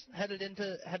nervous headed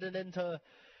into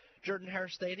Jordan-Hare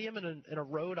Stadium in a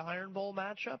road Iron Bowl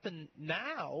matchup, and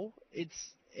now it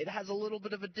has a little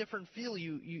bit of a different feel.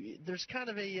 There's kind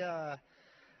of a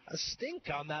a stink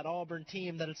on that Auburn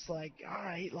team that it's like, all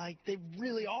right, like they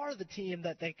really are the team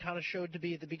that they kind of showed to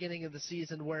be at the beginning of the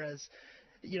season, whereas,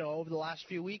 over the last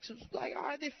few weeks, it was like, all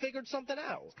right, they figured something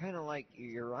out. It's kind of like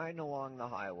you're riding along the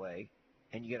highway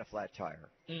and you get a flat tire.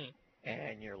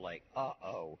 And you're like,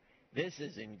 uh-oh, this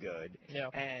isn't good. Yeah.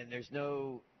 And there's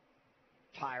no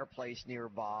tire place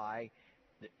nearby.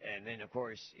 And then, of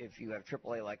course, if you have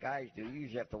AAA like I do, you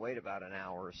usually have to wait about an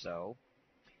hour or so.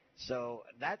 So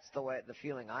that's the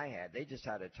feeling I had. They just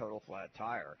had a total flat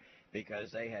tire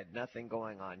because they had nothing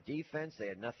going on defense. They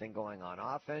had nothing going on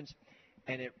offense.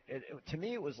 And to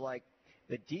me, it was like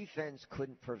the defense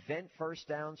couldn't prevent first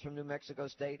downs from New Mexico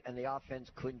State, and the offense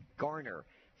couldn't garner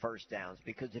first downs.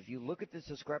 Because if you look at this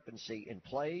discrepancy in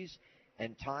plays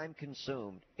and time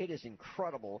consumed, it is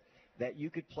incredible that you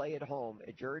could play at home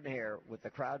at Jordan-Hare with the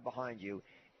crowd behind you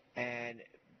and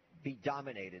be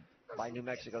dominated by New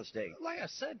Mexico State. Like I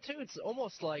said, too, it's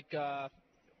almost like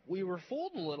we were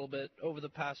fooled a little bit over the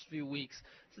past few weeks.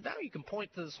 So now you can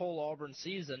point to this whole Auburn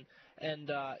season, and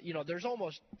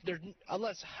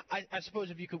unless I suppose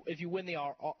if you win the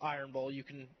Iron Bowl, you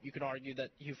can argue that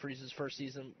Hugh Freeze's first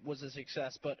season was a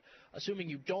success. But assuming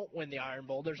you don't win the Iron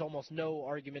Bowl, there's almost no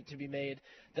argument to be made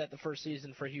that the first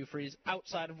season for Hugh Freeze,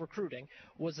 outside of recruiting,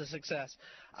 was a success.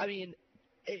 I mean,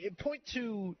 point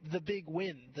to the big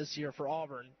win this year for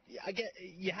Auburn.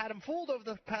 You had them fooled over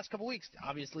the past couple weeks.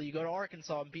 Obviously, you go to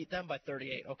Arkansas and beat them by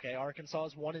 38. Okay, Arkansas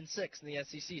is 1-6 in the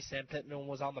SEC. Sam Pittman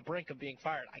was on the brink of being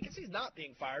fired. I guess he's not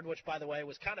being fired, which, by the way,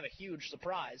 was kind of a huge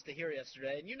surprise to hear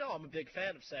yesterday. And I'm a big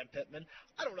fan of Sam Pittman.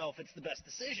 I don't know if it's the best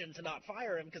decision to not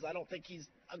fire him because I don't think he's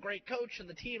a great coach and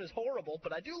the team is horrible,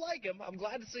 but I do like him. I'm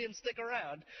glad to see him stick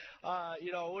around.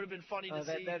 It would have been funny to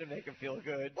see. That'd make him feel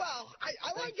good. Well,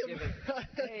 I like him.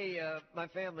 Hey, my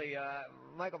family,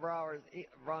 Michael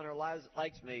Bronner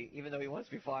likes me, even though he wants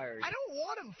to be fired. I don't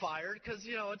want him fired because,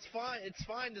 it's fine. It's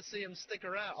fine to see him stick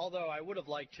around. Although I would have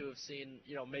liked to have seen,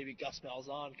 maybe Gus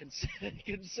Malzahn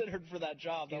considered for that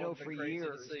job. For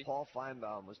years, Paul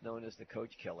Feinbaum was known as the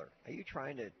coach killer. Are you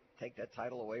trying to take that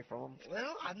title away from him?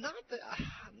 No, I'm not.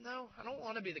 No, I don't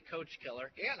want to be the coach killer.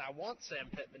 Again, I want Sam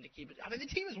Pittman to keep it. I mean, the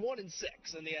team is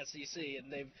 1-6 in the SEC,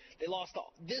 and they lost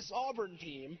this Auburn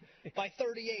team by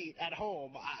 38 at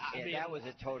home. I mean, that was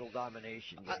a total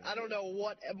domination game. I don't know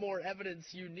what more evidence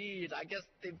you need. I guess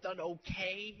they've done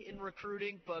okay in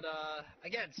recruiting, but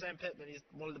again, Sam Pittman, he's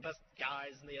one of the best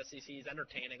guys in the SEC. He's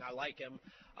entertaining. I like him.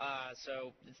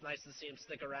 So it's nice to see him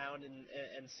stick around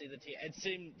and see the team.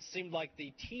 It seemed like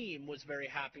the team was very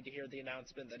happy to hear the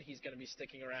announcement that he's going to be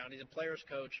sticking around. He's a player's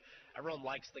coach. Everyone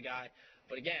likes the guy.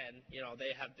 But again,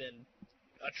 they have been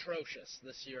atrocious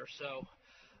this year. So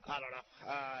I don't know.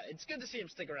 It's good to see him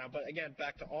stick around. But again,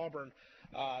 back to Auburn.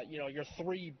 Your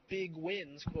three big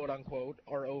wins, quote unquote,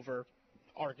 are over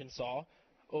Arkansas,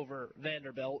 over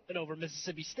Vanderbilt, and over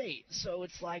Mississippi State. So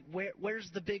it's like, where's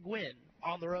the big win?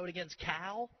 On the road against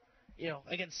Cal?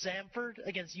 Against Samford?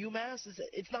 Against UMass?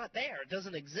 It's not there. It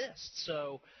doesn't exist.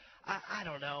 So I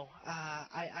don't know.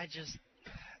 I just,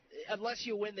 unless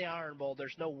you win the Iron Bowl,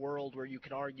 there's no world where you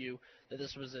can argue that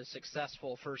this was a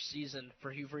successful first season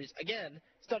for Hugh Freeze. Again,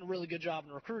 he's done a really good job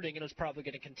in recruiting, and is probably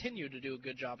going to continue to do a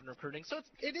good job in recruiting. So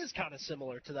it is kind of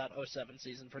similar to that 2007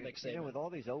 season for Nick Saban. With all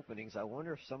these openings, I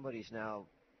wonder if somebody's now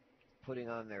putting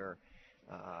on their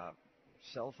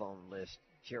cell phone list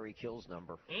Jerry Kill's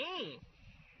number.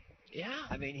 Yeah.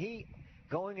 I mean,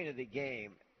 going into the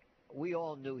game, we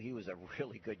all knew he was a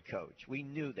really good coach. We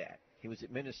knew that. He was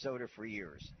at Minnesota for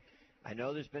years. I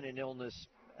know there's been an illness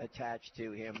attached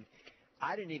to him.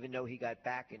 I didn't even know he got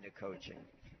back into coaching.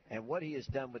 And what he has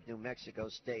done with New Mexico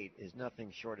State is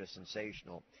nothing short of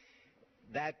sensational.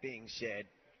 That being said,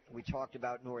 we talked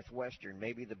about Northwestern,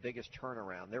 maybe the biggest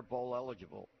turnaround. They're bowl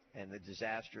eligible, and the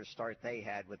disastrous start they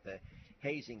had with the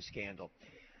hazing scandal.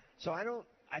 So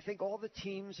I think all the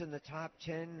teams in the top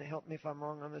 10, help me if I'm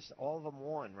wrong on this, all of them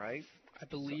won, right? I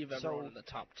believe everyone in the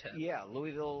top 10. Yeah,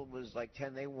 Louisville was like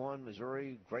 10, they won.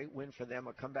 Missouri, great win for them,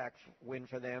 a comeback win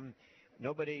for them.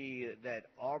 Nobody that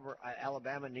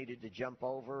Alabama needed to jump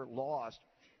over lost.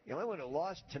 The only one that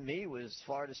lost to me was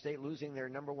Florida State losing their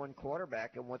number one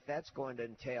quarterback, and what that's going to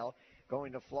entail,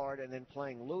 going to Florida and then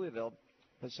playing Louisville.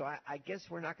 So I guess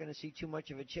we're not going to see too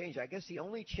much of a change. I guess the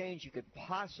only change you could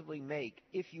possibly make,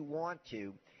 if you want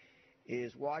to,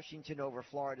 is Washington over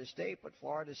Florida State. But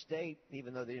Florida State,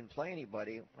 even though they didn't play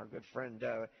anybody, our good friend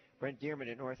Brent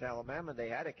Dearman at North Alabama, they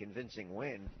had a convincing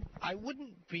win. I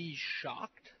wouldn't be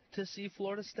shocked to see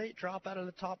Florida State drop out of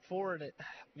the top four. And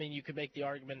you could make the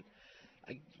argument,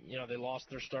 they lost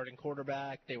their starting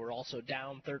quarterback. They were also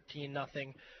down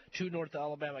 13-0 to North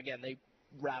Alabama. Again, they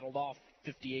rattled off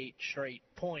 58 straight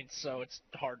points, so it's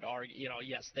hard to argue.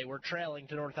 Yes, they were trailing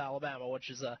to North Alabama, which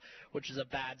is a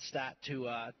bad stat to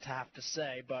have to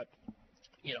say, but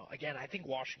again, I think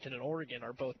Washington and Oregon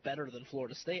are both better than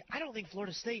Florida State. I don't think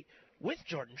Florida State with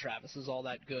Jordan Travis is all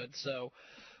that good, so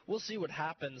we'll see what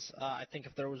happens. I think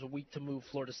if there was a week to move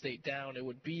Florida State down, it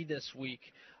would be this week.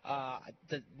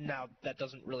 Now, that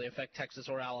doesn't really affect Texas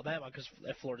or Alabama, because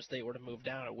if Florida State were to move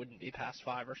down, it wouldn't be past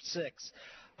 5 or 6.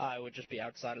 It would just be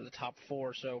outside of the top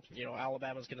 4. So,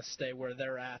 Alabama's going to stay where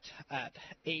they're at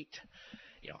 8.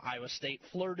 Iowa State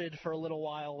flirted for a little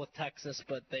while with Texas,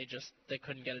 but they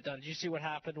couldn't get it done. Did you see what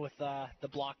happened with the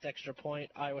blocked extra point?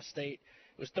 Iowa State,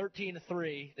 it was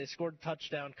 13-3. They scored a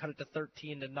touchdown, cut it to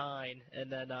 13-9,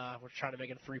 and then we're trying to make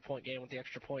it a 3-point game with the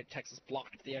extra point. Texas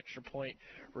blocked the extra point,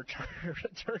 returned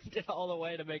it all the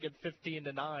way to make it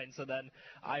 15-9. So then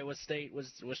Iowa State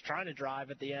was trying to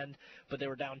drive at the end, but they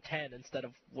were down 10 instead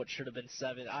of what should have been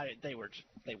 7. They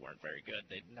weren't very good.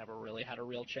 They never really had a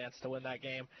real chance to win that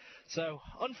game. So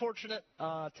unfortunate.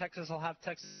 Texas will have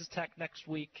Texas Tech next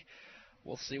week.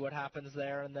 We'll see what happens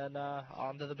there, and then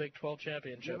on to the Big 12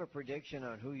 championship. Do you have a prediction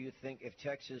on who you think, if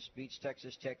Texas beats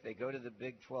Texas Tech, they go to the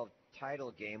Big 12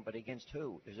 title game, but against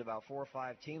who? There's about 4 or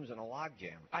 5 teams in a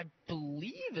logjam. I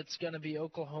believe it's going to be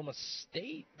Oklahoma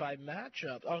State by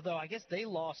matchup, although I guess they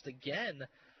lost again.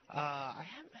 I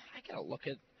got to look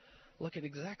at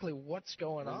exactly what's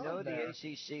going on there. We know the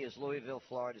ACC is Louisville,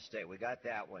 Florida State. We got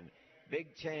that one. Big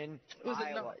Ten,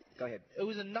 Iowa. Go ahead. It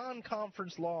was a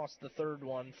non-conference loss, the third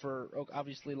one, for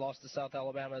obviously lost to South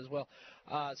Alabama as well.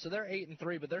 So they're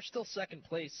 8-3, but they're still second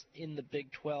place in the Big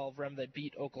 12. Remember, they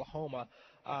beat Oklahoma.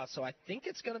 So I think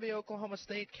it's going to be Oklahoma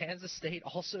State. Kansas State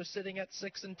also sitting at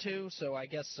 6-2. So I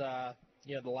guess the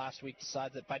last week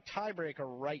decides it. By tiebreaker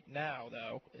right now,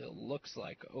 though, it looks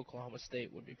like Oklahoma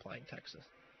State would be playing Texas.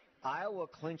 Iowa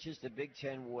clinches the Big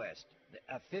Ten West,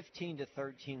 a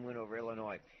 15-13 win over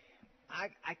Illinois.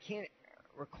 I can't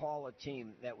recall a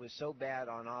team that was so bad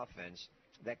on offense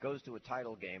that goes to a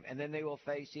title game, and then they will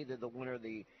face either the winner of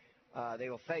they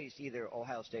will face either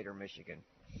Ohio State or Michigan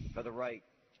for the right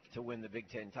to win the Big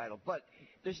Ten title. But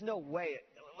there's no way.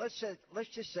 Let's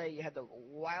just say you had the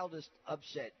wildest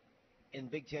upset in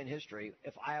Big Ten history.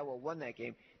 If Iowa won that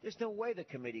game, there's no way the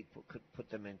committee could put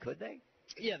them in, could they?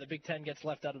 Yeah, the Big Ten gets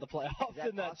left out of the playoff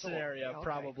in that scenario, okay.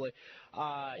 Probably.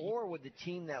 Or would the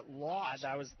team that lost,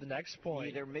 that was the next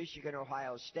point, either Michigan or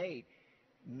Ohio State,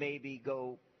 maybe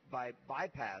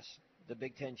bypass the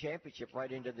Big Ten championship right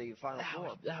into the Final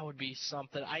Four? That would be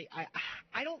something.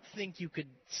 I don't think you could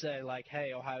say, like,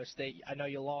 hey, Ohio State, I know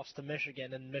you lost to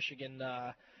Michigan, and Michigan,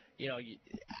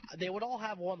 they would all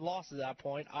have one loss at that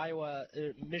point.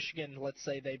 Michigan, let's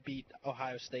say they beat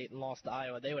Ohio State and lost to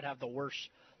Iowa. They would have the worst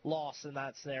loss in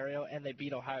that scenario, and they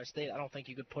beat Ohio State. I don't think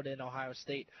you could put in Ohio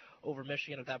State over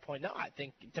Michigan at that point. No, I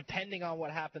think depending on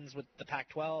what happens with the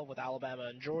Pac-12, with Alabama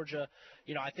and Georgia,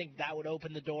 I think that would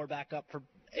open the door back up for,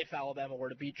 if Alabama were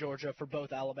to beat Georgia, for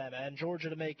both Alabama and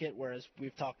Georgia to make it, whereas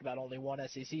we've talked about only one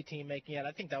SEC team making it.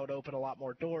 I think that would open a lot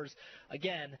more doors.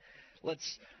 Again,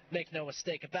 let's make no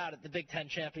mistake about it, the Big Ten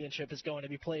championship is going to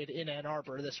be played in Ann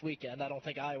Arbor this weekend. I don't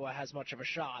think Iowa has much of a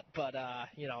shot, but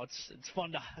it's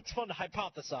fun to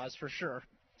hypothesize for sure.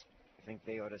 I think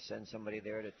they ought to send somebody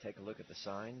there to take a look at the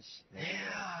signs. Yeah,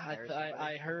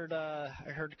 I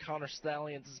heard Connor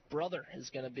Stallion's brother is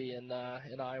going to be in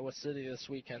Iowa City this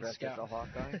weekend, dressed as a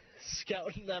Hawkeye,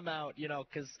 scouting them out.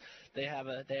 Because they have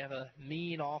a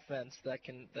mean offense that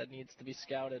needs to be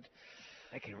scouted.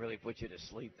 That can really put you to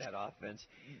sleep, that offense.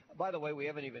 By the way, we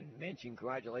haven't even mentioned,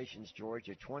 congratulations,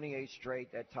 Georgia. 28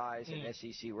 straight, that ties an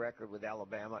SEC record with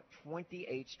Alabama.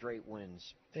 28 straight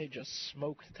wins. They just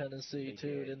smoked Tennessee,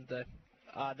 didn't they?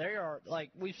 They are, like,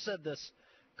 we've said this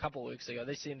a couple weeks ago,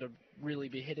 they seem to really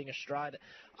be hitting a stride.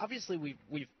 Obviously,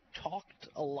 we've talked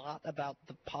a lot about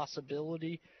the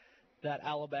possibility that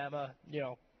Alabama,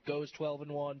 goes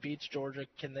 12-1, beats Georgia.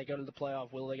 Can they go to the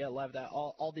playoff? Will they get left out?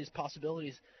 All these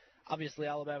possibilities. Obviously,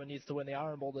 Alabama needs to win the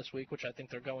Iron Bowl this week, which I think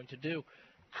they're going to do.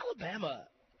 Alabama,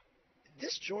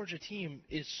 this Georgia team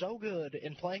is so good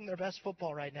in playing their best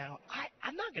football right now.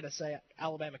 I'm not going to say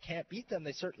Alabama can't beat them.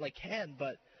 They certainly can,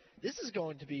 but this is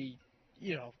going to be,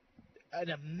 an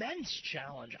immense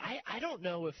challenge. I don't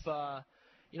know if, I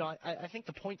think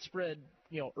the point spread,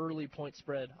 early point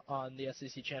spread on the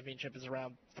SEC championship is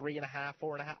around 3.5,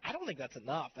 4.5. I don't think that's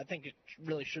enough. I think it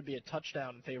really should be a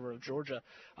touchdown in favor of Georgia.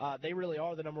 They really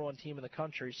are the number one team in the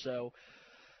country. So,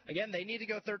 again, they need to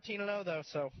go 13-0, though,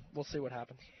 so we'll see what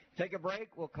happens. Take a break.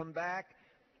 We'll come back.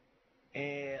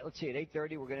 Let's see, at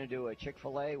 8:30 we're going to do a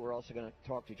Chick-fil-A. We're also going to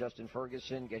talk to Justin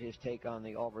Ferguson, get his take on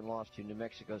the Auburn loss to New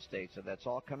Mexico State. So that's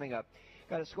all coming up.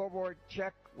 Got a scoreboard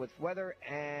check with weather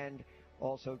and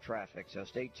also traffic. So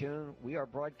stay tuned. We are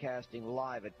broadcasting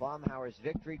live at Baumhauer's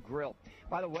Victory Grill.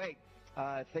 By the way,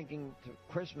 thinking to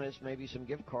Christmas, maybe some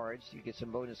gift cards. You get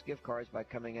some bonus gift cards by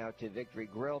coming out to Victory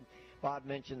Grill. Bob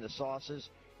mentioned the sauces.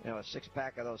 You know, a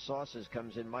 6-pack of those sauces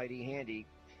comes in mighty handy,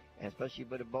 and especially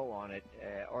with a bow on it,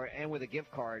 and with a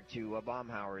gift card to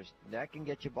Baumhauer's. That can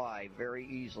get you by very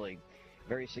easily.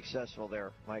 Very successful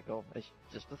there, Michael. It's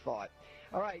just a thought.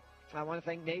 All right, I want to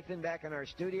thank Nathan back in our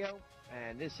studio,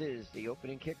 and this is the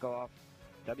Opening Kickoff,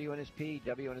 WNSP,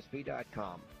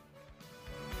 WNSP.com.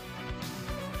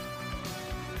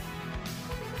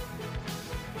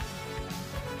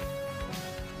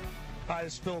 Hi,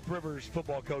 this is Philip Rivers,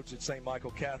 football coach at St.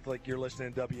 Michael Catholic. You're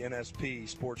listening to WNSP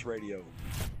Sports Radio.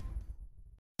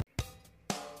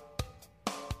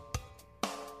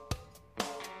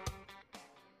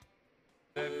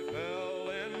 I fell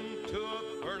into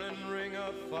a burning ring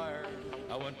of fire.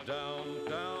 I went down,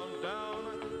 down,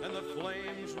 down, and the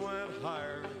flames went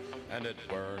higher. And it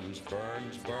burns,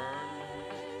 burns,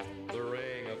 burns, the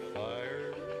ring of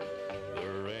fire,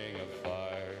 the ring of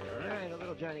fire. All right, a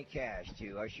little Johnny Cash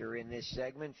to usher in this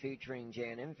segment featuring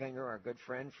Jan Infinger, our good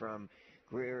friend from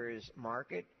Greer's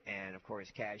Market, and, of course,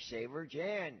 Cash Saver.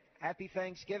 Jan, happy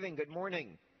Thanksgiving. Good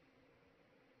morning.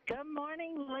 Good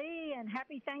morning, Lee, and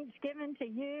happy Thanksgiving to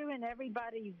you and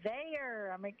everybody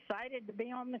there. I'm excited to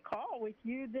be on the call with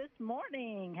you this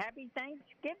morning. Happy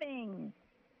Thanksgiving.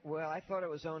 Well, I thought it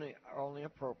was only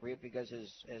appropriate because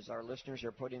as our listeners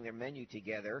are putting their menu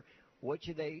together, what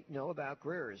should they know about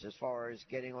Greer's as far as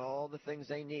getting all the things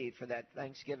they need for that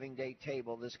Thanksgiving Day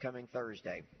table this coming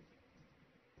Thursday?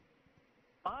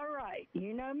 All right.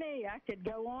 You know me. I could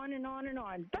go on and on and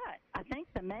on. But I think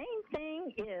the main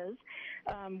thing is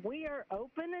we are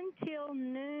open until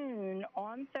noon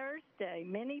on Thursday.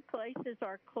 Many places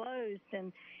are closed.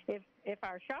 And if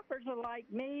our shoppers are like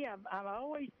me, I've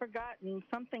always forgotten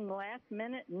something last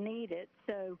minute and need it.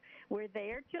 So we're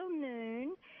there till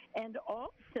noon. And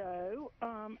also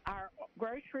our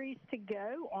groceries to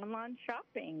go, online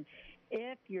shopping.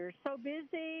 If you're so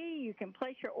busy, you can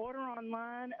place your order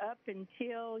online up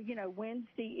until,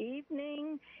 Wednesday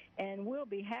evening, and we'll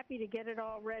be happy to get it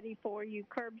all ready for you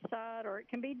curbside, or it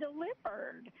can be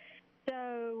delivered.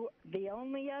 So the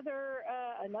only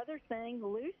another thing,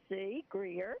 Lucy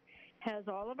Greer has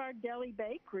all of our deli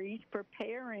bakeries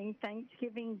preparing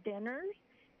Thanksgiving dinners.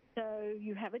 So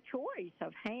you have a choice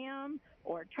of ham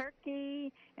or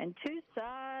turkey and 2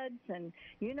 sides. And,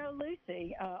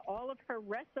 Lucy, all of her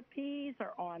recipes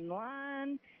are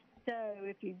online. So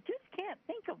if you just can't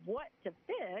think of what to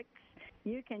fix,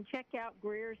 you can check out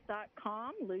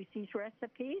Greer's.com, Lucy's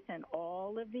recipes, and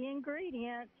all of the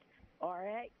ingredients are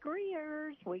at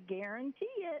Greer's. We guarantee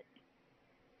it.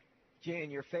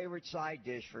 Jan, your favorite side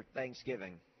dish for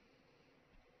Thanksgiving?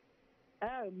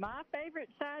 Oh, my favorite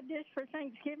side dish for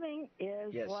Thanksgiving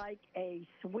is like a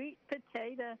sweet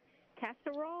potato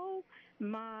casserole.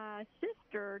 My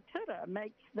sister, Tuda,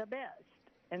 makes the best.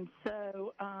 And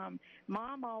so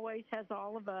Mom always has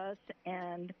all of us,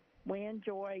 and we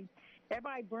enjoy.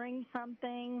 Everybody brings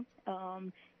something,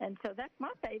 and so that's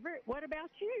my favorite. What about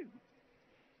you?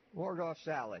 Ward-off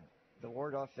salad. The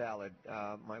Ward-off salad.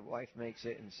 My wife makes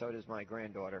it, and so does my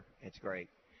granddaughter. It's great.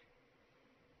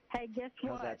 Hey, guess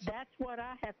what? That's what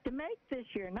I have to make this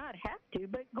year. Not have to,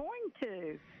 but going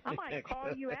to. I might call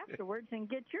you afterwards and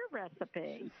get your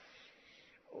recipe.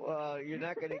 Well, you're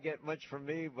not going to get much from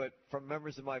me, but from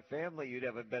members of my family, you'd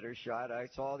have a better shot. I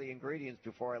saw the ingredients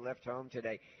before I left home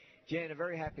today. Jan, a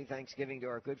very happy Thanksgiving to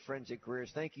our good friends at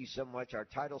Greer's. Thank you so much. Our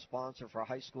title sponsor for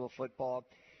high school football.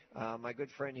 My good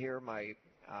friend here, my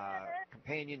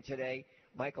companion today,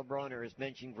 Michael Broner, has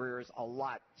mentioned Greer's a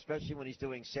lot, especially when he's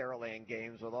doing Saraland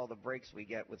games with all the breaks we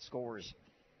get with scores.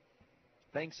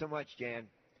 Thanks so much, Jan.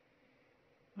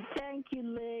 Thank you,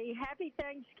 Lee. Happy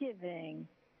Thanksgiving.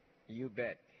 You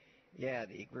bet. Yeah,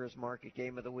 the Greer's Market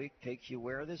Game of the Week takes you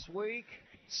where this week?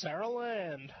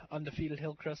 Saraland. Undefeated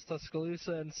Hillcrest,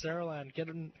 Tuscaloosa, and Saraland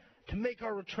getting to make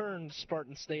our return to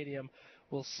Spartan Stadium.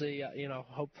 We'll see.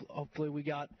 Hopefully we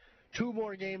got 2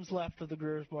 more games left of the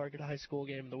Greer's Market High School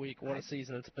Game of the Week. What a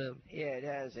season it's been. Yeah, it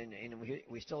has, and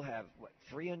we still have,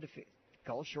 3 undefeated.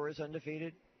 Gulf Shore is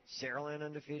undefeated, Saraland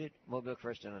undefeated, Mobile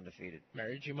Christian undefeated.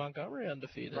 Mary G. Montgomery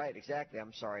undefeated. Right, exactly.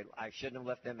 I'm sorry. I shouldn't have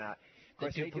left them out. Of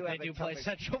course, they do play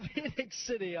Central Phoenix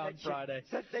City on Friday.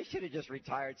 They should have just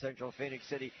retired Central Phoenix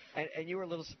City. And you were a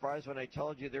little surprised when I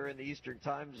told you they're in the Eastern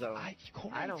time zone.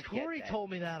 Corey told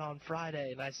me that on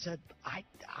Friday, and I said,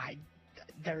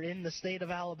 they're in the state of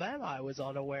Alabama. I was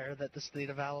unaware that the state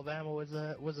of Alabama was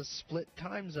a split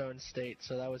time zone state,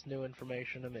 so that was new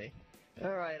information to me.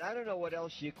 All right, I don't know what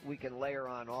else we can layer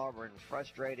on Auburn.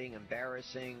 Frustrating,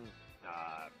 embarrassing,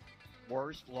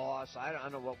 worst loss. I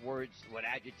don't know what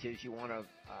adjectives you want to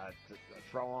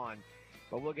throw on.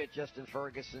 But we'll get Justin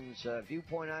Ferguson's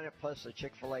viewpoint on it, plus a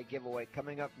Chick-fil-A giveaway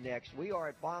coming up next. We are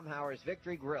at Baumhauer's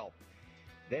Victory Grill.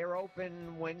 They're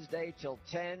open Wednesday till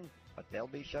 10, but they'll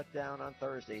be shut down on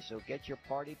Thursday. So get your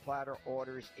party platter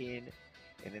orders in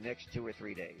the next 2 or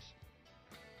 3 days.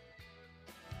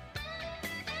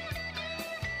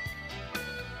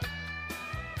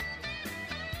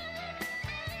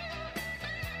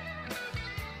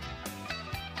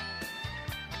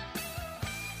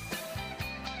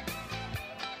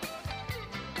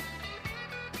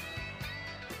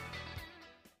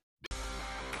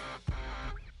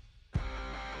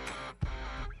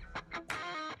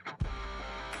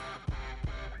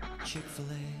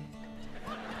 Chick-fil-A.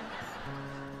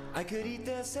 I could eat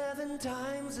there 7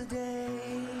 times a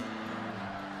day,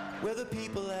 where the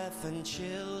people laugh and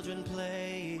children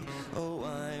play. Oh,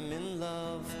 I'm in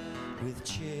love with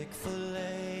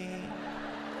Chick-fil-A.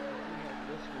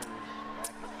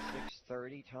 Back at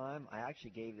 6:30 time, I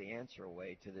actually gave the answer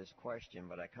away to this question,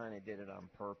 but I kind of did it on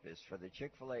purpose. For the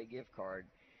Chick-fil-A gift card,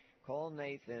 call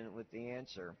Nathan with the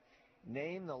answer.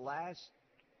 Name the last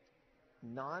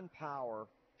non-power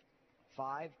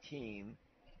 5 team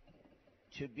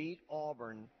to beat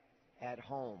Auburn at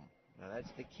home. Now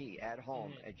that's the key, at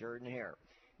home at Jordan-Hare.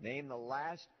 Name the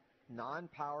last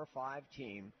non-power 5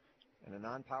 team in a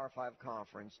non-power 5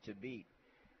 conference to beat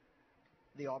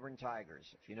the Auburn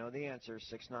Tigers. If you know the answer,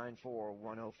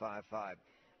 694-1055.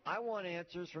 I want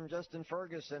answers from Justin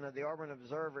Ferguson of the Auburn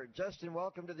Observer. Justin,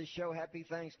 welcome to the show. Happy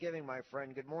Thanksgiving, my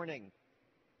friend. Good morning.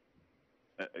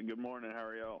 Good morning. How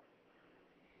are y'all?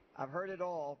 I've heard it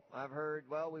all. I've heard,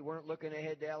 well, we weren't looking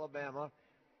ahead to Alabama.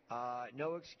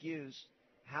 No excuse.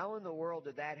 How in the world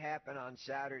did that happen on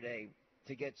Saturday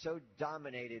to get so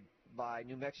dominated by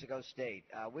New Mexico State?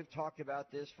 We've talked about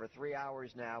this for 3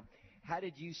 hours now. How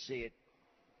did you see it?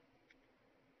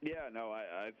 Yeah, no,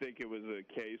 I think it was a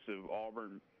case of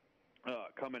Auburn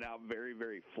coming out very,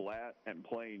 very flat and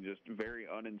playing just very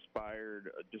uninspired,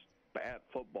 just bad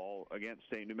football against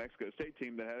a New Mexico State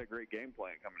team that had a great game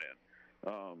plan coming in.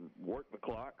 Work the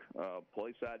clock,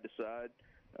 play side to side,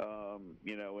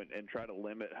 and try to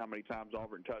limit how many times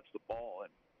Auburn touched the ball.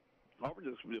 And Auburn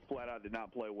just flat out did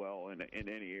not play well in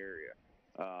any area,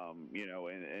 and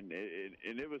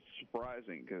it was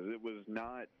surprising because it was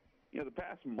not, the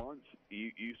past month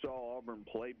you saw Auburn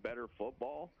play better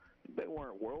football. They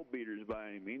weren't world beaters by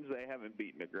any means. They haven't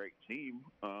beaten a great team,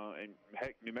 and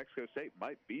heck, New Mexico State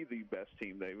might be the best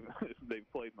team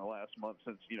they've played in the last month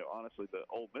since honestly the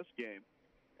Ole Miss game,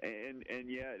 and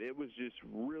yet it was just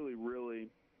really,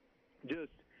 really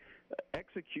just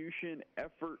execution,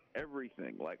 effort,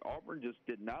 everything. Like Auburn just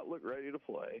did not look ready to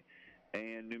play,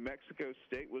 and New Mexico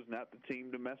State was not the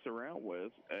team to mess around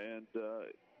with, and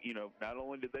not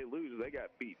only did they lose, they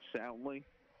got beat soundly,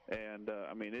 and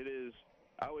it is.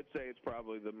 I would say it's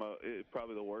probably the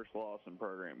worst loss in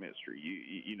program history.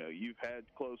 You've had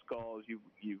close calls.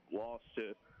 You've lost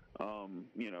to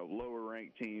lower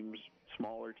ranked teams,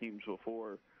 smaller teams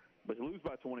before, but to lose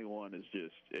by 21 is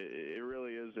just it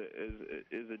really is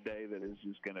a day that is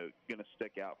just gonna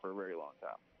stick out for a very long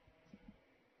time.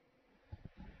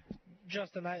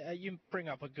 Justin, you bring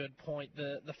up a good point.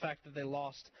 The fact that they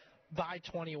lost by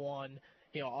 21.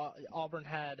 Auburn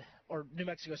had, or New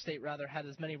Mexico State rather, had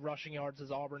as many rushing yards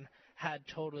as Auburn had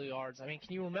total yards. I mean,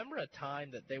 can you remember a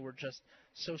time that they were just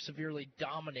so severely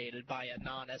dominated by a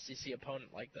non-SEC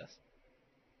opponent like this?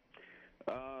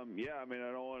 Yeah, I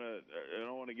don't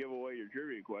want to give away your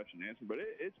trivia question answer, but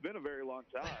it's been a very long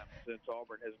time since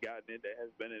Auburn has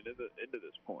been into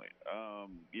this point.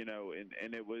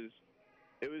 And it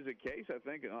was a case, I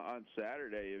think, on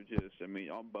Saturday of just,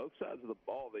 on both sides of the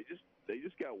ball, they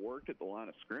just got worked at the line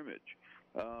of scrimmage.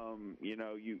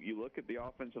 You look at the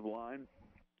offensive line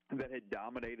that had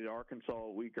dominated Arkansas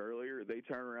a week earlier. They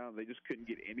turn around, they just couldn't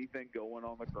get anything going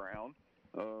on the ground.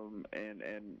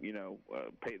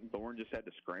 Peyton Thorne just had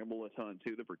to scramble a ton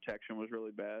too. The protection was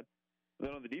really bad.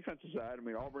 Then on the defensive side,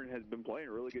 Auburn has been playing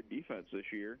a really good defense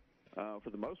this year, for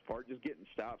the most part, just getting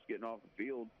stops, getting off the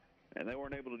field. And they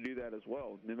weren't able to do that as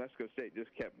well. New Mexico State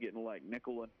just kept getting like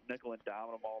nickel and diming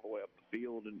them all the way up the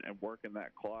field and working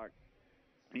that clock.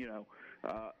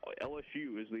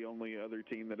 LSU is the only other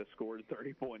team that has scored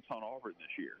 30 points on Auburn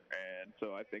this year. And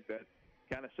so I think that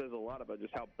kind of says a lot about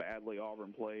just how badly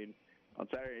Auburn played on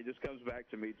Saturday. It just comes back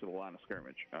to me to the line of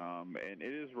scrimmage. And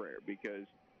it is rare because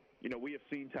we have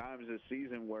seen times this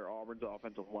season where Auburn's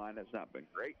offensive line has not been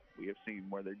great. We have seen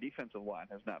where their defensive line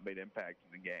has not made impact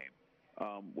in the game.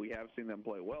 We have seen them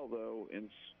play well, though, in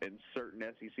certain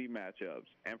SEC matchups.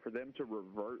 And for them to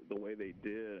revert the way they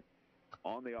did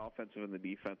on the offensive and the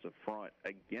defensive front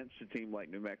against a team like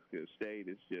New Mexico State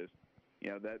is just,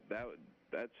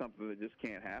 that's something that just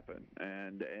can't happen.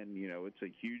 And it's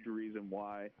a huge reason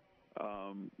why,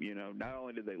 not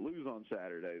only did they lose on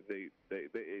Saturday,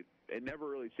 it never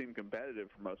really seemed competitive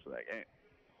for most of that game.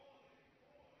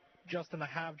 Justin, I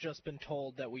have just been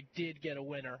told that we did get a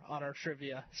winner on our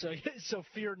trivia, so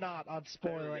fear not on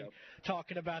spoiling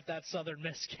talking about that Southern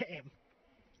Miss game.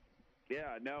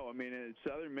 Yeah, no, I mean, it's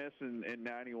Southern Miss in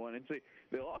 91. And see,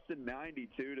 they lost in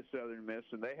 92 to Southern Miss,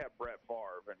 and they have Brett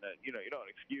Favre. And, you don't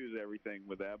excuse everything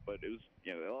with that, but it was,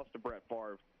 they lost to Brett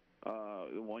Favre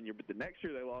the one year. But the next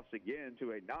year they lost again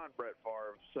to a non-Brett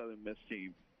Favre Southern Miss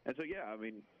team. And so, yeah, I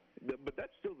mean, but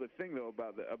that's still the thing, though,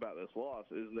 about this loss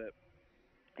is that,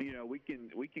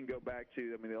 we can go back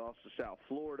to, I mean, they lost to South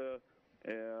Florida,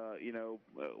 and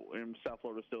South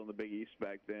Florida was still in the Big East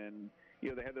back then.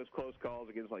 They had those close calls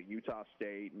against like Utah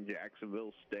State and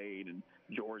Jacksonville State and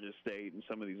Georgia State and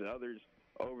some of these others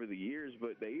over the years,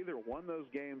 but they either won those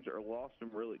games or lost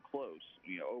them really close,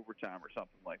 overtime or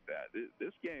something like that.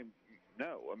 This game,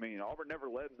 no. I mean, Auburn never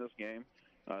led in this game.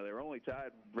 They were only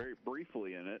tied very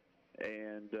briefly in it.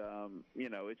 And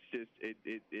it's just it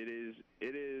is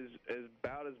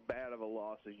about as bad of a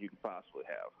loss as you could possibly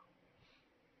have.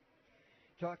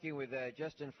 Talking with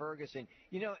Justin Ferguson,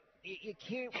 you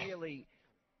can't really,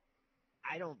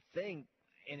 I don't think,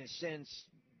 in a sense,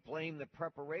 blame the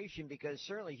preparation because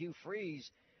certainly Hugh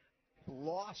Freeze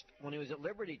lost when he was at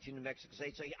Liberty to New Mexico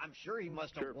State. So I'm sure he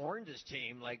must have warned his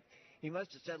team. Like he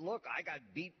must have said, "Look, I got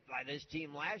beat by this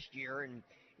team last year," and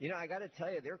I got to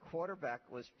tell you, their quarterback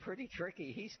was pretty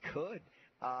tricky. He's good.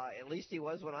 At least he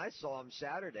was when I saw him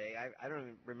Saturday. I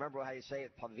don't even remember how you say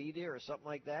it, Pavidi or something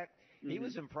like that. He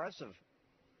was impressive.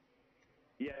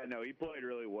 Yeah, no, he played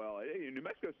really well. New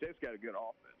Mexico State's got a good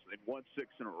offense. They'd won 6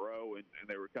 in a row, and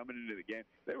they were coming into the game.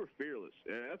 They were fearless,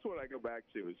 and that's what I go back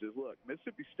to is look,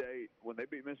 Mississippi State, when they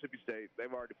beat Mississippi State,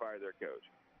 they've already fired their coach.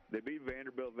 They beat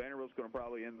Vanderbilt. Vanderbilt's going to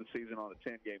probably end the season on a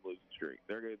 10-game losing streak.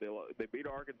 They beat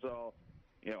Arkansas.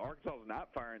 Arkansas's not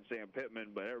firing Sam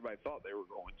Pittman, but everybody thought they were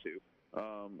going to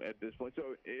at this point.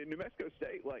 So New Mexico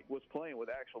State was playing with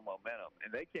actual momentum,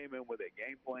 and they came in with a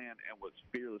game plan and was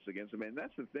fearless against them. And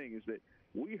that's the thing is that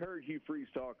we heard Hugh Freeze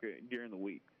talk during the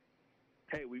week.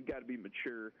 Hey, we've got to be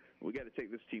mature. We got to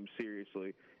take this team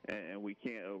seriously, and we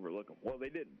can't overlook them. Well,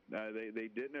 they didn't. They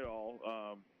didn't at all.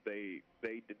 They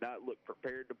did not look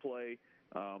prepared to play.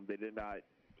 They did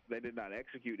not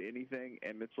execute anything,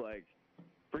 and it's like.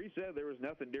 Freeze said there was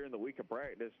nothing during the week of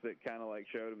practice that kind of like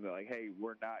showed him that like, hey,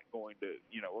 we're not going to,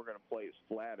 we're going to play as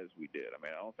flat as we did. I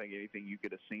mean, I don't think anything you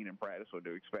could have seen in practice would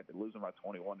have expected losing by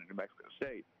 21 to New Mexico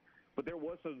State. But there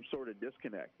was some sort of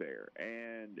disconnect there.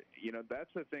 And,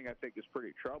 that's the thing I think is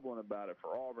pretty troubling about it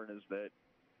for Auburn is that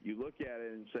you look at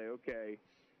it and say, okay,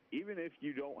 even if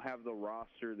you don't have the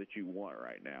roster that you want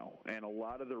right now, and a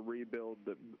lot of the rebuild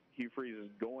that Hugh Freeze is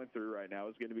going through right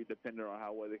now is going to be dependent on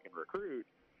how well they can recruit,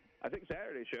 I think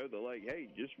Saturday showed that, like, hey,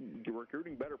 just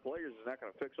recruiting better players is not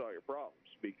going to fix all your problems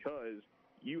because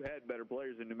you had better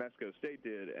players than New Mexico State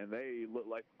did, and they look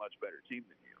like a much better team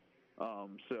than you.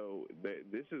 So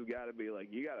this has got to be like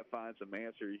you got to find some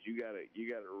answers. You got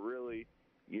to really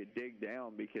dig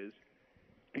down because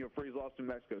Freeze lost to New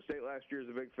Mexico State last year as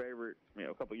a big favorite.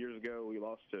 A couple years ago we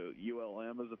lost to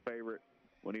ULM as a favorite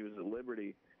when he was at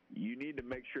Liberty. You need to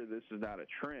make sure this is not a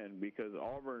trend because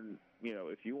Auburn,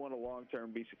 if you want to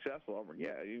long-term be successful, Auburn,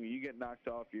 you get knocked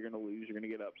off, you're going to lose, you're going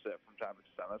to get upset from time to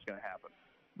time. That's going to happen.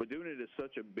 But doing it as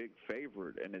such a big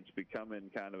favorite and it's becoming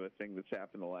kind of a thing that's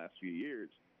happened the last few years,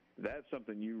 that's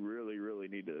something you really, really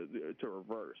need to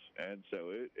reverse. And so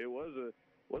it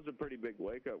was a pretty big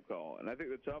wake-up call. And I think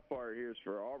the tough part here is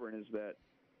for Auburn is that,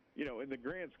 in the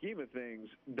grand scheme of things,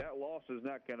 that loss is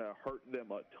not going to hurt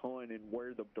them a ton in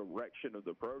where the direction of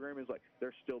the program is. Like,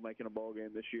 they're still making a bowl game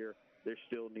this year. They're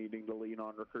still needing to lean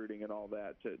on recruiting and all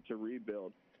that to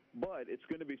rebuild. But it's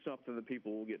going to be something that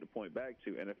people will get to point back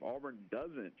to. And if Auburn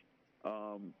doesn't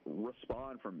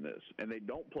respond from this and they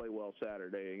don't play well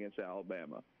Saturday against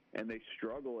Alabama and they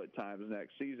struggle at times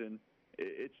next season,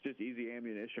 it's just easy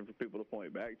ammunition for people to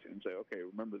point back to and say, okay,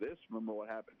 remember this, remember what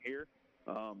happened here.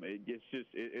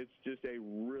 It's just a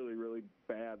really, really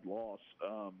bad loss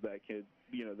that could,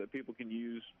 that people can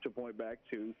use to point back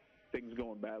to things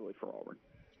going badly for Auburn.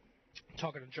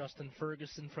 Talking to Justin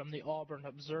Ferguson from the Auburn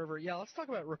Observer. Yeah, let's talk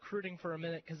about recruiting for a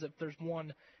minute because if there's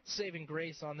one saving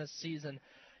grace on this season,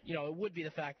 it would be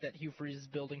the fact that Hugh Freeze is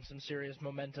building some serious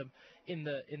momentum in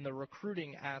the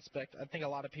recruiting aspect. I think a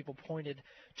lot of people pointed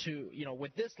to,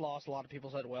 with this loss, a lot of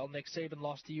people said, well, Nick Saban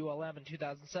lost to ULM in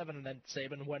 2007, and then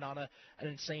Saban went on an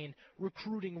insane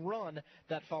recruiting run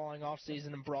that following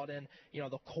offseason and brought in,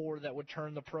 the core that would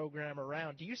turn the program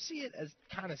around. Do you see it as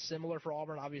kind of similar for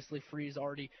Auburn? Obviously, Freeze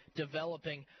already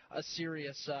developing a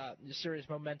serious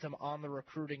momentum on the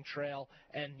recruiting trail,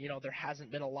 and, there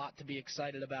hasn't been a lot to be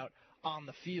excited about on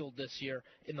the field this year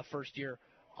in the first year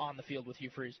on the field with Hugh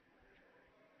Freeze.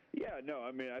 Yeah, no,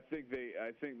 I mean, I think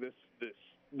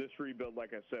this rebuild,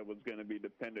 like I said, was going to be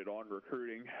dependent on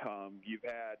recruiting.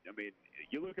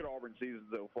 You look at Auburn's season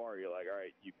so far, you're like, all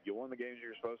right, you won the games you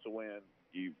were supposed to win.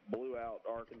 You blew out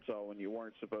Arkansas when you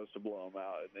weren't supposed to blow them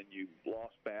out, and then you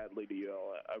lost badly to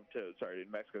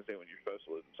New Mexico State when you're supposed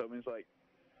to lose. So it means like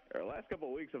our last couple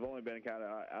of weeks have only been kind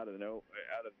of out of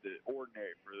the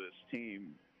ordinary for this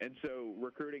team, and so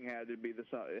recruiting had to be the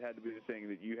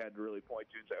thing that you had to really point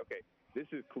to and say, okay, this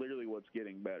is clearly what's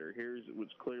getting better. Here's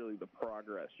what's clearly the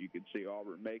progress you could see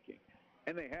Auburn making,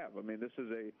 and they have. I mean, this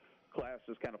is a class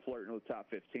that's kind of flirting with the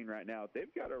top 15 right now.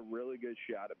 They've got a really good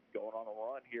shot at going on a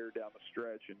run here down the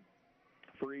stretch, and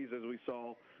Freeze, as we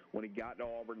saw when he got to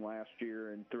Auburn last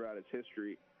year and throughout his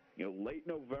history, late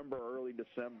November, early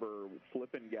December,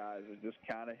 flipping guys is just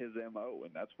kind of his MO,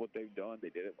 and that's what they've done.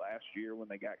 They did it last year when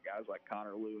they got guys like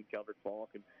Connor Lew and Keldrick Falk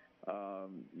and,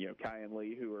 Kyan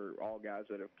Lee, who are all guys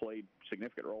that have played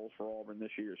significant roles for Auburn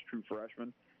this year as true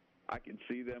freshmen. I can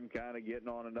see them kind of getting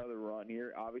on another run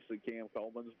here. Obviously, Cam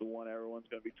Coleman's the one everyone's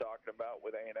going to be talking about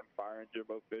with A&M firing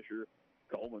Jimbo Fisher.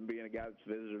 Coleman being a guy that's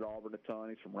visited Auburn a ton.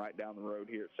 He's from right down the road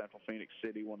here at Central Phoenix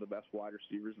City, one of the best wide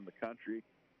receivers in the country.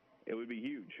 It would be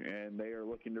huge, and they are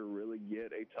looking to really get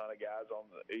a ton of guys on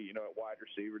at wide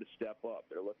receiver to step up.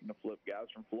 They're looking to flip guys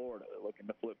from Florida. They're looking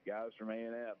to flip guys from A&M.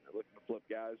 They're looking to flip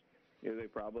guys. They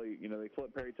probably, they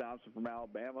flip Perry Thompson from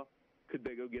Alabama. Could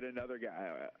they go get another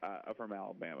guy from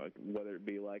Alabama, whether it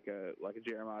be like a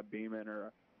Jeremiah Beeman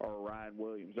or a Ryan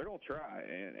Williams? They're going to try,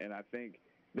 and I think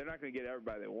they're not going to get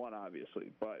everybody they want,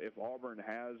 obviously. But if Auburn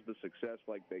has the success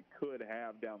like they could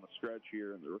have down the stretch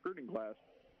here in the recruiting class,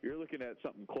 you're looking at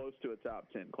something close to a top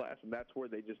 10 class, and that's where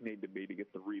they just need to be to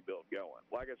get the rebuild going.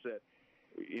 Like I said,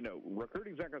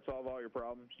 recruiting's not going to solve all your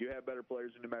problems. You have better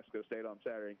players in New Mexico State on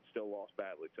Saturday and still lost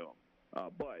badly to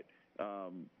them. But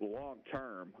long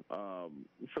term,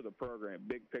 for the program,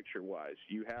 big picture wise,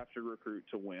 you have to recruit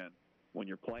to win when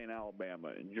you're playing Alabama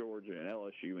and Georgia and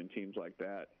LSU and teams like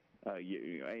that,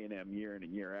 A&M year in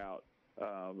and year out.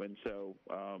 And so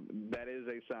that is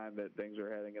a sign that things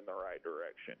are heading in the right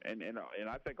direction. And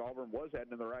I think Auburn was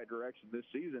heading in the right direction this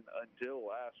season until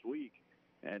last week.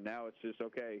 And now it's just,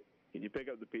 okay, can you pick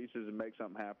up the pieces and make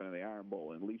something happen in the Iron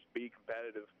Bowl and at least be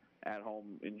competitive at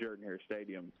home in Jordan-Hare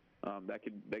Stadium?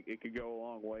 It could go a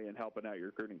long way in helping out your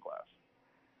recruiting class.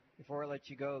 Before I let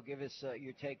you go, give us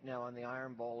your take now on the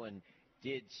Iron Bowl. And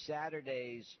did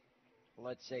Saturday's,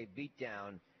 let's say,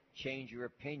 beatdown change your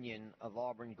opinion of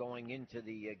Auburn going into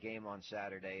the game on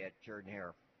Saturday at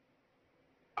Jordan-Hare?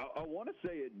 I want to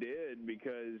say it did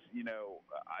because,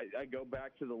 I go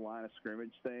back to the line of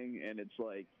scrimmage thing, and it's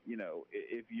like,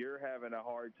 if you're having a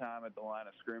hard time at the line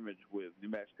of scrimmage with New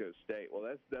Mexico State, well,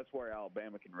 that's where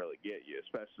Alabama can really get you,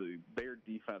 especially their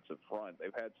defensive front.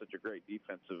 They've had such a great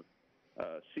defensive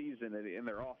season, and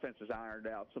their offense has ironed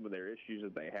out some of their issues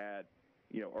that they had,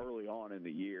 early on in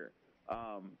the year.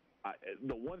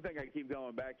 The one thing I keep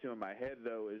going back to in my head,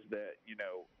 though, is that,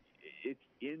 it's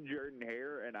in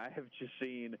Jordan-Hare, and I have just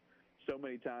seen so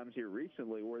many times here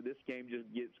recently where this game just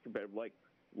gets competitive. Like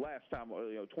last time,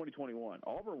 2021,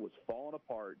 Auburn was falling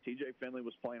apart. TJ Finley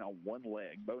was playing on one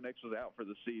leg. Bo Nix was out for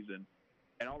the season,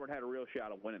 and Auburn had a real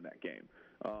shot of winning that game,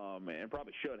 and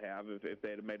probably should have if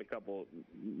they had made a couple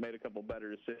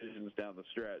better decisions down the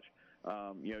stretch.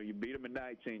 You beat them in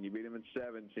 19, you beat them in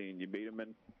 17, you beat them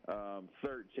in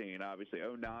 13. Obviously,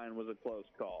 09 was a close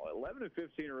call. 11 and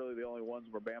 15 are really the only ones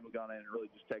where Bama's gone in and really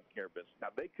just taken care of business.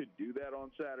 Now they could do that on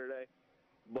Saturday,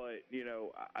 but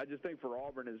I just think for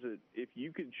Auburn is that if you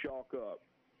can chalk up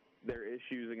their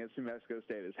issues against New Mexico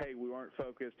State as, hey, we weren't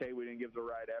focused, hey, we didn't give the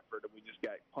right effort, and we just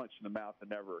got punched in the mouth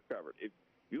and never recovered. If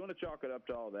you want to chalk it up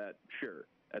to all that, sure.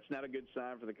 That's not a good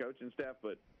sign for the coaching staff,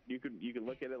 but you can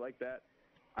look at it like that.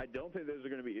 I don't think those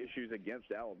are going to be issues against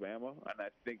Alabama, and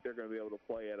I think they're going to be able to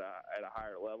play at a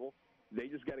higher level. They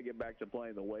just got to get back to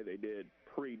playing the way they did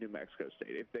pre-New Mexico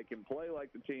State. If they can play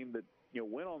like the team that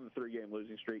went on the 3-game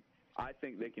losing streak, I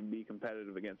think they can be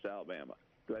competitive against Alabama.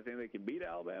 Do I think they can beat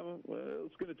Alabama? Well,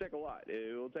 it's going to take a lot.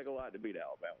 It will take a lot to beat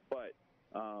Alabama. But,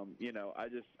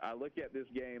 I look at this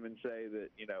game and say that,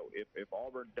 if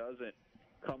Auburn doesn't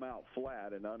come out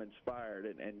flat and uninspired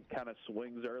and kind of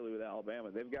swings early with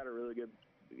Alabama, they've got really good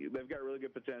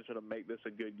potential to make this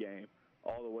a good game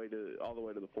all the way to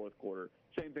the fourth quarter.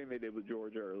 Same thing they did with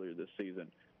Georgia earlier this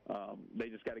season. They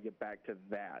just got to get back to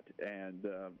that, and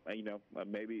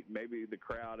maybe the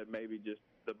crowd and maybe just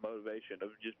the motivation of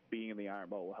just being in the Iron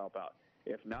Bowl will help out.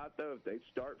 If not, though, if they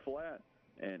start flat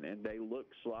and they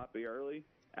look sloppy early,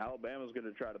 Alabama's going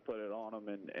to try to put it on them,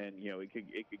 and it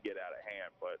could get out of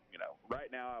hand. But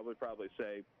right now I would probably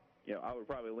say, I would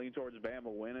probably lean towards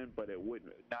Bama winning, but it would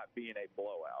not be in a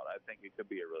blowout. I think it could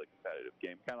be a really competitive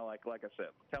game, kind of like I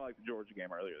said, kind of like the Georgia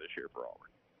game earlier this year for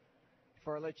Auburn.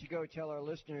 Before I let you go, tell our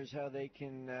listeners how they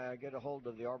can get a hold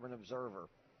of the Auburn Observer.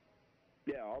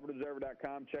 Yeah,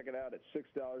 auburnobserver.com. Check it out. It's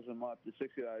 $6 a month to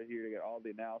 $60 a year to get all the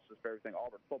analysis for everything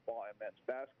Auburn football and men's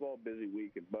basketball. Busy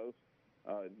week in both.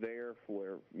 There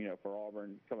for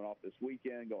Auburn coming off this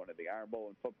weekend, going to the Iron Bowl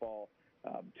in football.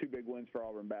 2 big wins for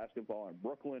Auburn basketball in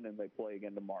Brooklyn, and they play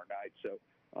again tomorrow night. So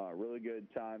really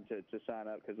good time to sign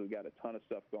up because we've got a ton of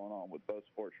stuff going on with both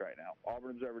sports right now.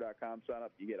 auburnobserver.com. Sign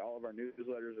up. You get all of our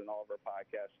newsletters and all of our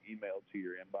podcasts emailed to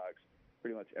your inbox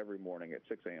pretty much every morning at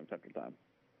 6 a.m. Central Time.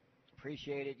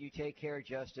 Appreciate it. You take care,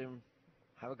 Justin.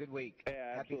 Have a good week.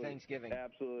 Yeah, Happy Thanksgiving.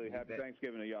 Absolutely. Happy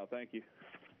Thanksgiving to y'all. Thank you.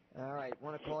 All right.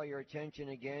 Want to call your attention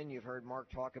again. You've heard Mark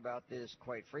talk about this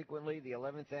quite frequently. The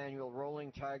 11th annual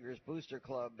Rolling Tigers Booster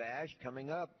Club Bash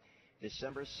coming up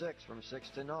December 6th from 6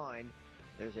 to 9.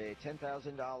 There's a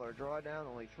 $10,000 drawdown.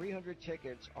 Only 300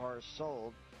 tickets are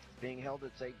sold. It's being held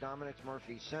at St. Dominic's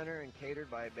Murphy Center and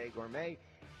catered by Bay Gourmet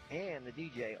and the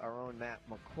DJ, our own Matt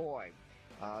McCoy.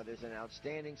 There's an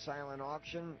outstanding silent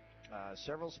auction.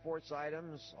 Several sports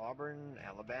items, Auburn,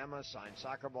 Alabama, signed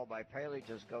soccer ball by Paley,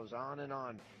 just goes on and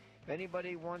on. If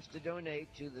anybody wants to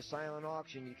donate to the silent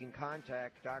auction, you can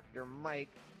contact Dr. Mike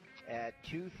at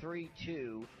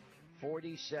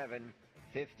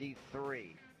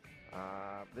 232-4753.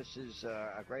 This is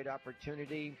a great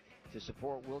opportunity to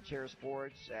support wheelchair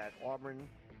sports at Auburn.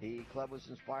 The club was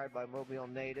inspired by Mobile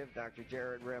native Dr.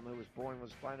 Jared Rim, who was born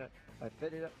by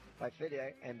FIDE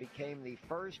and became the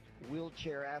first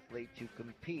wheelchair athlete to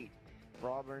compete for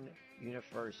Auburn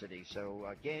University. So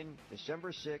again,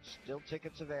 December 6th, still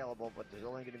tickets available, but there's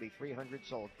only going to be 300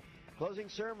 sold. Closing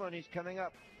ceremonies coming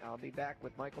up. I'll be back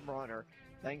with Michael Bronner.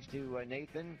 Thanks to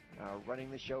Nathan running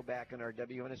the show back in our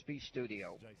WNSP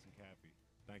studio. Jason Caffey.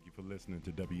 Thank you for listening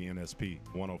to WNSP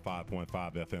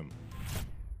 105.5 FM.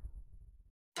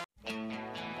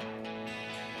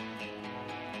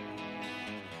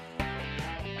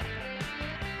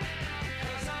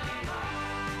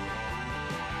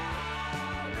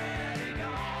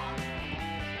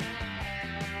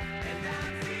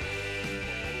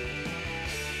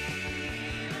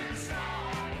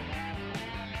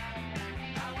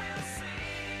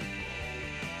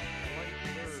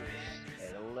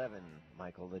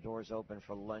 Michael, the doors open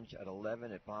for lunch at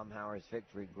 11 at Baumhauer's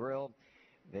Victory Grill.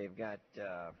 They've got,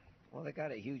 they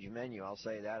got a huge menu, I'll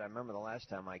say that. I remember the last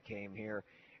time I came here,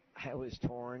 I was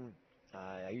torn.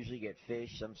 I usually get fish,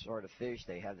 some sort of fish.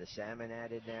 They have the salmon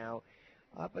added now.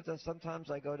 But then sometimes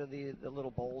I go to the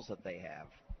little bowls that they have,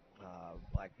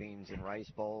 black beans and rice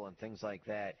bowl and things like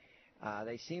that.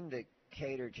 They seem to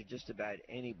cater to just about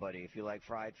anybody. If you like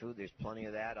fried food, there's plenty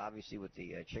of that. Obviously with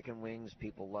the chicken wings,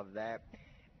 people love that.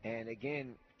 And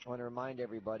again, I want to remind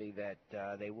everybody that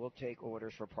they will take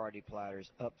orders for party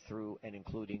platters up through and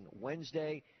including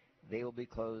Wednesday. They will be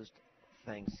closed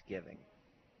Thanksgiving.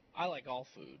 I like all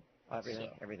food.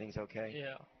 Everything's okay?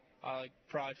 Yeah. I like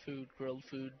fried food, grilled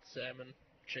food, salmon,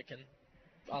 chicken.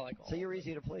 I like all. So you're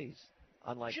easy to please,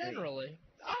 unlike me. Generally.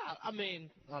 I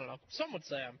mean, I don't know. Some would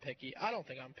say I'm picky. I don't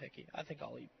think I'm picky. I think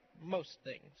I'll eat most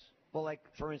things. Well, like,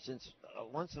 for instance,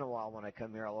 once in a while when I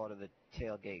come here, I'll order the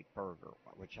tailgate burger,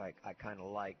 which I kind of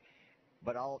like.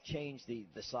 But I'll change the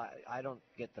size. I don't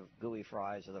get the gooey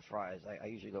fries or the fries. I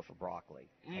usually go for broccoli.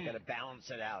 I got to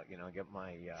balance it out, get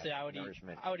my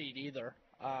nourishment. I would eat either,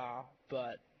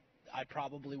 but I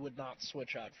probably would not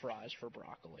switch out fries for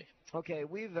broccoli. Okay,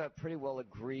 we've pretty well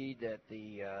agreed that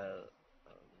the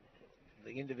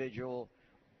individual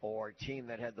or team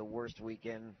that had the worst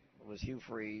weekend was Hugh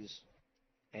Freeze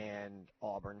and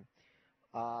Auburn.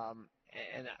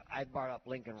 And I brought up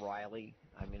Lincoln Riley.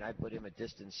 I mean, I put him a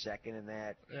distant second in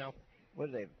that. Yeah.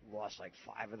 What did they lost, like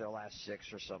 5 of their last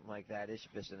 6 or something like that? It's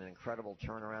just an incredible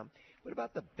turnaround. What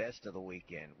about the best of the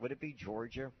weekend? Would it be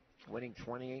Georgia? winning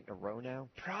 28 in a row now?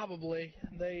 Probably.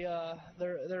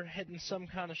 They're hitting some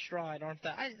kind of stride, aren't they?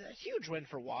 A huge win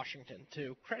for Washington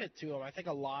too. Credit to them. I think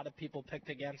a lot of people picked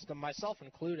against them, myself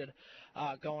included,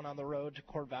 going on the road to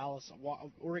Corvallis.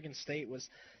 Oregon State was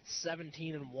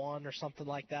 17-1 or something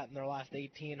like that in their last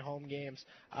 18 home games,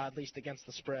 at least against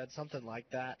the spread, something like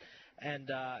that.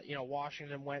 And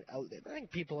Washington went. I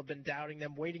think people have been doubting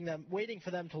them, waiting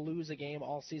for them to lose a game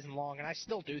all season long, and I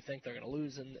still do think they're going to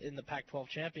lose in the Pac-12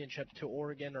 championship to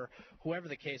Oregon or whoever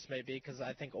the case may be. Because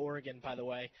I think Oregon, by the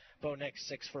way, Bo Nix's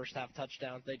 6 first-half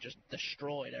touchdowns, they just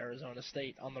destroyed Arizona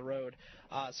State on the road.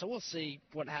 So we'll see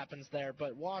what happens there.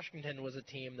 But Washington was a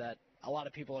team that a lot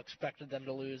of people expected them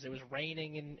to lose. It was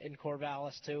raining in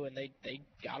Corvallis too, and they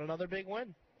got another big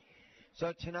win.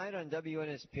 So tonight on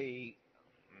WNSP.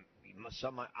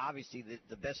 Obviously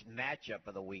the best matchup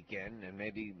of the weekend, and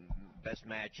maybe best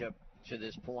matchup to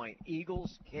this point.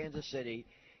 Eagles, Kansas City,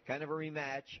 kind of a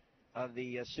rematch of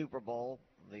the Super Bowl.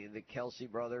 The Kelsey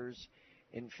brothers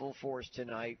in full force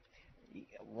tonight.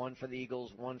 One for the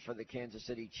Eagles, one for the Kansas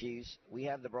City Chiefs. We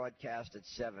have the broadcast at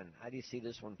 7. How do you see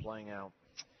this one playing out?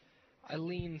 I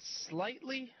lean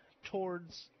slightly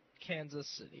towards Kansas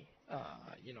City.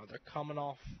 They're coming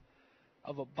off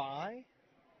of a bye.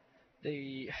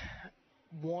 They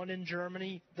won in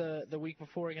Germany the week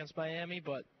before against Miami,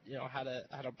 but had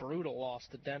a brutal loss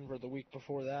to Denver the week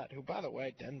before that. Who, by the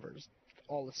way, Denver's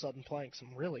all of a sudden playing some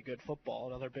really good football.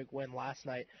 Another big win last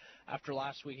night after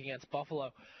last week against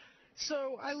Buffalo.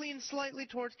 So I lean slightly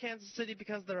towards Kansas City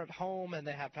because they're at home and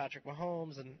they have Patrick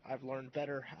Mahomes, and I've learned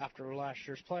better after last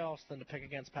year's playoffs than to pick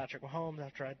against Patrick Mahomes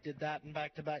after I did that in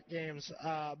back-to-back games.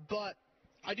 But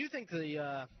I do think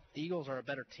the Eagles are a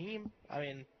better team. I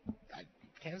mean,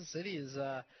 Kansas City is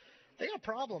they got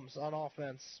problems on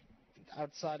offense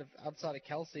outside of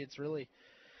Kelsey. It's really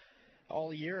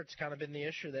all year it's kind of been the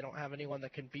issue. They don't have anyone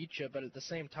that can beat you, but at the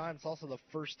same time it's also the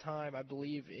first time I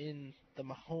believe in the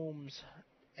Mahomes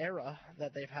era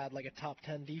that they've had like a top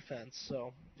 10 defense.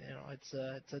 So it's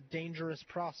a dangerous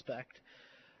prospect.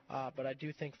 But I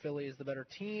do think Philly is the better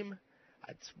team.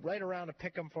 It's right around a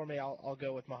pick 'em for me. I'll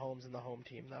go with Mahomes and the home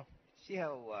team though. See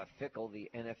how fickle the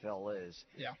NFL is.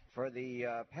 Yeah. For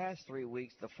the past 3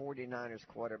 weeks, the 49ers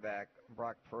quarterback,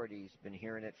 Brock Purdy's been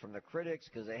hearing it from the critics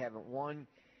because they haven't won.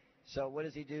 So what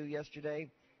does he do yesterday?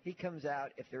 He comes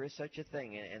out, if there is such a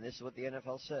thing, and this is what the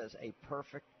NFL says, a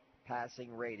perfect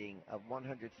passing rating of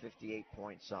 158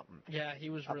 point something. Yeah,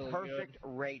 he was really good. A perfect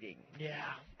rating.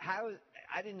 Yeah.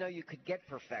 I didn't know you could get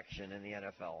perfection in the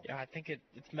NFL. Yeah, I think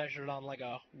it's measured on like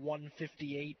a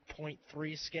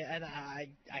 158.3 scale. And I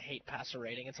hate passer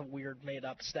rating. It's a weird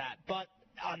made-up stat. But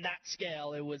on that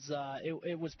scale, it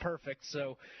was perfect.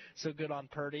 So good on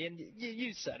Purdy. And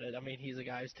you said it. I mean, he's a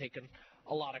guy who's taken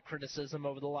a lot of criticism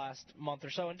over the last month or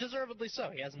so, and deservedly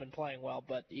so. He hasn't been playing well,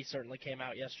 but he certainly came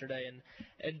out yesterday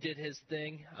and did his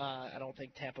thing. I don't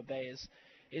think Tampa Bay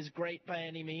is great by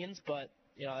any means, but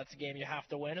that's a game you have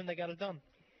to win, and they got it done.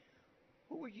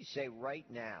 Who would you say right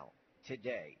now,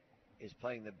 today, is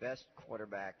playing the best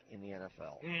quarterback in the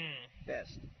NFL?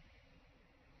 Best.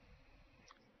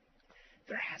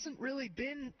 There hasn't really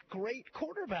been great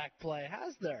quarterback play,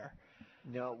 has there?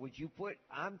 No. Would you put?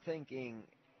 I'm thinking.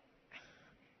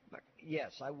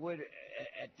 Yes, I would.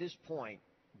 At this point,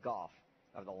 Goff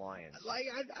of the Lions. Like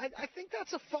I think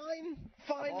that's a fine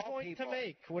point to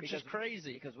make, which is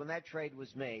crazy. Because when that trade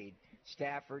was made,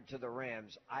 Stafford to the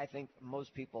Rams, I think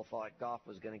most people thought Goff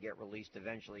was going to get released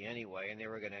eventually anyway, and they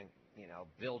were going to,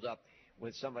 build up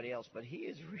with somebody else. But he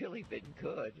has really been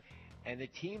good, and the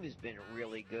team has been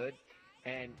really good.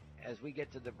 And as we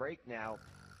get to the break now,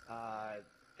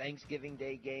 Thanksgiving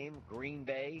Day game, Green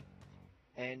Bay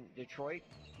and Detroit.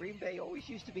 Green Bay always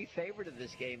used to be favored of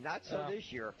this game, not so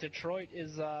this year. Detroit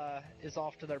is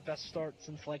off to their best start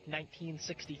since like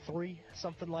 1963,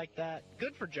 something like that.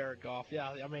 Good for Jared Goff.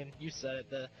 Yeah, I mean, you said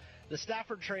it. The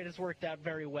Stafford trade has worked out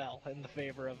very well in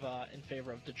favor of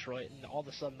Detroit, and all of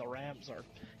a sudden the Rams are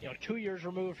 2 years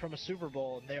removed from a Super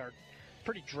Bowl, and they are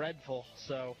pretty dreadful.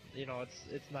 So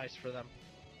it's nice for them.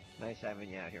 Nice having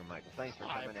you out here, Michael. Thanks for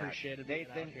coming out. I appreciate it.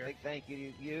 Nathan, big thank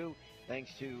you to you.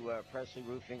 Thanks to Presley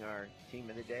Roofing, our team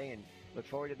of the day, and look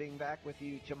forward to being back with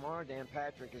you tomorrow. Dan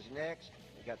Patrick is next.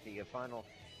 We got the final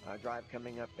drive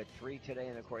coming up at 3 today,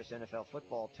 and of course NFL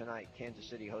football tonight. Kansas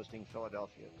City hosting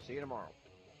Philadelphia. See you tomorrow.